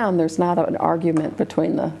sit down, there's not an argument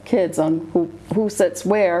between the kids on who sits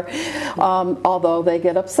where, although they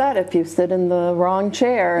get upset if you sit in the wrong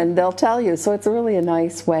chair, and they'll tell you. So it's really a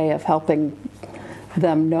nice way of helping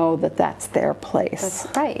them know that that's their place.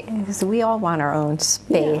 That's right, because we all want our own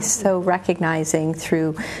space. Yeah. So recognizing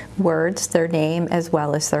through words their name as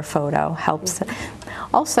well as their photo helps.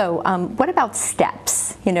 Also, what about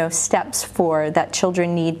steps? You know, steps that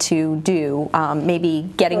children need to do. Maybe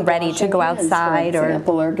getting ready to go outside, for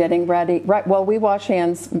example, or getting ready. Right. Well, we wash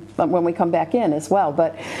hands when we come back in as well.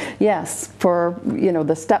 But yes, for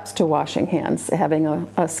the steps to washing hands, having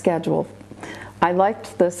a schedule. I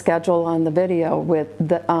liked the schedule on the video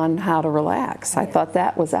on how to relax. I thought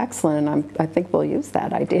that was excellent, and I think we'll use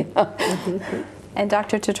that idea. And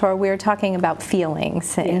Dr. Tortora, we were talking about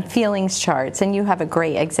feelings and feelings charts, and you have a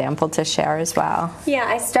great example to share as well. Yeah,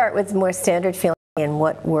 I start with more standard feelings. and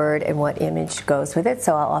what word and what image goes with it,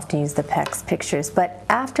 so I'll often use the PECS pictures. But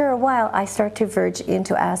after a while, I start to verge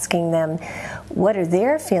into asking them, what are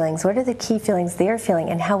their feelings, what are the key feelings they're feeling,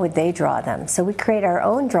 and how would they draw them? So we create our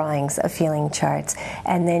own drawings of feeling charts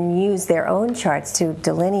and then use their own charts to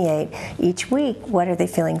delineate each week what are they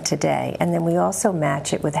feeling today. And then we also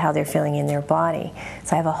match it with how they're feeling in their body.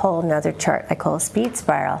 So I have a whole nother chart I call a speed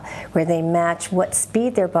spiral, where they match what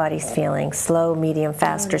speed their body's feeling, slow, medium,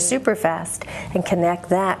 fast, or super fast, and connect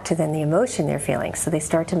that to then the emotion they're feeling. So they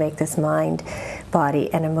start to make this mind,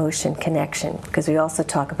 body, and emotion connection, because we also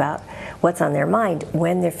talk about what's on their mind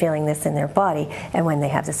when they're feeling this in their body and when they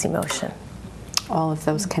have this emotion. All of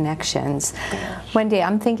those connections. Wendy,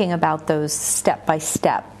 I'm thinking about those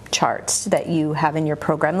step-by-step charts that you have in your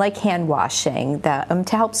program, like hand washing, that,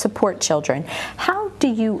 to help support children. How do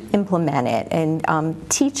you implement it and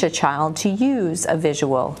teach a child to use a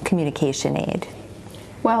visual communication aid?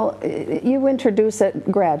 Well, you introduce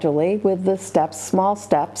it gradually with the steps, small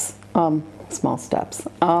steps,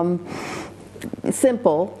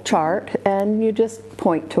 simple chart, and you just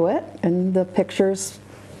point to it, and the pictures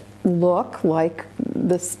look like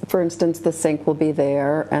this. For instance, the sink will be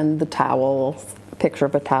there, and the towel, picture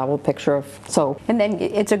of a towel, picture of soap. And then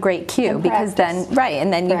it's a great cue, because then, right,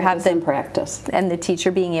 and then you have the practice. And the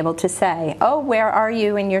teacher being able to say, oh, where are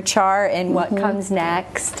you in your chart, and what comes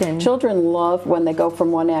next? And children love when they go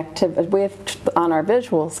from one activity. We have on our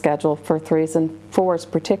visual schedule for 3s and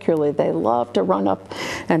 4s particularly, they love to run up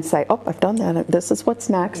and say, oh, I've done that, this is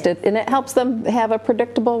what's next. Yeah. And it helps them have a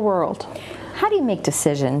predictable world. How do you make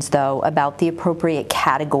decisions, though, about the appropriate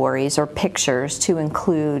categories or pictures to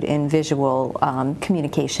include in visual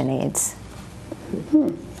communication aids?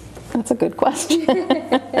 That's a good question.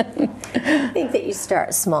 I think that you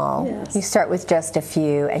start small. Yes. You start with just a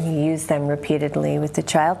few, and you use them repeatedly with the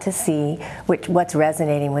child to see what's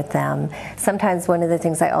resonating with them. Sometimes one of the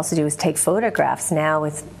things I also do is take photographs now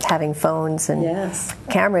with having phones and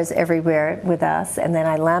cameras everywhere with us, and then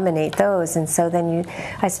I laminate those, and so then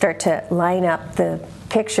I start to line up the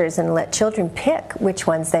pictures and let children pick which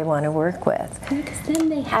ones they want to work with. Because then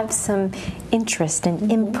they have some interest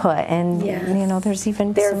and input, and you know, there's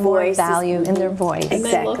even their some more value in their voice. And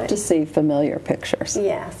they look to see familiar pictures.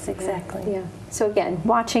 Yes, exactly. Yeah. So again,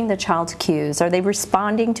 watching the child's cues. Are they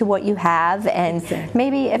responding to what you have? And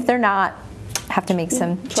maybe if they're not, have to make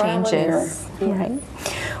some changes. Right.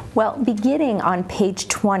 Well, beginning on page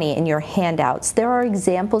 20 in your handouts, there are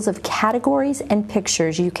examples of categories and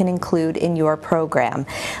pictures you can include in your program.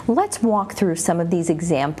 Let's walk through some of these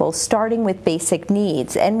examples, starting with basic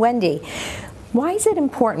needs. And Wendy, why is it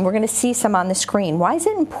important? We're going to see some on the screen. Why is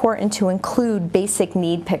it important to include basic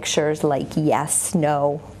need pictures like yes,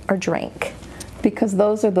 no, or drink? Because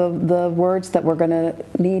those are the words that we're going to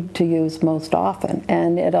need to use most often,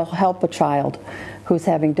 and it'll help a child who's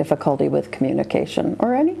having difficulty with communication,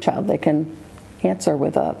 or any child. They can answer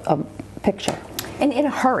with a picture. And in a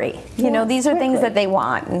hurry. You know, these are things that they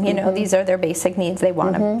want. And, you know, these are their basic needs. They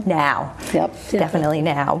want them now. Yep. Definitely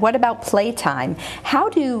now. What about playtime? How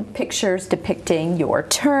do pictures depicting your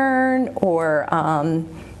turn or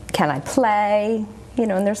can I play? You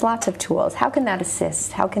know, and there's lots of tools. How can that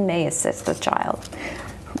assist? How can they assist a child?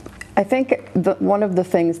 I think one of the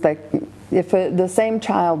things that if the same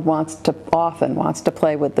child often wants to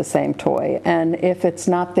play with the same toy, and if it's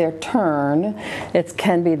not their turn, it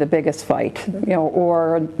can be the biggest fight, you know,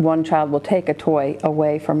 or one child will take a toy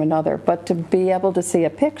away from another. But to be able to see a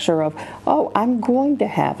picture of, oh, I'm going to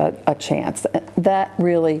have a chance, that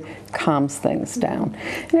really calms things down.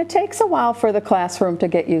 And it takes a while for the classroom to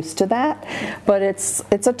get used to that, but it's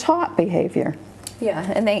a taught behavior.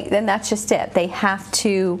 Yeah, and that's just it. They have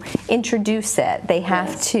to introduce it. They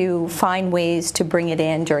have to find ways to bring it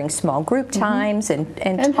in during small group times and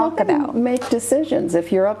talk about. Make decisions.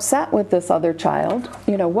 If you're upset with this other child,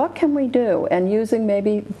 you know, what can we do? And using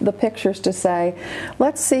maybe the pictures to say,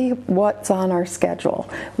 let's see what's on our schedule.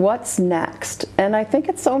 What's next? And I think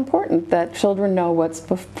it's so important that children know what's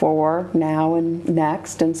before, now, and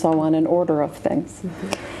next, and so on, in order of things.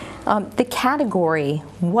 The category,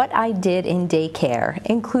 What I Did in Daycare,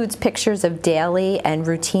 includes pictures of daily and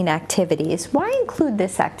routine activities. Why include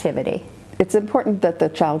this activity? It's important that the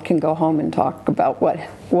child can go home and talk about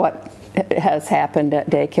what has happened at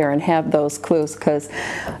daycare and have those clues, because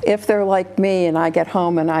if they're like me and I get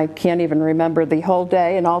home and I can't even remember the whole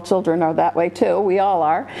day, and all children are that way too, we all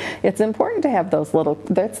are, it's important to have those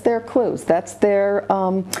that's their clues, that's their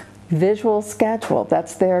visual schedule.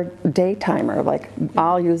 That's their day timer. Like,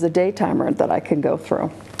 I'll use a day timer that I can go through.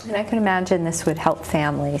 And I can imagine this would help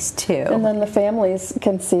families too. And then the families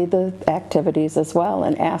can see the activities as well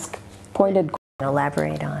and ask pointed questions.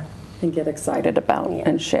 Elaborate on. and get excited about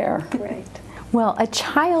and share. Right. Well, a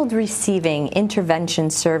child receiving intervention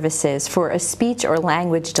services for a speech or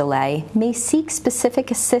language delay may seek specific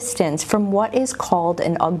assistance from what is called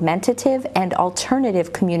an augmentative and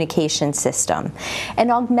alternative communication system.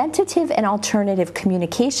 An augmentative and alternative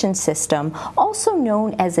communication system, also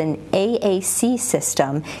known as an AAC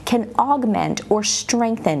system, can augment or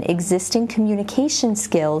strengthen existing communication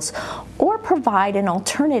skills or provide an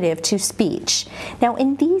alternative to speech. Now,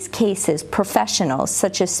 in these cases, professionals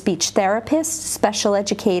such as speech therapists, special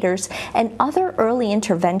educators, and other early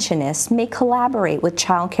interventionists may collaborate with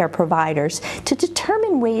child care providers to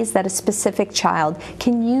determine ways that a specific child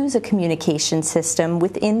can use a communication system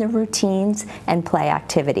within the routines and play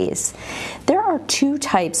activities. There are two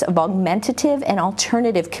types of augmentative and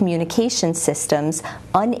alternative communication systems,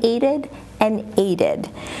 unaided and aided.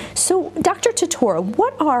 So, Dr. Tortora,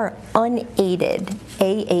 what are unaided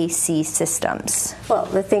AAC systems? Well,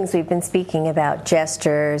 the things we've been speaking about,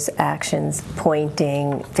 gestures, actions,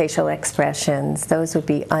 pointing, facial expressions, those would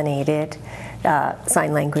be unaided.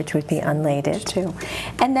 Sign language would be unaided. Too.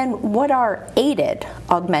 And then what are aided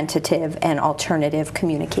augmentative and alternative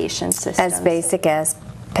communication systems? As basic as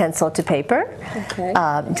pencil to paper,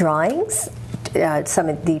 drawings, some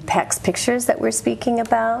of the PECS pictures that we're speaking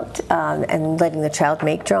about, and letting the child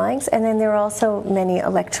make drawings. And then there are also many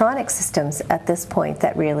electronic systems at this point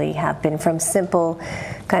that really have been from simple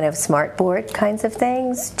kind of smart board kinds of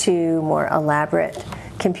things to more elaborate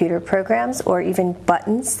computer programs, or even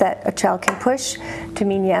buttons that a child can push to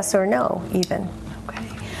mean yes or no even.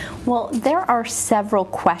 Well, there are several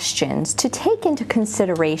questions to take into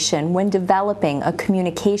consideration when developing a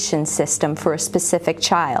communication system for a specific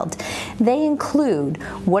child. They include,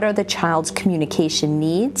 what are the child's communication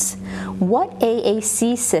needs? What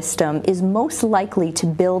AAC system is most likely to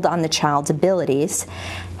build on the child's abilities?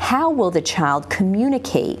 How will the child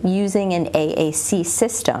communicate using an AAC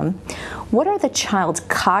system? What are the child's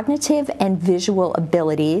cognitive and visual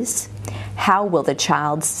abilities? How will the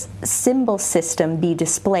child's symbol system be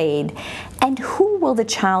displayed? And who will the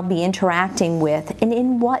child be interacting with, and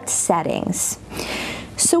in what settings?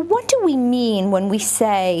 So what do we mean when we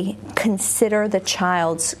say consider the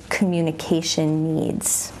child's communication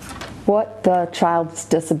needs? What the child's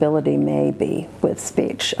disability may be with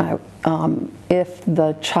speech. If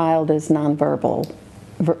the child is nonverbal,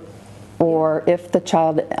 or if the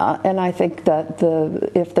child, and I think that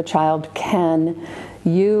if the child can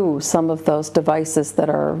use some of those devices that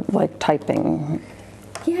are like typing.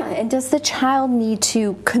 Yeah, and does the child need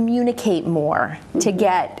to communicate more to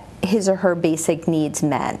get his or her basic needs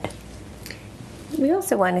met? We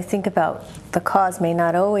also want to think about the cause may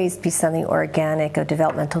not always be something organic or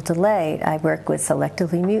developmental delay. I work with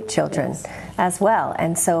selectively mute children as well.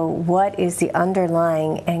 And so what is the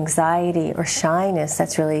underlying anxiety or shyness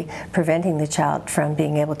that's really preventing the child from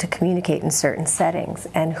being able to communicate in certain settings?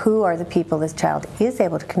 And who are the people this child is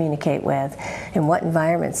able to communicate with? And what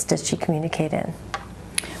environments does she communicate in?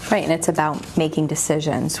 Right, and it's about making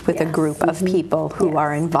decisions with a group of people who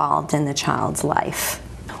are involved in the child's life.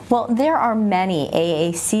 Well, there are many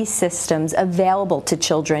AAC systems available to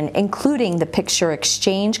children, including the Picture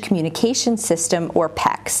Exchange Communication System, or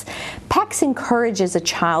PECS. PECS encourages a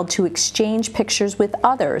child to exchange pictures with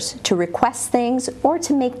others, to request things, or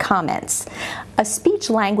to make comments. A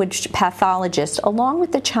speech-language pathologist, along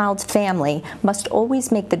with the child's family, must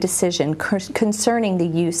always make the decision concerning the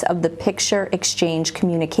use of the Picture Exchange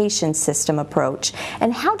Communication System approach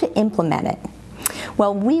and how to implement it.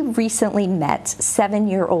 Well, we recently met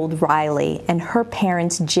 7-year-old Riley and her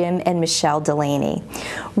parents Jim and Michelle Delaney.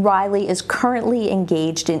 Riley is currently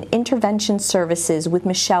engaged in intervention services with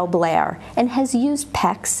Michelle Blair and has used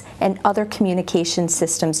PECS and other communication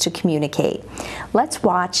systems to communicate. Let's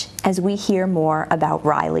watch as we hear more about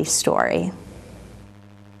Riley's story.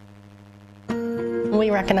 We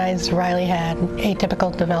recognized Riley had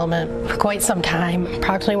atypical development for quite some time.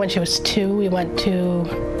 Approximately when she was 2, we went to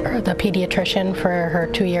the pediatrician for her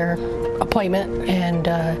 2-year appointment,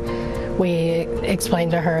 and we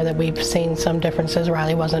explained to her that we've seen some differences.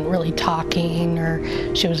 Riley wasn't really talking,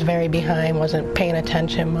 or she was very behind, wasn't paying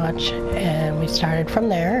attention much, and we started from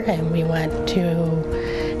there, and we went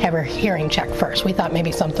to have her hearing checked first. We thought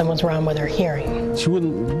maybe something was wrong with her hearing. She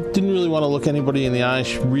didn't really want to look anybody in the eye.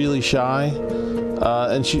 She's really shy.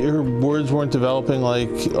 And her words weren't developing like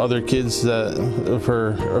other kids of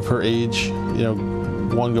her age, you know,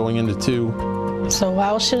 1 going into 2. So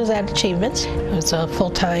while she was at Achievements, it was a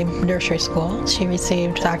full-time nursery school, she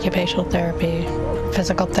received occupational therapy,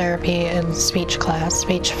 physical therapy, and speech class,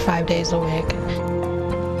 speech 5 days a week.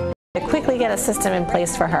 To quickly get a system in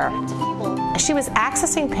place for her. She was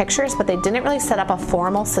accessing pictures, but they didn't really set up a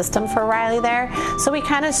formal system for Riley there. So we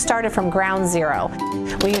kind of started from ground zero.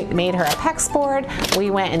 We made her a PECS board.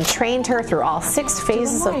 We went and trained her through all 6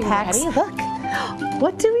 phases of PECS. Look,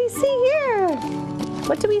 what do we see here?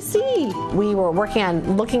 What do we see? We were working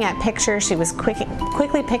on looking at pictures. She was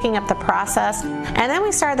quickly picking up the process. And then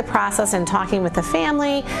we started the process and talking with the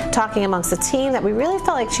family, talking amongst the team, that we really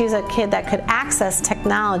felt like she's a kid that could access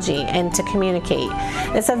technology and to communicate.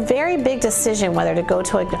 It's a very big decision whether to go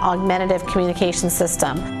to an augmentative communication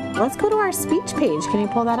system. Let's go to our speech page. Can you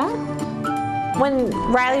pull that up? When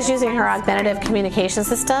Riley's using her augmentative communication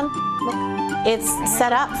system, it's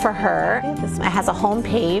set up for her. It has a home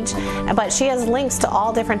page, but she has links to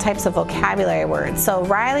all different types of vocabulary words. So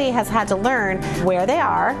Riley has had to learn where they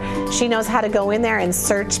are. She knows how to go in there and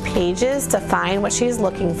search pages to find what she's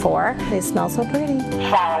looking for. They smell so pretty.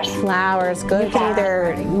 Flowers. Flowers, good. You can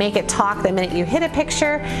either make it talk the minute you hit a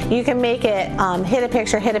picture. You can make it hit a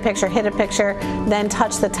picture, hit a picture, hit a picture, then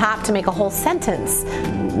touch the top to make a whole sentence.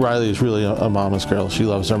 Riley is really a mama's girl. She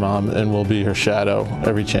loves her mom and will be her shadow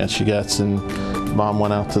every chance she gets. And Mom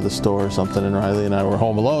went out to the store or something, and Riley and I were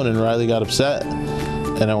home alone, and Riley got upset.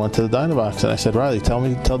 And I went to the Dynabox and I said, Riley,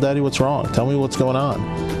 tell Daddy what's wrong. Tell me what's going on.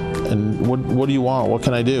 And what do you want? What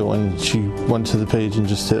can I do? And she went to the page and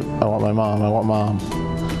just hit, I want my mom, I want Mom.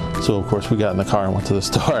 So of course we got in the car and went to the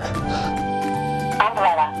store.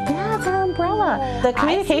 Yeah, it's our umbrella. The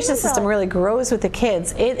communication system really grows with the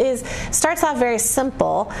kids. It starts off very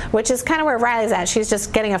simple, which is kind of where Riley's at. She's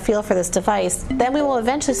just getting a feel for this device. Then we will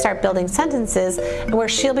eventually start building sentences where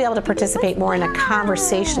she'll be able to participate more in a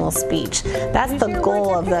conversational speech. That's the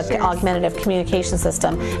goal of the augmentative communication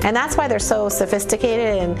system. And that's why they're so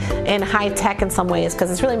sophisticated and high tech in some ways,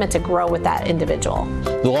 because it's really meant to grow with that individual.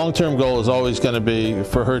 The long-term goal is always going to be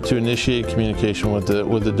for her to initiate communication with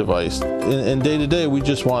the device. And day to day, we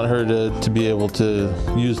just want her to be able to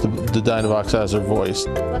use the Dynavox as her voice.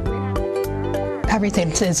 Everything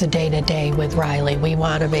is a day-to-day with Riley. We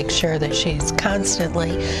want to make sure that she's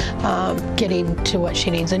constantly getting to what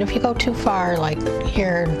she needs. And if you go too far, like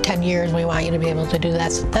here in 10 years, we want you to be able to do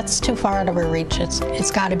that. That's too far out of her reach.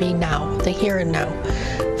 It's got to be now, the here and now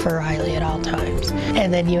for Riley at all times.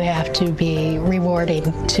 And then you have to be rewarding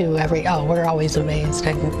to we're always amazed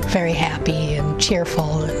and very happy and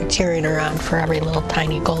cheerful and cheering her on for every little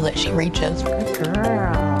tiny goal that she reaches. Good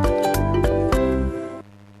girl.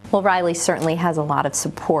 Well, Riley certainly has a lot of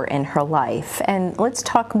support in her life. And let's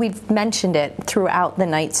talk, we've mentioned it throughout the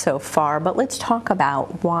night so far, but let's talk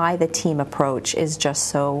about why the team approach is just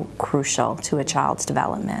so crucial to a child's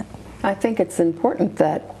development. I think it's important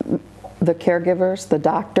that the caregivers, the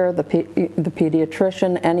doctor, the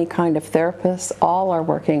pediatrician, any kind of therapist, all are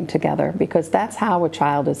working together, because that's how a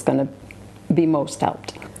child is going to be most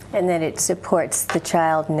helped. And then it supports the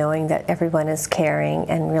child knowing that everyone is caring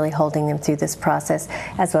and really holding them through this process,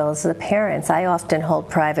 as well as the parents. I often hold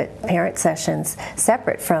private parent sessions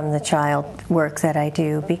separate from the child work that I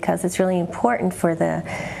do, because it's really important for the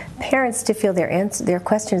parents to feel their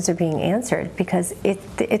questions are being answered, because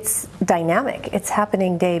it's dynamic. It's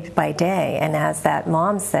happening day by day, and as that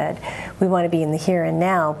mom said, we want to be in the here and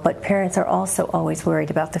now, but parents are also always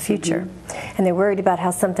worried about the future. And they're worried about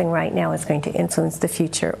how something right now is going to influence the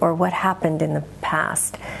future, or what happened in the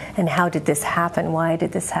past, and how did this happen, why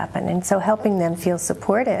did this happen? And so helping them feel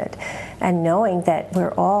supported and knowing that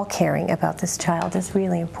we're all caring about this child is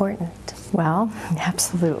really important. Well,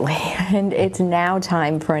 absolutely. And it's now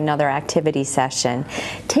time for another activity session.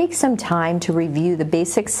 Take some time to review the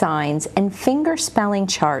basic signs and finger spelling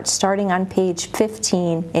charts starting on page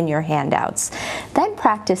 15 in your handouts. Then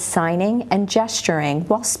practice signing and gesturing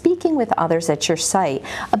while speaking with others at your site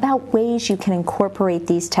about ways you can incorporate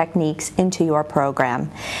these techniques into your program.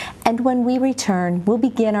 And when we return, we'll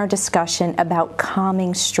begin our discussion about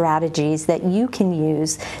calming strategies that you can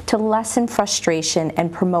use to lessen frustration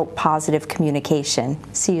and promote positive communication.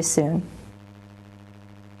 See you soon.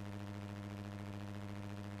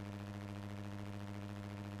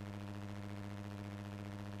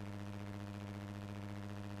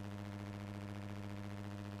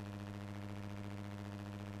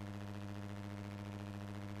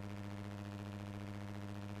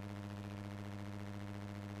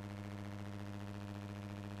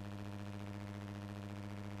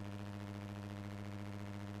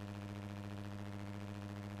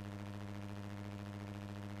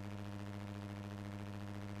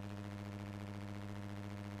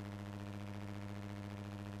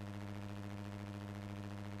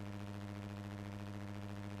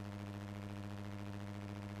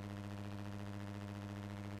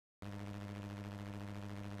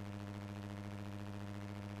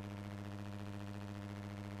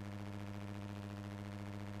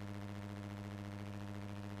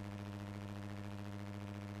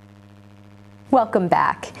 Welcome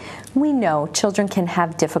back. We know children can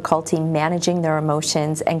have difficulty managing their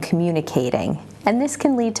emotions and communicating, and this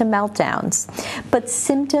can lead to meltdowns. But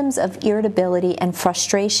symptoms of irritability and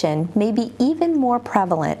frustration may be even more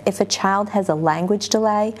prevalent if a child has a language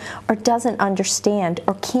delay or doesn't understand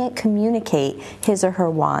or can't communicate his or her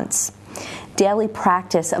wants. Daily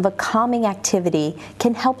practice of a calming activity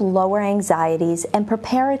can help lower anxieties and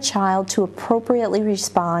prepare a child to appropriately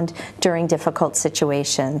respond during difficult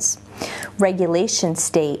situations. Regulations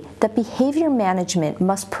state that behavior management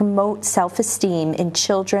must promote self-esteem in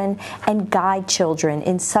children and guide children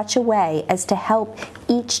in such a way as to help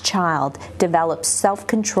each child develop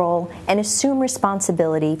self-control and assume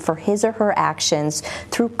responsibility for his or her actions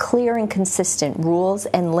through clear and consistent rules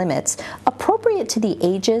and limits appropriate to the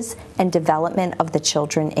ages and development of the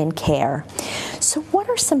children in care. So what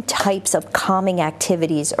are some types of calming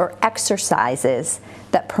activities or exercises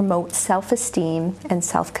that promote self-esteem and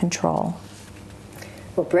self-control?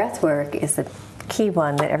 Well, breath work is the key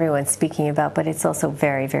one that everyone's speaking about, but it's also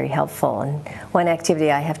very, very helpful. And one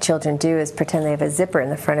activity I have children do is pretend they have a zipper in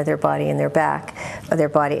the front of their body and their back of their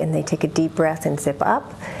body, and they take a deep breath and zip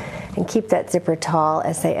up and keep that zipper tall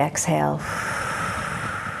as they exhale.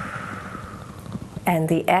 And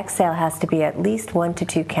the exhale has to be at least 1 to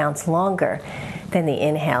 2 counts longer than the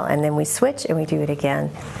inhale. And then we switch and we do it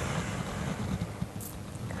again.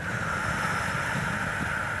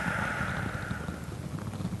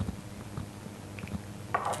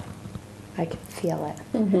 I can feel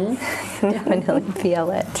it. Definitely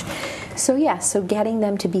feel it. So yeah, so getting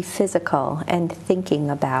them to be physical and thinking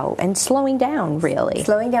about and slowing down, really.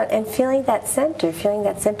 Slowing down and feeling that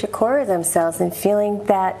center core of themselves, and feeling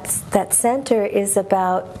that that center is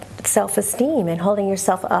about self-esteem and holding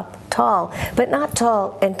yourself up tall, but not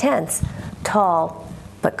tall and tense, tall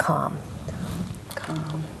but calm.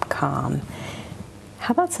 Calm.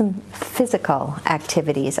 How about some physical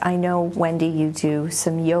activities? I know, Wendy, you do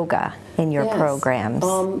some yoga in your programs.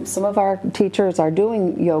 Some of our teachers are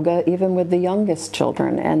doing yoga even with the youngest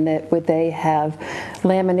children, and they have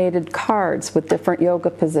laminated cards with different yoga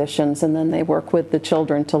positions, and then they work with the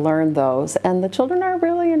children to learn those, and the children are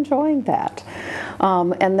really enjoying that.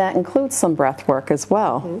 And that includes some breath work as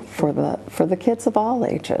well for the kids of all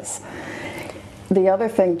ages. The other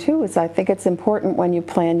thing, too, is I think it's important when you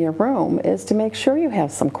plan your room is to make sure you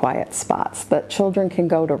have some quiet spots that children can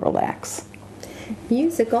go to relax.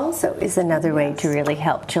 Music also is another way to really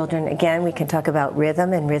help children. Again, we can talk about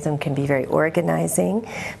rhythm, and rhythm can be very organizing,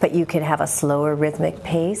 but you can have a slower rhythmic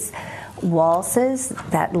pace. Waltzes,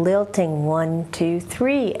 that lilting 1, 2,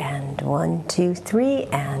 3, and 1, 2, 3,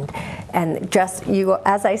 and just you,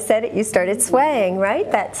 as I said it, you started swaying,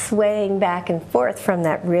 right? That swaying back and forth from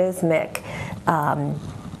that rhythmic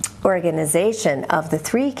organization of the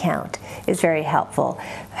 3 count is very helpful.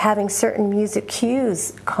 Having certain music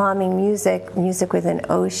cues, calming music with an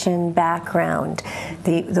ocean background,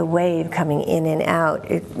 the wave coming in and out,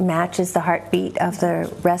 it matches the heartbeat of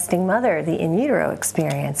the resting mother, the in utero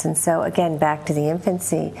experience. And so again, back to the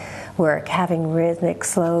infancy work, having rhythmic,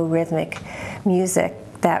 slow rhythmic music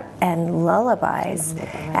and lullabies.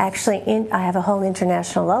 Actually, I have a whole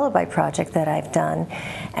international lullaby project that I've done,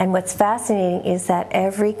 and what's fascinating is that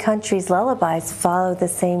every country's lullabies follow the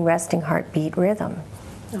same resting heartbeat rhythm.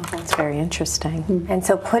 Oh, that's very interesting. And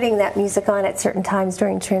so putting that music on at certain times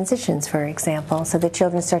during transitions, for example, so the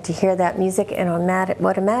children start to hear that music and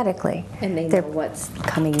automatically. And they know what's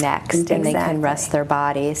coming next, and they can rest their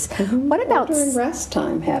bodies. What about during rest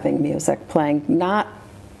time, having music playing, not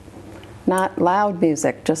loud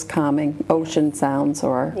music, just calming ocean sounds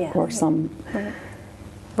or some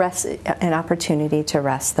rest, an opportunity to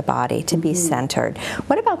rest the body, to be centered.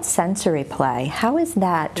 What about sensory play? How is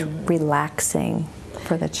that relaxing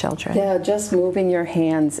for the children? Yeah, just moving your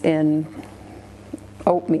hands in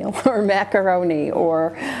oatmeal or macaroni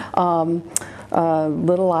or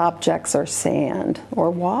little objects or sand or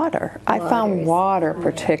water. I found water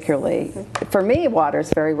particularly, for me, water is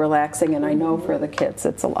very relaxing, and I know for the kids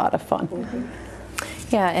it's a lot of fun.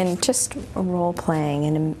 Yeah, and just role playing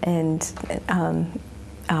and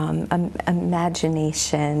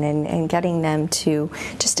imagination and getting them to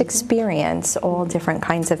just experience all different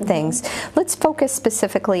kinds of things. Let's focus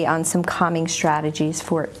specifically on some calming strategies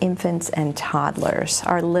for infants and toddlers,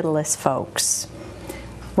 our littlest folks.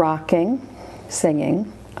 Rocking,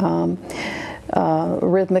 singing,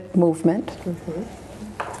 rhythmic movement.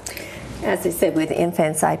 As I said, with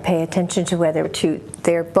infants, I pay attention to whether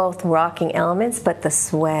they're both rocking elements, but the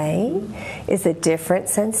sway is a different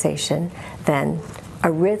sensation than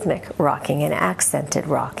a rhythmic rocking, an accented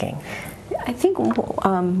rocking. I think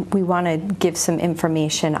we want to give some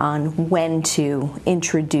information on when to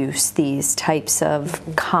introduce these types of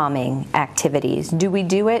calming activities. Do we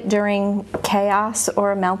do it during chaos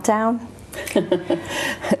or a meltdown?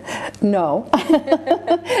 No.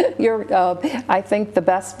 I think the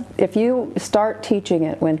best, if you start teaching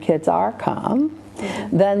it when kids are calm,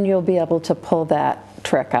 then you'll be able to pull that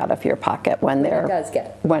trick out of your pocket when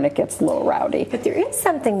it gets a little rowdy. But there is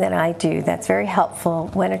something that I do that's very helpful.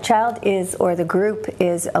 When a child is, or the group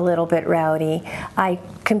is a little bit rowdy, I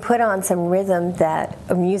can put on some rhythm,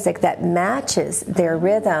 music that matches their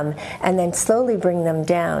rhythm, and then slowly bring them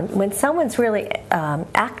down. When someone's really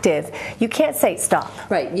active, you can't say stop.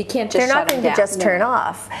 Right, you can't just They're shut not going to just turn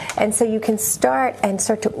off. And so you can start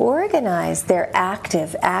to organize their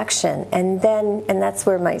active action, and that's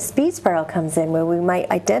where my speed spiral comes in, where we might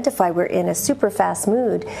identify we're in a super fast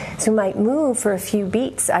mood, so we might move for a few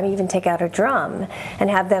beats. I mean, even take out a drum and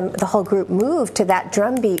have the whole group move to that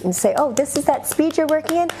drum beat and say, oh, this is that speed you're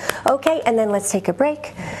working in? Okay, and then let's take a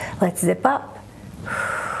break. Let's zip up.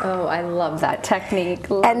 Oh, I love that technique.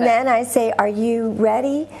 Then I say, are you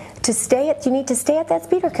ready to stay do you need to stay at that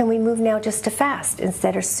speed, or can we move now just to fast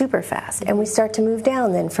instead of super fast? And we start to move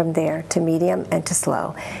down then from there to medium and to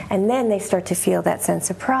slow. And then they start to feel that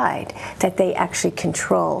sense of pride that they actually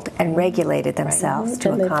controlled and regulated themselves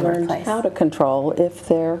to a calmer learned place. How to control if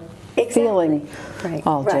they're feeling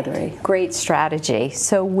all jittery. Great strategy.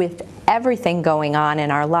 So with everything going on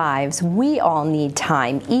in our lives, we all need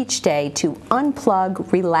time each day to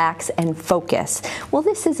unplug, relax, and focus. Well,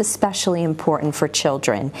 this is especially important for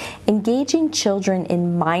children. Engaging children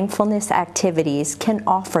in mindfulness activities can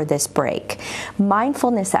offer this break.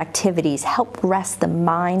 Mindfulness activities help rest the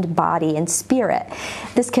mind, body, and spirit.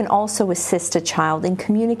 This can also assist a child in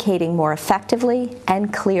communicating more effectively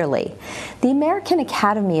and clearly. The American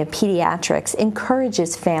Academy of Pediatrics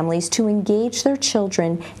encourages families to engage their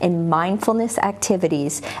children in mindfulness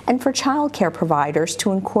activities and for child care providers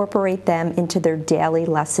to incorporate them into their daily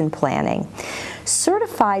lesson planning.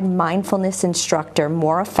 Certified mindfulness instructor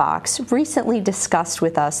Maura Fox recently discussed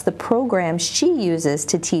with us the programs she uses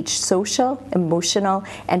to teach social, emotional,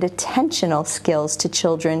 and attentional skills to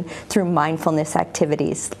children through mindfulness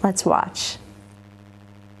activities. Let's watch.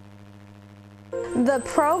 The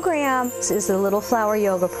program is the Little Flower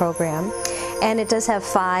Yoga program, and it does have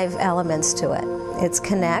 5 elements to it. It's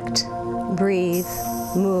connect, breathe,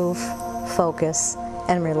 move, focus,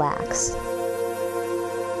 and relax.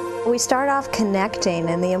 We start off connecting,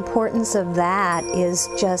 and the importance of that is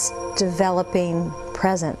just developing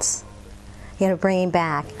presence, bringing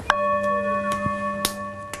back.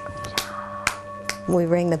 We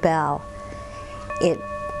ring the bell. It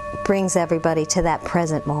brings everybody to that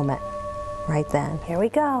present moment right then. Here we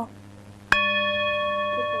go.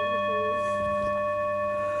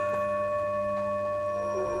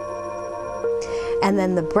 And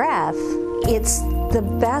then the breath, it's the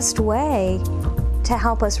best way to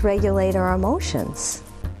help us regulate our emotions.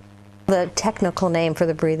 The technical name for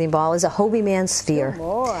the breathing ball is a Hobie-Man sphere.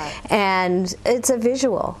 And it's a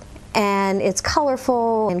visual, and it's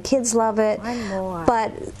colorful, and kids love it.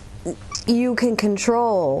 But you can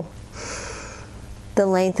control the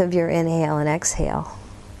length of your inhale and exhale.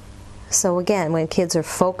 So again, when kids are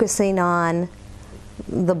focusing on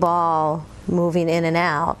the ball moving in and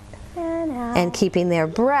out, and keeping their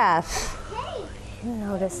breath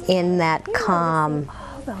in that calm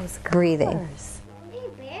breathing.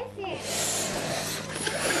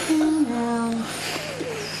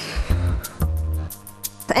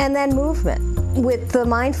 And then movement. With the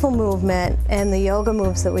mindful movement and the yoga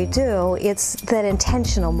moves that we do, it's that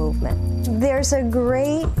intentional movement. There's a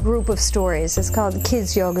great group of stories. It's called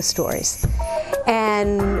Kids Yoga Stories.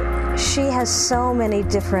 And she has so many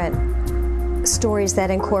different stories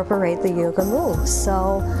that incorporate the yoga moves.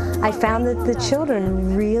 So I found that the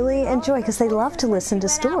children really enjoy, because they love to listen to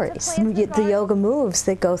stories. The yoga moves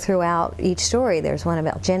that go throughout each story. There's one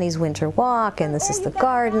about Jenny's winter walk, and this is the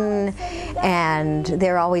garden, and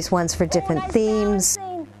there are always ones for different themes.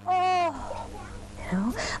 A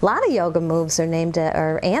lot of yoga moves are named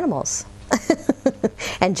are animals.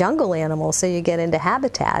 And jungle animals, so you get into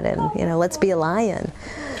habitat and, let's be a lion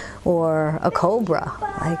or a cobra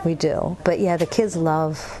like we do. But yeah, the kids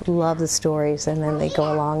love the stories, and then they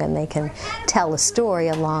go along and they can tell a story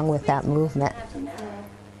along with that movement.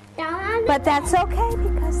 But that's okay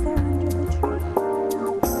because they're under the tree.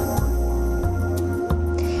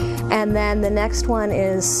 And then the next one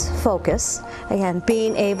is focus. Again,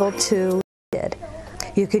 being able to.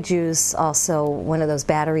 You could use also one of those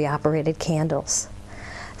battery-operated candles.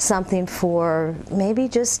 Something for maybe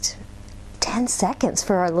just 10 seconds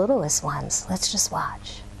for our littlest ones. Let's just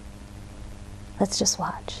watch. Let's just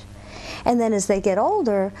watch. And then as they get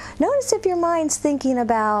older, notice if your mind's thinking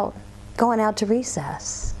about going out to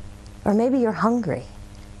recess, or maybe you're hungry.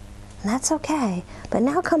 And that's okay, but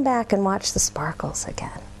now come back and watch the sparkles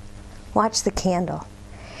again. Watch the candle.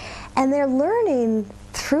 And they're learning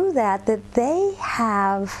through that they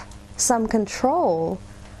have some control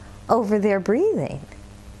over their breathing.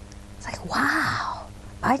 It's like, wow,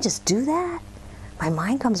 I just do that? My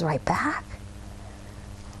mind comes right back?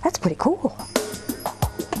 That's pretty cool.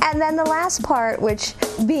 And then the last part, which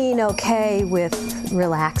being okay with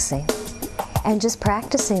relaxing and just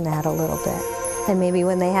practicing that a little bit. And maybe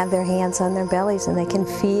when they have their hands on their bellies and they can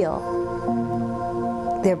feel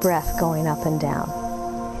their breath going up and down,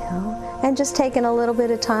 you know? And just taking a little bit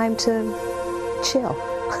of time to chill.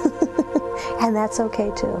 And that's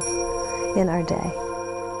okay too in our day.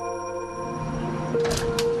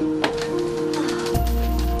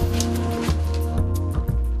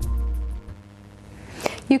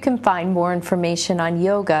 You can find more information on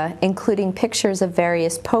yoga, including pictures of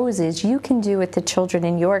various poses you can do with the children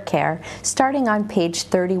in your care, starting on page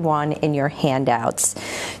 31 in your handouts.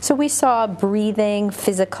 So we saw breathing,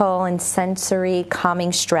 physical and sensory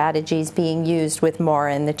calming strategies being used with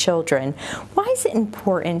Maura and the children. Why is it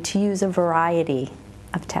important to use a variety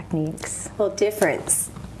of techniques? Well, difference.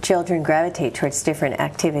 Children gravitate towards different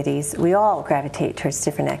activities. We all gravitate towards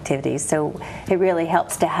different activities, so it really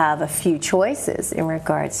helps to have a few choices in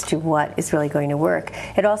regards to what is really going to work.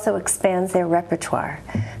 It also expands their repertoire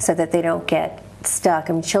so that they don't get stuck.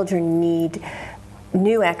 I mean, children need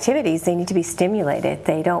new activities. They need to be stimulated.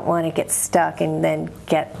 They don't want to get stuck and then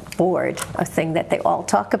get bored, a thing that they all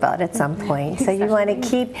talk about at some point. So you want to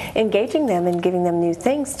keep engaging them and giving them new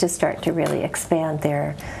things to start to really expand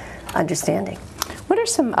their understanding. What are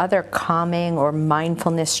some other calming or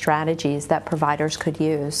mindfulness strategies that providers could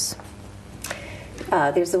use?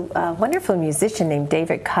 There's a wonderful musician named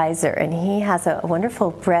David Kaiser, and he has a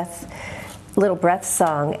wonderful little breath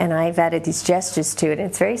song, and I've added these gestures to it.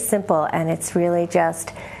 It's very simple, and it's really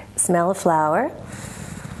just smell a flower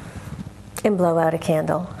and blow out a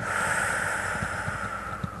candle.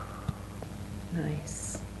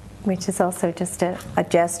 Nice. Which is also just a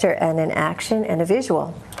gesture and an action and a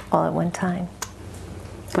visual all at one time.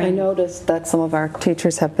 I noticed that some of our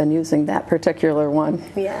teachers have been using that particular one.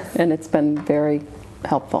 Yes. And it's been very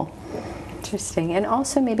helpful. Interesting. And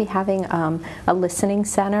also maybe having a listening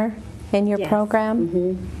center in your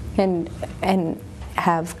program, and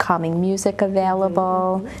have calming music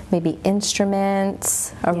available, maybe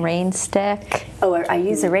instruments, a rain stick. Oh, I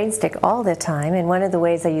use a rain stick all the time, and one of the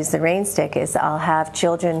ways I use the rain stick is I'll have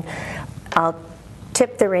children, I'll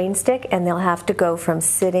tip the rain stick and they'll have to go from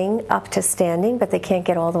sitting up to standing, but they can't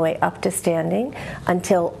get all the way up to standing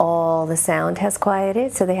until all the sound has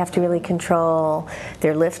quieted, so they have to really control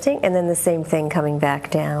their lifting, and then the same thing coming back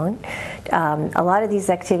down. A lot of these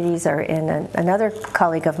activities are in another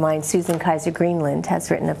colleague of mine, Susan Kaiser Greenland, has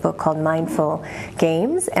written a book called Mindful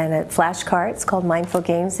Games and a flashcards called Mindful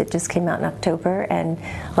Games that just came out in October, and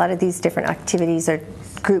a lot of these different activities are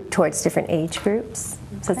grouped towards different age groups,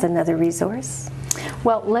 so it's another resource.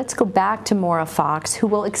 Well, let's go back to Maura Fox, who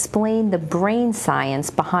will explain the brain science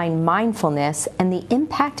behind mindfulness and the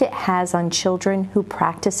impact it has on children who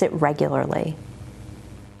practice it regularly.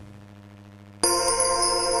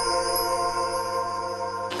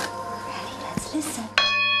 Let's listen.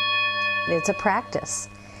 It's a practice.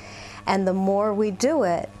 And the more we do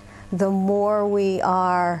it, the more we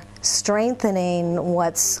are strengthening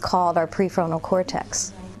what's called our prefrontal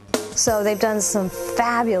cortex. So they've done some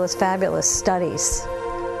fabulous, fabulous studies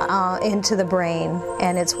into the brain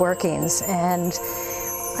and its workings. And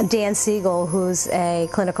Dan Siegel, who's a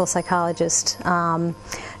clinical psychologist,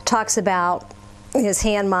 talks about his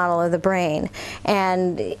hand model of the brain.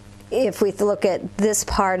 And if we look at this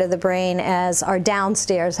part of the brain as our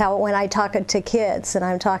downstairs, when I talk to kids and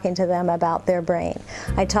I'm talking to them about their brain,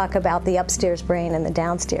 I talk about the upstairs brain and the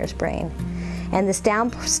downstairs brain. And this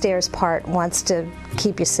downstairs part wants to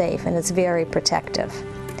keep you safe, and it's very protective.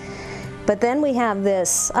 But then we have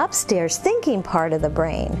this upstairs thinking part of the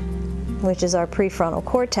brain, which is our prefrontal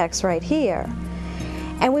cortex right here.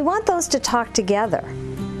 And we want those to talk together.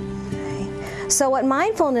 Okay? So what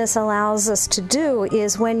mindfulness allows us to do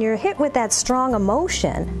is when you're hit with that strong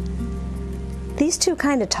emotion, these two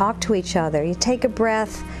kind of talk to each other. You take a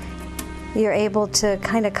breath, you're able to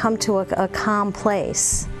kind of come to a calm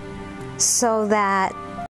place. So that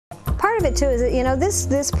part of it too is that, you know, this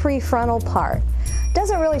prefrontal part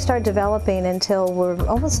doesn't really start developing until we're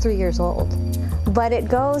almost 3 years old, but it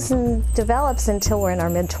goes and develops until we're in our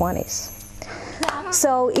mid-20s.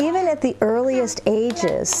 So even at the earliest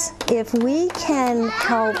ages, if we can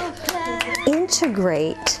help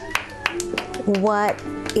integrate what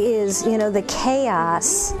is, the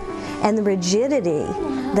chaos and the rigidity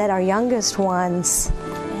that our youngest ones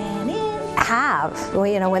have,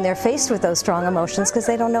 when they're faced with those strong emotions because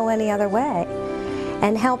they don't know any other way,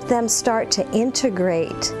 and help them start to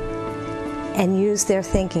integrate and use their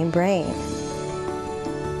thinking brain.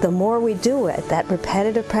 The more we do it, that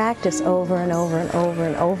repetitive practice over and over and over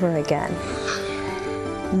and over again,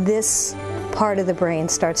 this part of the brain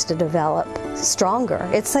starts to develop stronger.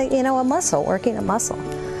 It's like, a muscle, working a muscle.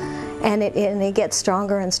 And it gets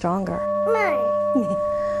stronger and stronger.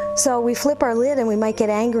 So we flip our lid and we might get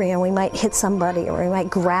angry and we might hit somebody, or we might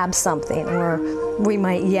grab something, or we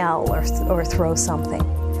might yell or throw something.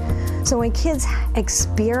 So when kids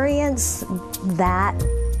experience that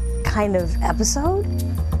kind of episode,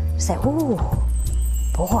 say, ooh,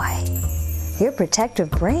 boy, your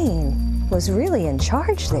protective brain was really in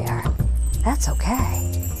charge there. That's okay.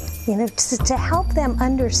 To help them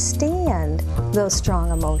understand those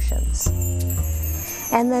strong emotions.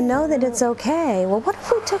 And then know that it's okay. Well, what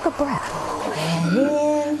if we took a breath? And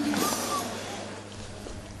in.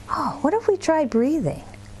 Oh, what if we tried breathing?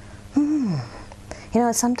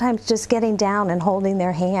 Sometimes just getting down and holding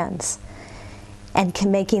their hands and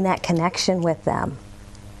making that connection with them.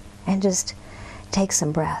 And just take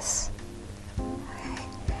some breaths. Okay.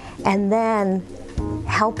 And then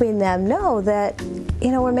helping them know that,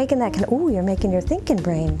 we're making that you're making your thinking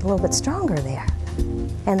brain a little bit stronger there.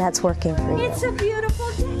 And that's working for you. It's a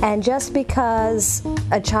beautiful day. And just because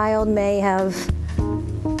a child may have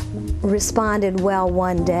responded well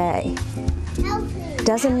one day,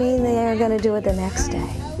 doesn't mean they are going to do it the next day.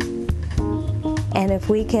 And if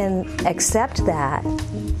we can accept that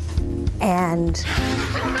and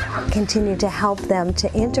continue to help them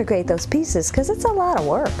to integrate those pieces, because it's a lot of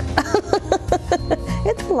work.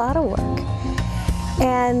 It's a lot of work.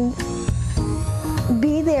 And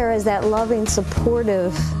be there as that loving,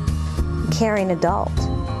 supportive, caring adult.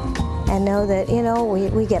 And know that,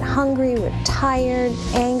 we get hungry, we're tired,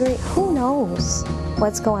 angry, who knows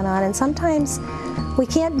what's going on. And sometimes we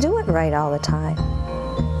can't do it right all the time.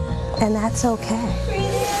 And that's okay.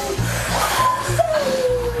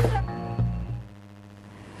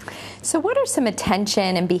 So what are some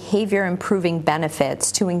attention and behavior improving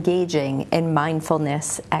benefits to engaging in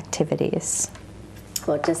mindfulness activities?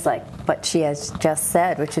 Well, just like what she has just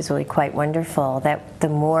said, which is really quite wonderful, that the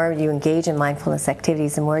more you engage in mindfulness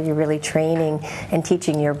activities, the more you're really training and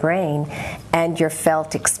teaching your brain and your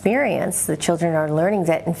felt experience. The children are learning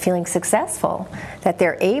that and feeling successful, that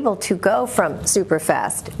they're able to go from super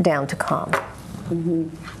fast down to calm. Mm-hmm.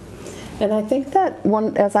 And I think that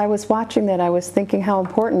as I was watching that, I was thinking how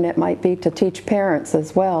important it might be to teach parents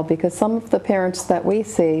as well, because some of the parents that we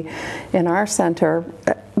see in our center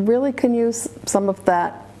really can use some of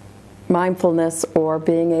that mindfulness or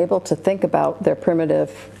being able to think about their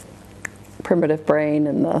primitive brain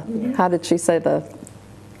and the, how did she say, the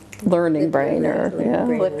learning brain, or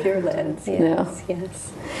flip your lids.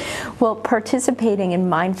 Yes. Well, participating in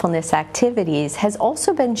mindfulness activities has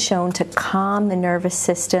also been shown to calm the nervous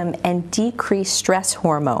system and decrease stress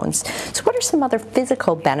hormones. So what are some other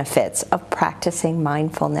physical benefits of practicing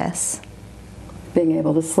mindfulness? Being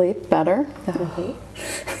able to sleep better.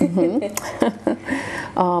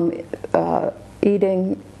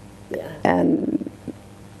 Eating and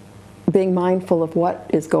being mindful of what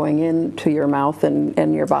is going into your mouth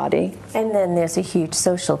and your body. And then there's a huge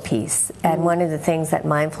social piece. And one of the things that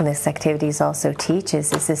mindfulness activities also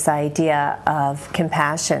teaches is this idea of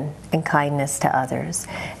compassion and kindness to others.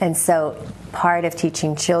 And so part of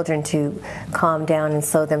teaching children to calm down and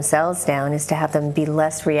slow themselves down is to have them be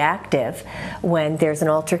less reactive when there's an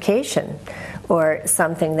altercation or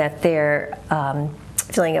something that they're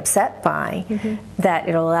feeling upset by, that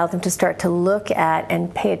it'll allow them to start to look at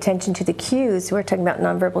and pay attention to the cues. We're talking about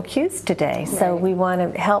nonverbal cues today. Right. So we want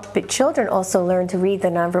to help children also learn to read the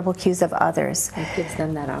nonverbal cues of others. It gives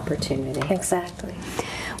them that opportunity. Exactly.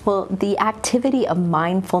 Well, the activity of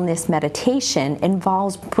mindfulness meditation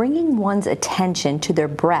involves bringing one's attention to their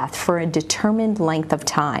breath for a determined length of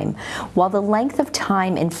time. While the length of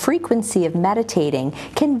time and frequency of meditating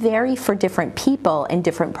can vary for different people and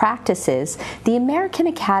different practices, the American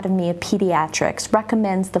Academy of Pediatrics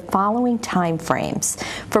recommends the following time frames.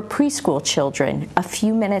 For preschool children, a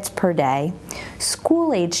few minutes per day.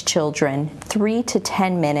 School-age children, 3 to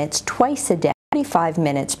 10 minutes twice a day. 45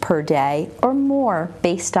 minutes per day or more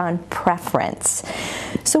based on preference.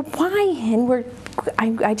 So why, and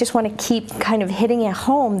I just want to keep kind of hitting it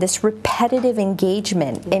home, this repetitive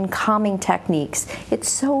engagement in calming techniques. It's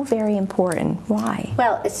so very important. Why?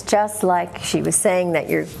 Well, it's just like she was saying, that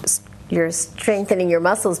you're you're strengthening your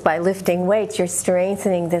muscles by lifting weights, you're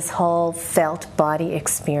strengthening this whole felt body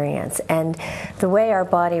experience. And the way our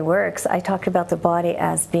body works, I talked about the body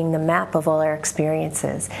as being the map of all our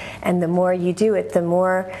experiences. And the more you do it,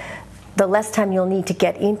 the less time you'll need to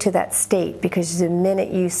get into that state, because the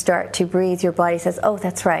minute you start to breathe, your body says, oh,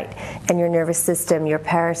 that's right. And your nervous system, your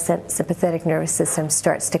parasympathetic nervous system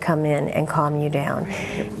starts to come in and calm you down.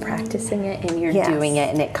 You're practicing it and you're doing it,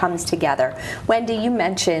 and it comes together. Wendy, you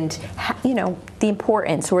mentioned, the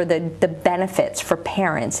importance or the benefits for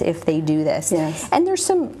parents if they do this. Yes. And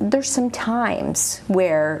there's some times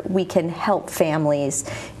where we can help families,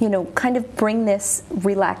 kind of bring this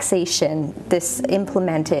relaxation,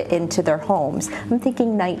 implement it into their homes. I'm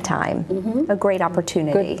thinking nighttime, a great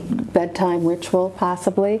opportunity. Good bedtime ritual,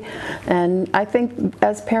 possibly. And I think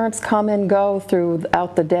as parents come and go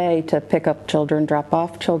throughout the day to pick up children, drop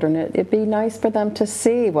off children, it'd be nice for them to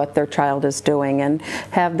see what their child is doing and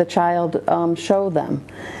have the child show them,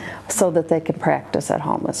 so that they can practice at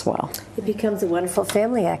home as well. It becomes a wonderful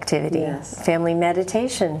family activity, family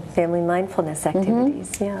meditation, family mindfulness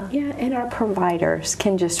activities. Yeah, and our providers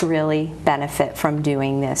can just really benefit from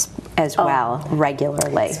doing this as well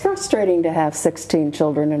regularly. It's frustrating to have 16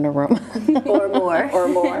 children in a room. Or more. Or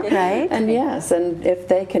more. Right? And yes, and if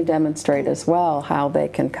they can demonstrate as well how they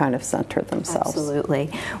can kind of center themselves. Absolutely.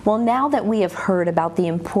 Well, now that we have heard about the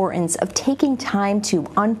importance of taking time to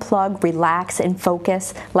unplug, relax, and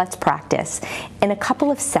focus, let's practice. In a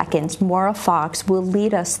couple of seconds, Maura Fox will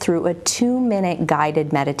lead us through a 2-minute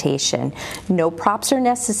guided meditation. No props are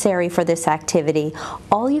necessary for this activity.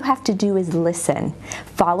 All you have to do is listen.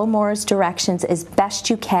 Follow Maura's directions as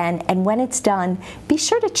best you can, and when it's done, be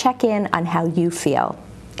sure to check in on how you feel.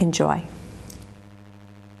 Enjoy.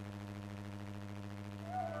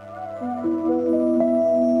 All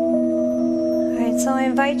right, so I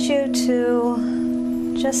invite you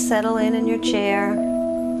to just settle in your chair.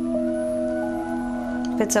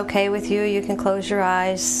 If it's okay with you, you can close your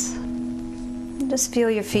eyes. Just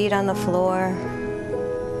feel your feet on the floor.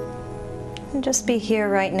 And just be here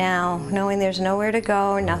right now, knowing there's nowhere to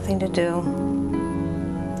go or nothing to do.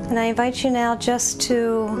 And I invite you now just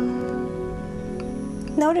to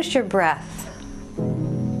notice your breath.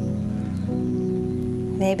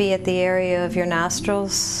 Maybe at the area of your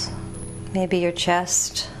nostrils, maybe your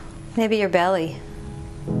chest, maybe your belly.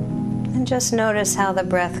 And just notice how the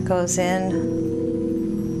breath goes in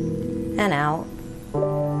and out,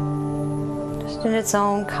 just in its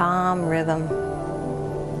own calm rhythm.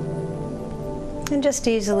 And just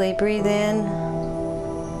easily breathe in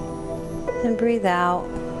and breathe out.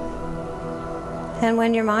 And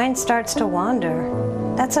when your mind starts to wander,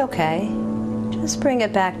 that's okay. Just bring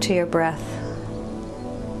it back to your breath,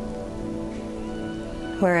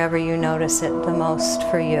 wherever you notice it the most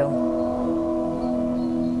for you.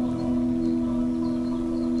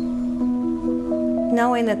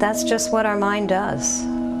 Knowing that that's just what our mind does.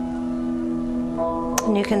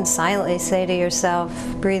 And you can silently say to yourself,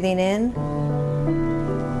 breathing in,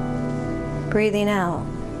 breathing out,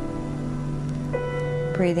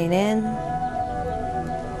 breathing in,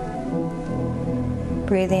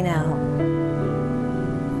 breathing out.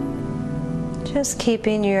 Just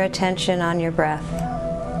keeping your attention on your breath.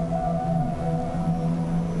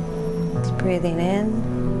 It's breathing in,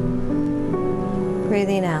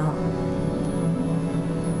 breathing out.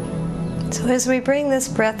 So as we bring this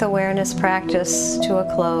breath awareness practice to a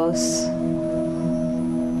close,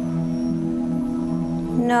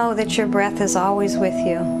 know that your breath is always with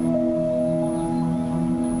you.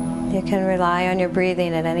 You can rely on your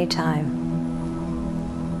breathing at any time.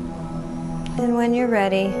 And when you're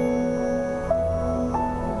ready,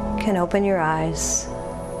 you can open your eyes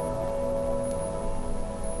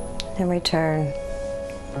and return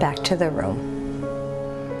back to the room.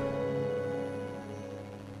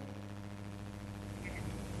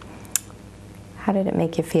 How did it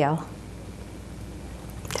make you feel?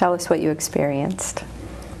 Tell us what you experienced.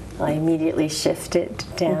 I immediately shifted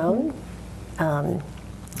down.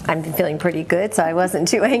 I've been feeling pretty good, so I wasn't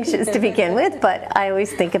too anxious to begin with, but I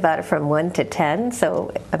always think about it from 1 to 10,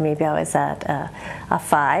 so maybe I was at a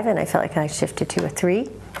 5, and I felt like I shifted to a 3,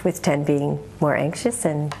 with 10 being more anxious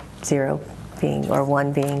and 0 being, or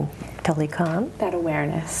 1 being totally calm. That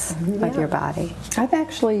awareness of your body. I've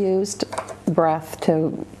actually used breath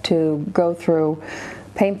to go through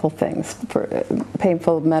painful things,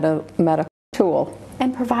 painful medical tool.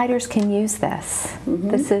 And providers can use this.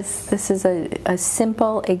 This is a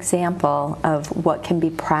simple example of what can be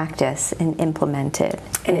practiced and implemented.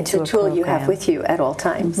 And it's a tool you have with you at all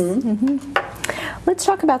times. Let's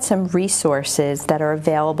talk about some resources that are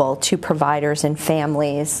available to providers and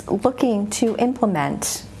families looking to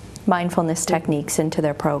implement mindfulness techniques into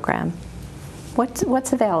their program?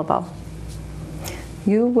 What's available?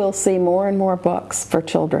 You will see more and more books for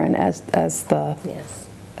children as the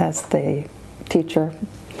teacher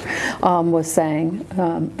was saying.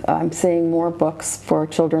 I'm seeing more books for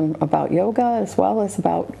children about yoga as well as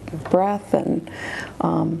about breath, and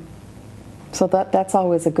so that's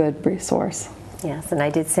always a good resource. Yes, and I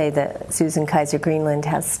did say that Susan Kaiser Greenland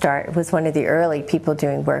was one of the early people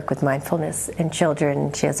doing work with mindfulness in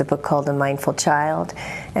children. She has a book called A Mindful Child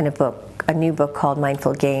and a new book called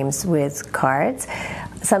Mindful Games with Cards.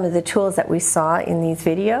 Some of the tools that we saw in these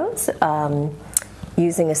videos,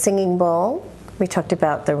 using a singing bowl. We talked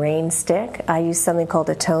about the rain stick. I use something called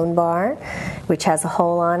a tone bar, which has a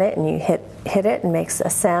hole on it, and you hit it and makes a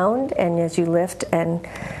sound, and as you lift and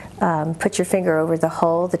put your finger over the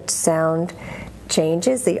hole, the sound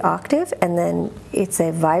changes the octave, and then it's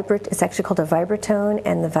actually called a vibratone,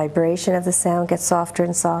 and the vibration of the sound gets softer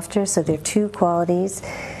and softer. So there are two qualities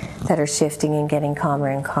that are shifting and getting calmer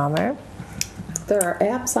and calmer. There are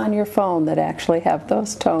apps on your phone that actually have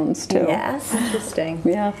those tones too. Yes. Interesting.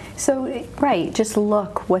 Yeah. So, right, just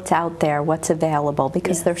look what's out there, what's available,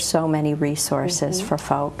 because there's so many resources for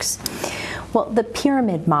folks. Well, the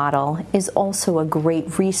pyramid model is also a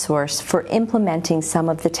great resource for implementing some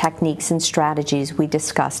of the techniques and strategies we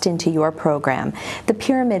discussed into your program. The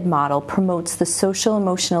pyramid model promotes the social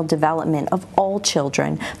emotional development of all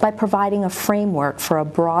children by providing a framework for a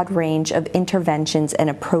broad range of interventions and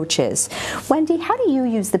approaches. Wendy, how do you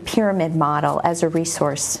use the pyramid model as a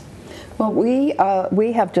resource? Well,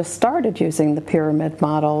 we have just started using the pyramid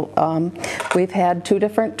model. We've had 2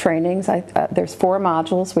 different trainings. There's 4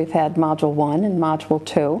 modules. We've had Module 1 and Module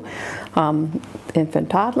 2, infant,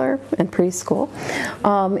 toddler, and preschool.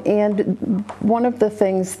 And one of the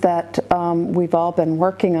things that we've all been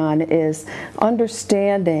working on is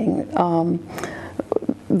understanding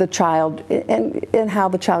the child and how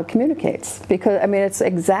the child communicates, because I mean it's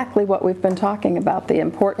exactly what we've been talking about, the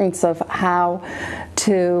importance of how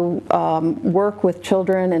to work with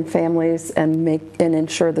children and families and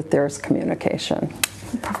ensure that there's communication.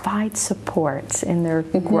 Provide support in their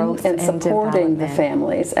growth and supporting the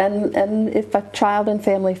families, and if a child and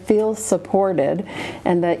family feels supported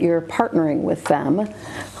and that you're partnering with them,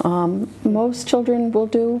 most children will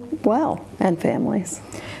do well, and families.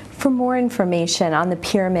 For more information on the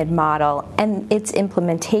pyramid model and its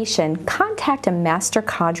implementation, contact a master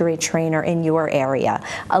cadre trainer in your area.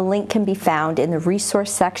 A link can be found in the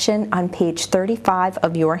resource section on page 35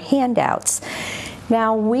 of your handouts.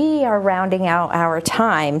 Now, we are rounding out our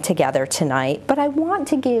time together tonight, but I want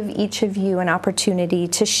to give each of you an opportunity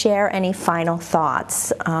to share any final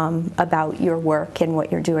thoughts about your work and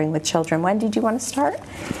what you're doing with children. Wendy, do you want to start?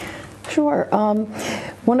 Sure.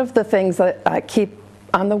 One of the things that I keep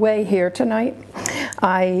on the way here tonight,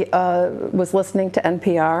 I was listening to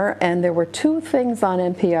NPR, and there were 2 things on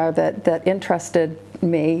NPR that interested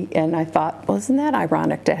me, and I thought, well, isn't that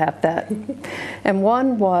ironic to have that? And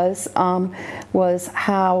one was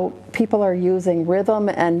how people are using rhythm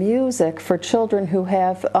and music for children who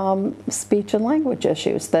have speech and language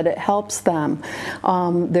issues, that it helps them.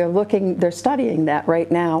 They're studying that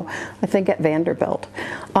right now, I think at Vanderbilt.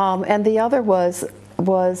 And the other was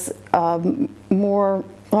more,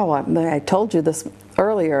 I told you this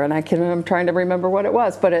earlier, and I'm trying to remember what it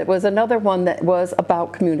was, but it was another one that was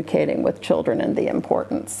about communicating with children and the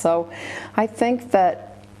importance. So I think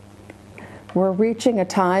that we're reaching a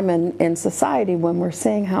time in society when we're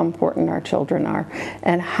seeing how important our children are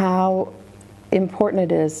and how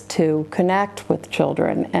important it is to connect with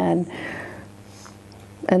children, and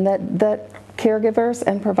that caregivers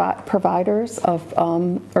and providers of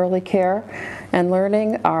early care and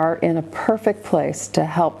learning are in a perfect place to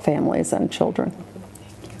help families and children.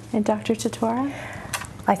 And Dr. Tortora?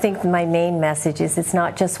 I think my main message is it's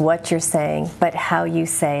not just what you're saying, but how you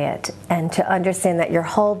say it, and to understand that your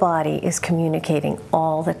whole body is communicating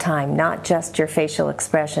all the time, not just your facial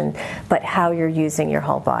expression, but how you're using your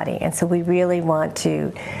whole body. And so we really want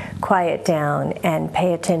to quiet down and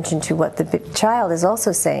pay attention to what the child is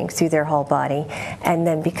also saying through their whole body, and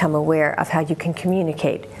then become aware of how you can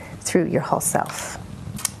communicate through your whole self.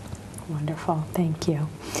 Wonderful, thank you.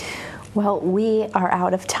 Well, we are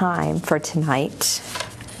out of time for tonight.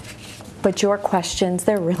 But your questions,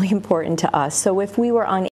 they're really important to us. So if we were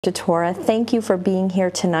on Tortora, thank you for being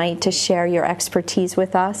here tonight to share your expertise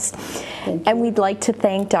with us. And we'd like to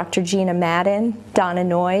thank Dr. Gina Madden, Donna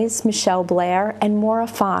Noyes, Michelle Blair, and Maura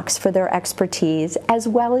Fox for their expertise, as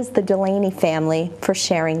well as the Delaney family for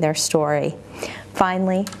sharing their story.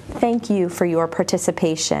 Finally, thank you for your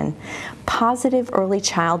participation. Positive early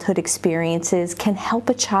childhood experiences can help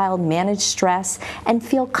a child manage stress and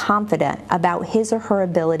feel confident about his or her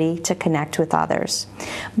ability to connect with others.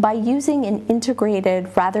 By using an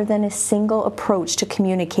integrated rather than a single approach to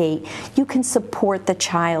communicate, you can support the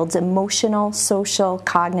child's emotional, social,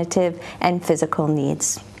 cognitive, and physical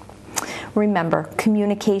needs. Remember,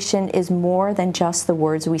 communication is more than just the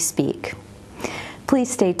words we speak. Please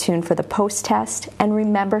stay tuned for the post-test, and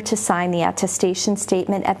remember to sign the attestation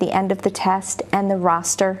statement at the end of the test and the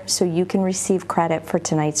roster so you can receive credit for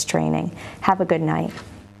tonight's training. Have a good night.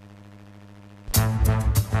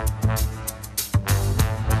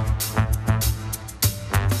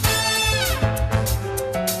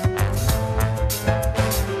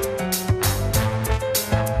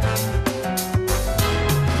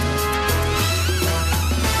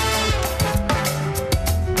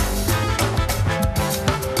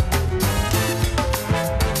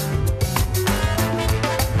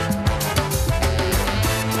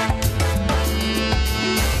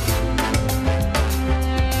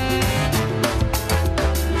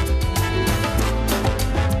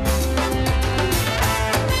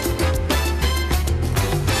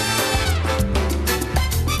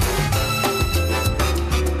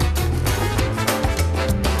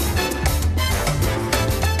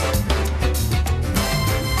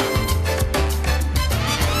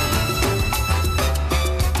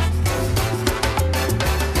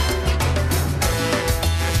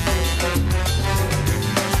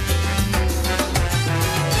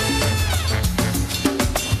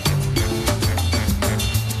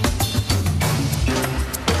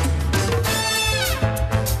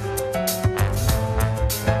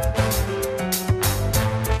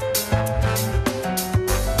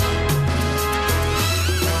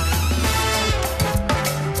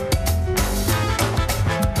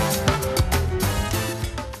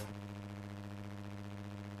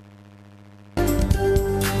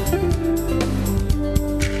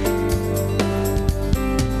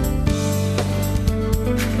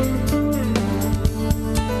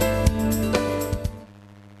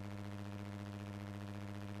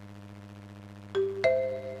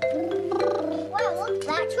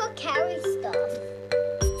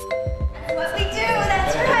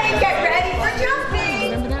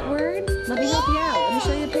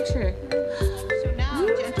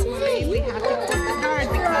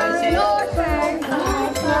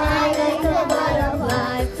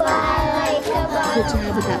 Good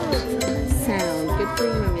job with that sound. Good for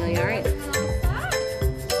you, Amelia. All right.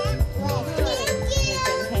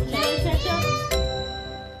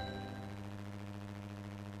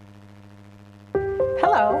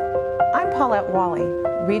 Hello, I'm Paulette Wally,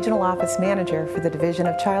 Regional Office Manager for the Division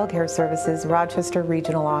of Child Care Services, Rochester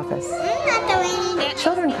Regional Office.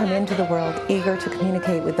 Children come into the world eager to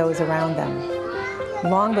communicate with those around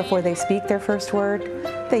them. Long before they speak their first word,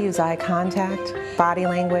 they use eye contact, body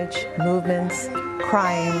language, movements,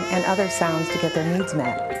 crying, and other sounds to get their needs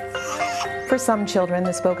met. For some children,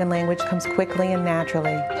 the spoken language comes quickly and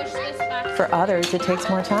naturally. For others, it takes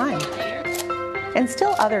more time. And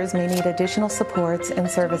still others may need additional supports and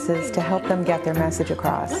services to help them get their message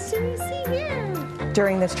across.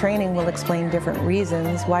 During this training, we'll explain different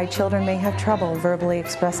reasons why children may have trouble verbally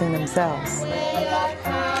expressing themselves.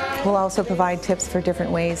 We'll also provide tips for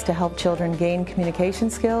different ways to help children gain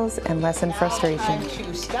communication skills and lessen frustration.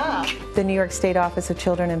 The New York State Office of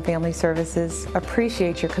Children and Family Services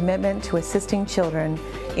appreciates your commitment to assisting children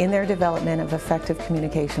in their development of effective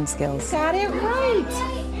communication skills. Got it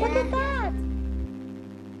right. Look at that.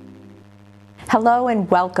 Hello and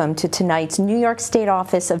welcome to tonight's New York State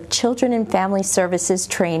Office of Children and Family Services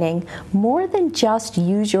training, More Than Just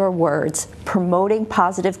Use Your Words, Promoting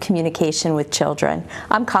Positive Communication with Children.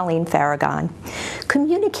 I'm Colleen Farragon.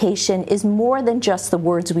 Communication is more than just the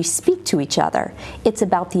words we speak to each other. It's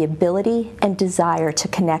about the ability and desire to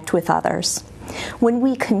connect with others. When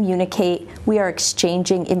we communicate, we are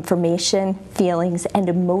exchanging information, feelings, and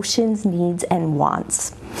emotions, needs, and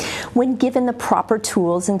wants. When given the proper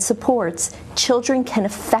tools and supports, children can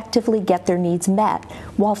effectively get their needs met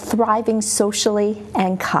while thriving socially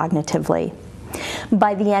and cognitively.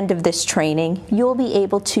 By the end of this training, you'll be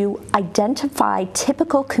able to identify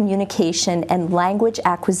typical communication and language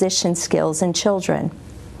acquisition skills in children,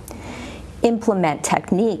 implement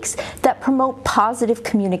techniques that promote positive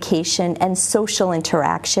communication and social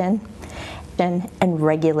interaction, and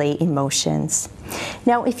regulate emotions.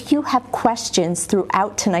 Now, if you have questions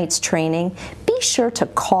throughout tonight's training, be sure to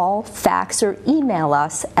call, fax, or email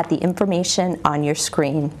us at the information on your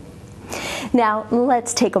screen. Now,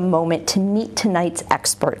 let's take a moment to meet tonight's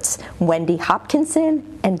experts, Wendy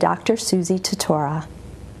Hopkinson and Dr. Susie Tortora.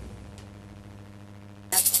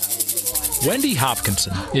 Wendy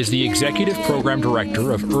Hopkinson is the Executive Program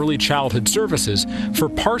Director of Early Childhood Services for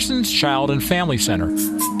Parsons Child and Family Center.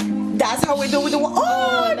 That's how we do it.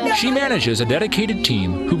 Oh, no. She manages a dedicated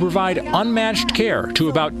team who provide unmatched care to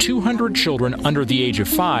about 200 children under the age of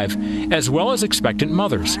 5, as well as expectant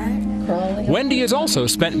mothers. Wendy has also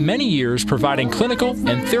spent many years providing clinical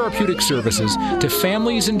and therapeutic services to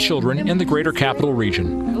families and children in the Greater Capital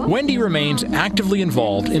Region. Wendy remains actively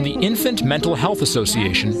involved in the Infant Mental Health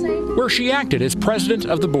Association, where she acted as president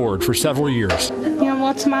of the board for several years. You know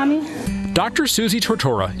what's, Mommy? Dr. Susie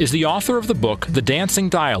Tortora is the author of the book The Dancing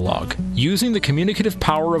Dialogue, Using the Communicative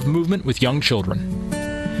Power of Movement with Young Children.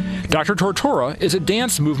 Dr. Tortora is a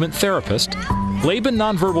dance movement therapist, Laban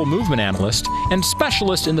nonverbal movement analyst, and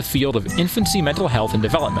specialist in the field of infancy mental health and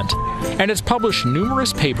development, and has published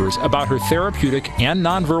numerous papers about her therapeutic and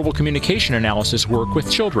nonverbal communication analysis work with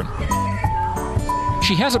children.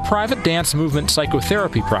 She has a private dance movement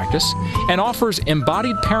psychotherapy practice and offers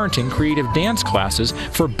embodied parenting creative dance classes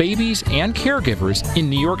for babies and caregivers in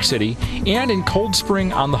New York City and in Cold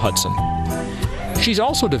Spring on the Hudson. She's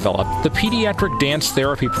also developed the Pediatric Dance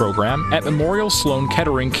Therapy Program at Memorial Sloan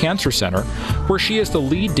Kettering Cancer Center, where she is the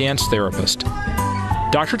lead dance therapist.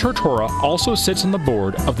 Dr. Tortora also sits on the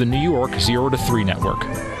board of the New York 0 to 3 Network.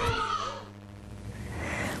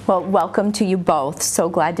 Well, welcome to you both. So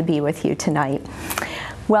glad to be with you tonight.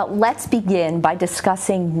 Well, let's begin by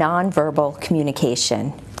discussing nonverbal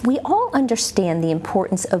communication. We all understand the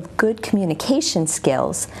importance of good communication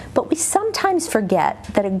skills, but we sometimes forget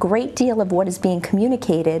that a great deal of what is being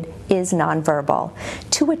communicated is nonverbal.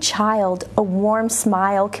 To a child, a warm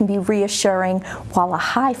smile can be reassuring, while a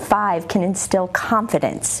high five can instill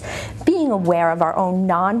confidence. Being aware of our own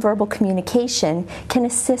nonverbal communication can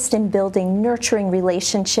assist in building nurturing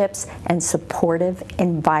relationships and supportive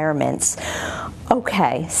environments.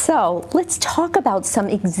 Okay, so let's talk about some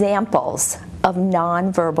examples of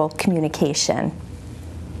nonverbal communication.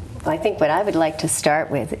 Well, I think what I would like to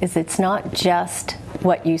start with is it's not just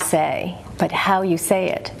what you say, but how you say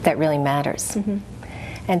it that really matters. Mm-hmm.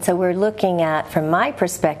 And so we're looking at, from my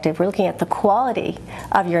perspective, we're looking at the quality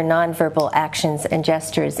of your nonverbal actions and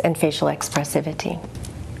gestures and facial expressivity.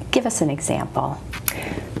 Give us an example.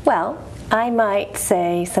 Well, I might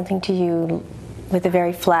say something to you with a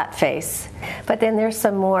very flat face, but then there's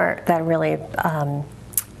some more that are really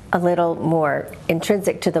a little more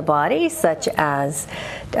intrinsic to the body, such as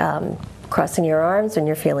crossing your arms when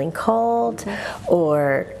you're feeling cold,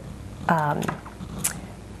 or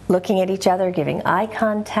looking at each other, giving eye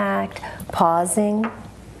contact, pausing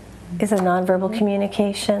is a nonverbal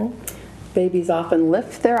communication. Babies often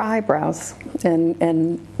lift their eyebrows,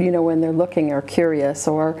 and you know, when they're looking or curious,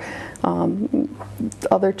 or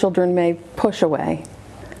other children may push away.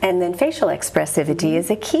 And then facial expressivity is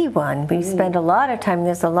a key one. We spend a lot of time,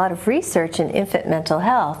 there's a lot of research in infant mental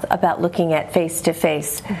health about looking at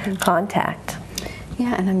face-to-face contact.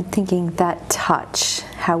 Yeah, and I'm thinking that touch,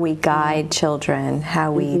 how we guide children,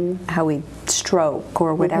 how we stroke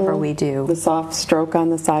or whatever we do. The soft stroke on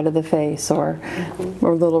the side of the face, or a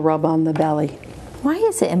little rub on the belly. Why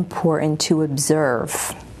is it important to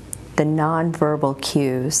observe the nonverbal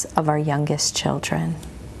cues of our youngest children?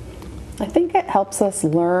 I think it helps us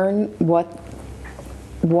learn what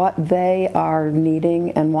they are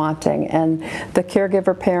needing and wanting, and the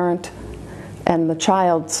caregiver parent and the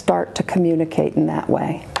child start to communicate in that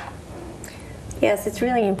way. Yes, it's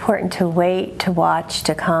really important to wait, to watch,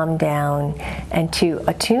 to calm down, and to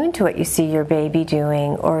attune to what you see your baby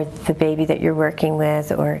doing, or the baby that you're working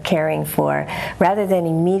with or caring for, rather than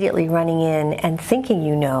immediately running in and thinking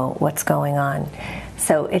you know what's going on.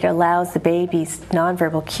 So it allows the baby's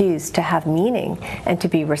nonverbal cues to have meaning and to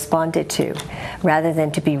be responded to, rather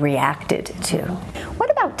than to be reacted to. What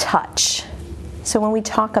about touch? So when we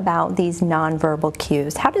talk about these nonverbal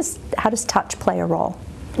cues, how does touch play a role?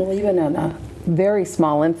 Well, even in a very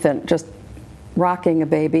small infant, just rocking a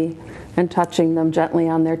baby and touching them gently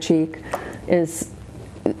on their cheek,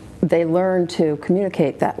 they learn to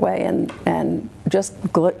communicate that way, and just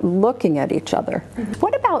looking at each other.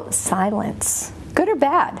 What about silence? Good or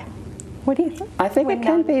bad? What do you think? I think it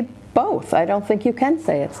can be both. I don't think you can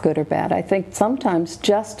say it's good or bad. I think sometimes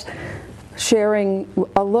just sharing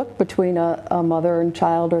a look between a mother and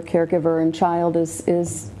child, or caregiver and child,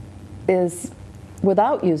 is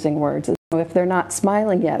without using words. If they're not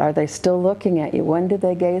smiling yet, are they still looking at you? When do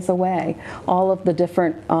they gaze away? All of the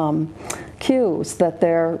different cues that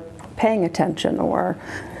they're paying attention or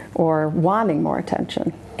wanting more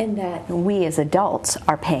attention. And that we as adults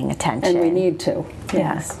are paying attention. And we need to.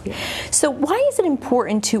 Yes. So why is it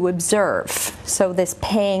important to observe? So this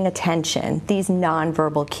paying attention, these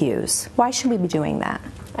nonverbal cues. Why should we be doing that?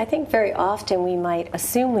 I think very often we might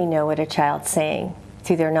assume we know what a child's saying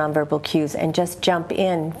through their nonverbal cues and just jump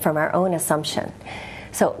in from our own assumption.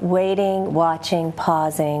 So waiting, watching,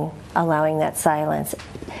 pausing, allowing that silence,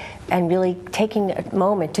 and really taking a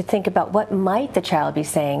moment to think about what might the child be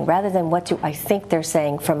saying rather than what do I think they're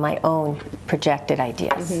saying from my own projected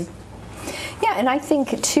ideas. Yeah, and I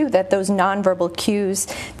think too that those nonverbal cues,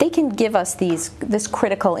 they can give us this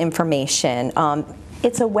critical information.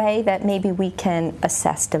 It's a way that maybe we can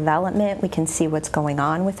assess development, we can see what's going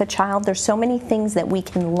on with a child. There's so many things that we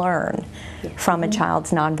can learn from a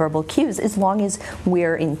child's nonverbal cues as long as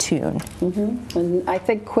we're in tune. And I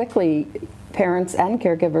think quickly parents and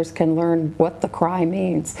caregivers can learn what the cry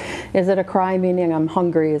means. Is it a cry meaning I'm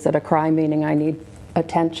hungry? Is it a cry meaning I need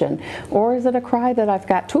attention? Or is it a cry that I've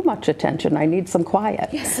got too much attention, I need some quiet?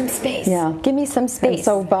 Yes, some space. Yeah. Give me some space. And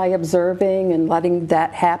so by observing and letting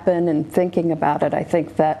that happen and thinking about it, I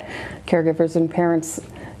think that caregivers and parents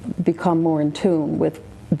become more in tune with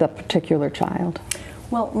the particular child.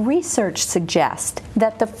 Well, research suggests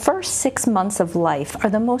that the first 6 months of life are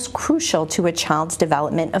the most crucial to a child's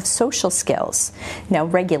development of social skills. Now,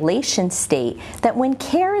 regulations state that when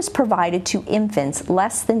care is provided to infants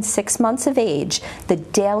less than 6 months of age, the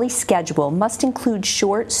daily schedule must include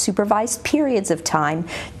short, supervised periods of time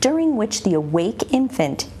during which the awake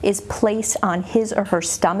infant is placed on his or her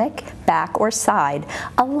stomach, back, or side,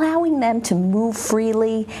 allowing them to move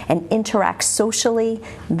freely and interact socially,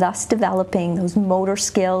 thus developing those motor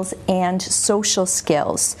skills and social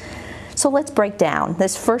skills. So let's break down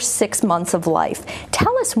this first 6 months of life.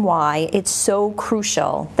 Tell us why it's so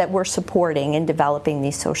crucial that we're supporting and developing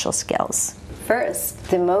these social skills. First,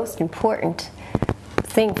 the most important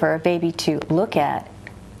thing for a baby to look at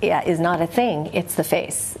is not a thing, it's the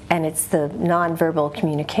face. And it's the nonverbal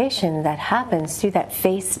communication that happens through that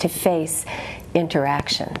face-to-face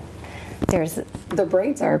interaction. The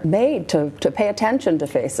brains are made to pay attention to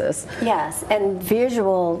faces. Yes, and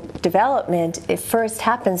visual development, it first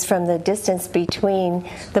happens from the distance between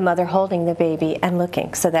the mother holding the baby and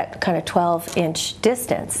looking. So that kind of 12-inch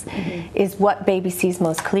distance is what baby sees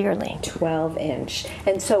most clearly. 12-inch.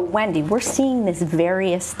 And so, Wendy, we're seeing these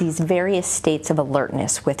various states of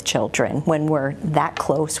alertness with children when we're that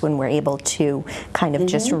close, when we're able to kind of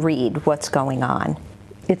just read what's going on.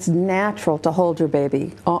 It's natural to hold your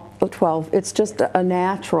baby, 12, it's just a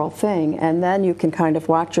natural thing, and then you can kind of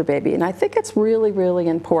watch your baby. And I think it's really, really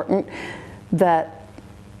important that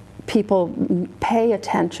people pay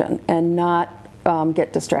attention and not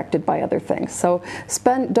get distracted by other things. So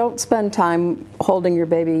don't spend time holding your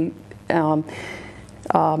baby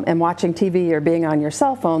and watching TV or being on your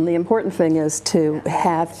cell phone. The important thing is to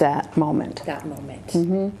have that moment. That moment.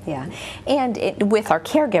 Yeah. And with our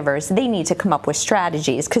caregivers, they need to come up with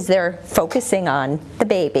strategies because they're focusing on the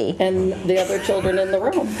baby. And the other children in the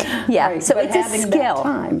room. Yeah, right. So but it's a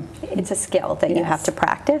skill. It's a skill that you have to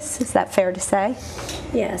practice. Is that fair to say?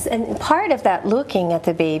 Yes, and part of that looking at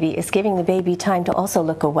the baby is giving the baby time to also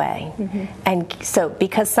look away. And so,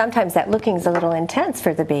 because sometimes that looking is a little intense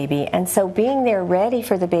for the baby, and so being there ready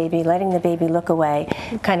for the baby, letting the baby look away,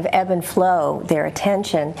 kind of ebb and flow their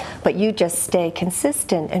attention, but you just stay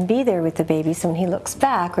consistent and be there with the baby, so when he looks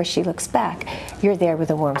back or she looks back, you're there with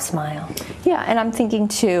a warm smile. Yeah, and I'm thinking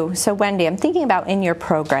too, so Wendy, I'm thinking about in your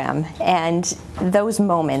program and those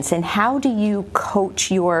moments, and how do you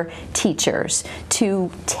coach your teachers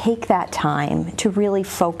to take that time to really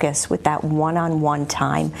focus with that one-on-one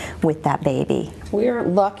time with that baby? We're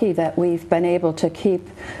lucky that we've been able to keep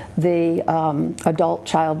the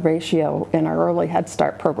adult-child ratio in our early Head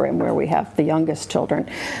Start program, where we have the youngest children,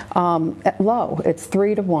 low. It's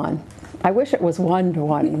 3 to 1. I wish it was 1 to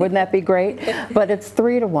 1. Wouldn't that be great? But it's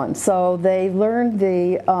 3 to 1. So they learn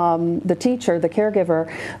the teacher, the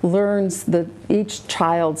caregiver, learns each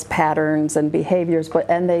child's patterns and behaviors,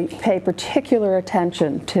 and they pay particular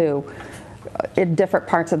attention to in different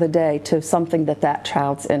parts of the day to something that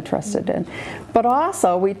child's interested in. But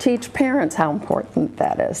also we teach parents how important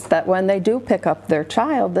that is, that when they do pick up their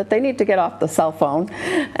child, that they need to get off the cell phone.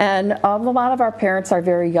 And a lot of our parents are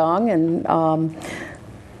very young, and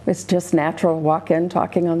it's just natural to walk in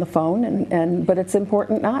talking on the phone, but it's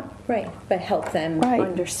important not. Right, but help them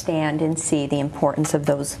understand and see the importance of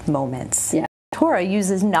those moments. Yeah. Tortora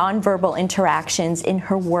uses nonverbal interactions in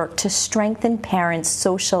her work to strengthen parents'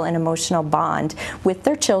 social and emotional bond with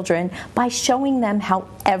their children by showing them how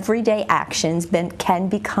everyday actions can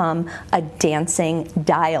become a dancing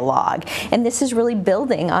dialogue. And this is really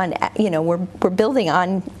building on, we're building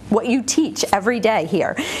on what you teach every day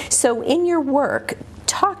here. So in your work,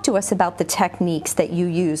 talk to us about the techniques that you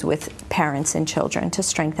use with parents and children to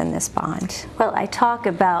strengthen this bond. Well, I talk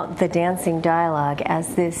about the dancing dialogue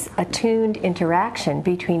as this attuned interaction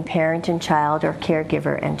between parent and child or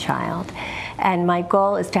caregiver and child. And my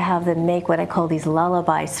goal is to have them make what I call these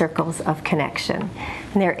lullaby circles of connection.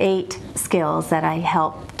 And there are 8 skills that I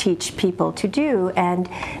help teach people to do, and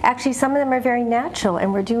actually some of them are very natural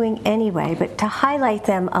and we're doing anyway, but to highlight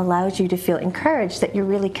them allows you to feel encouraged that you're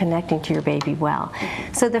really connecting to your baby well.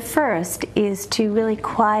 So the first is to really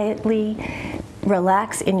quietly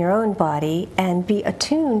relax in your own body and be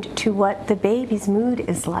attuned to what the baby's mood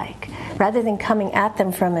is like, rather than coming at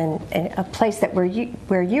them from a place that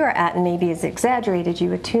where you're at and maybe is exaggerated.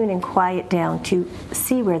 You attune and quiet down to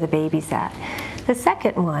see where the baby's at. The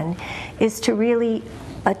second one is to really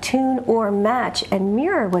attune or match and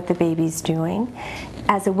mirror what the baby's doing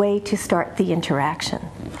as a way to start the interaction.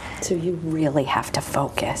 So you really have to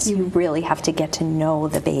focus. You really have to get to know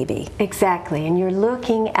the baby. Exactly, and you're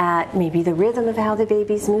looking at maybe the rhythm of how the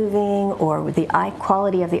baby's moving or the eye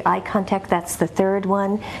quality of the eye contact. That's the third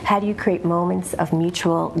one. How do you create moments of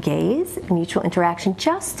mutual gaze, mutual interaction,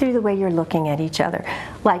 just through the way you're looking at each other,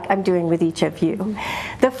 like I'm doing with each of you.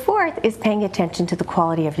 The fourth is paying attention to the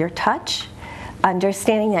quality of your touch,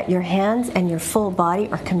 understanding that your hands and your full body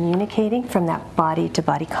are communicating from that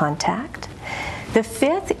body-to-body contact. The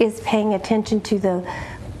fifth is paying attention to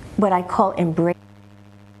what I call embrace.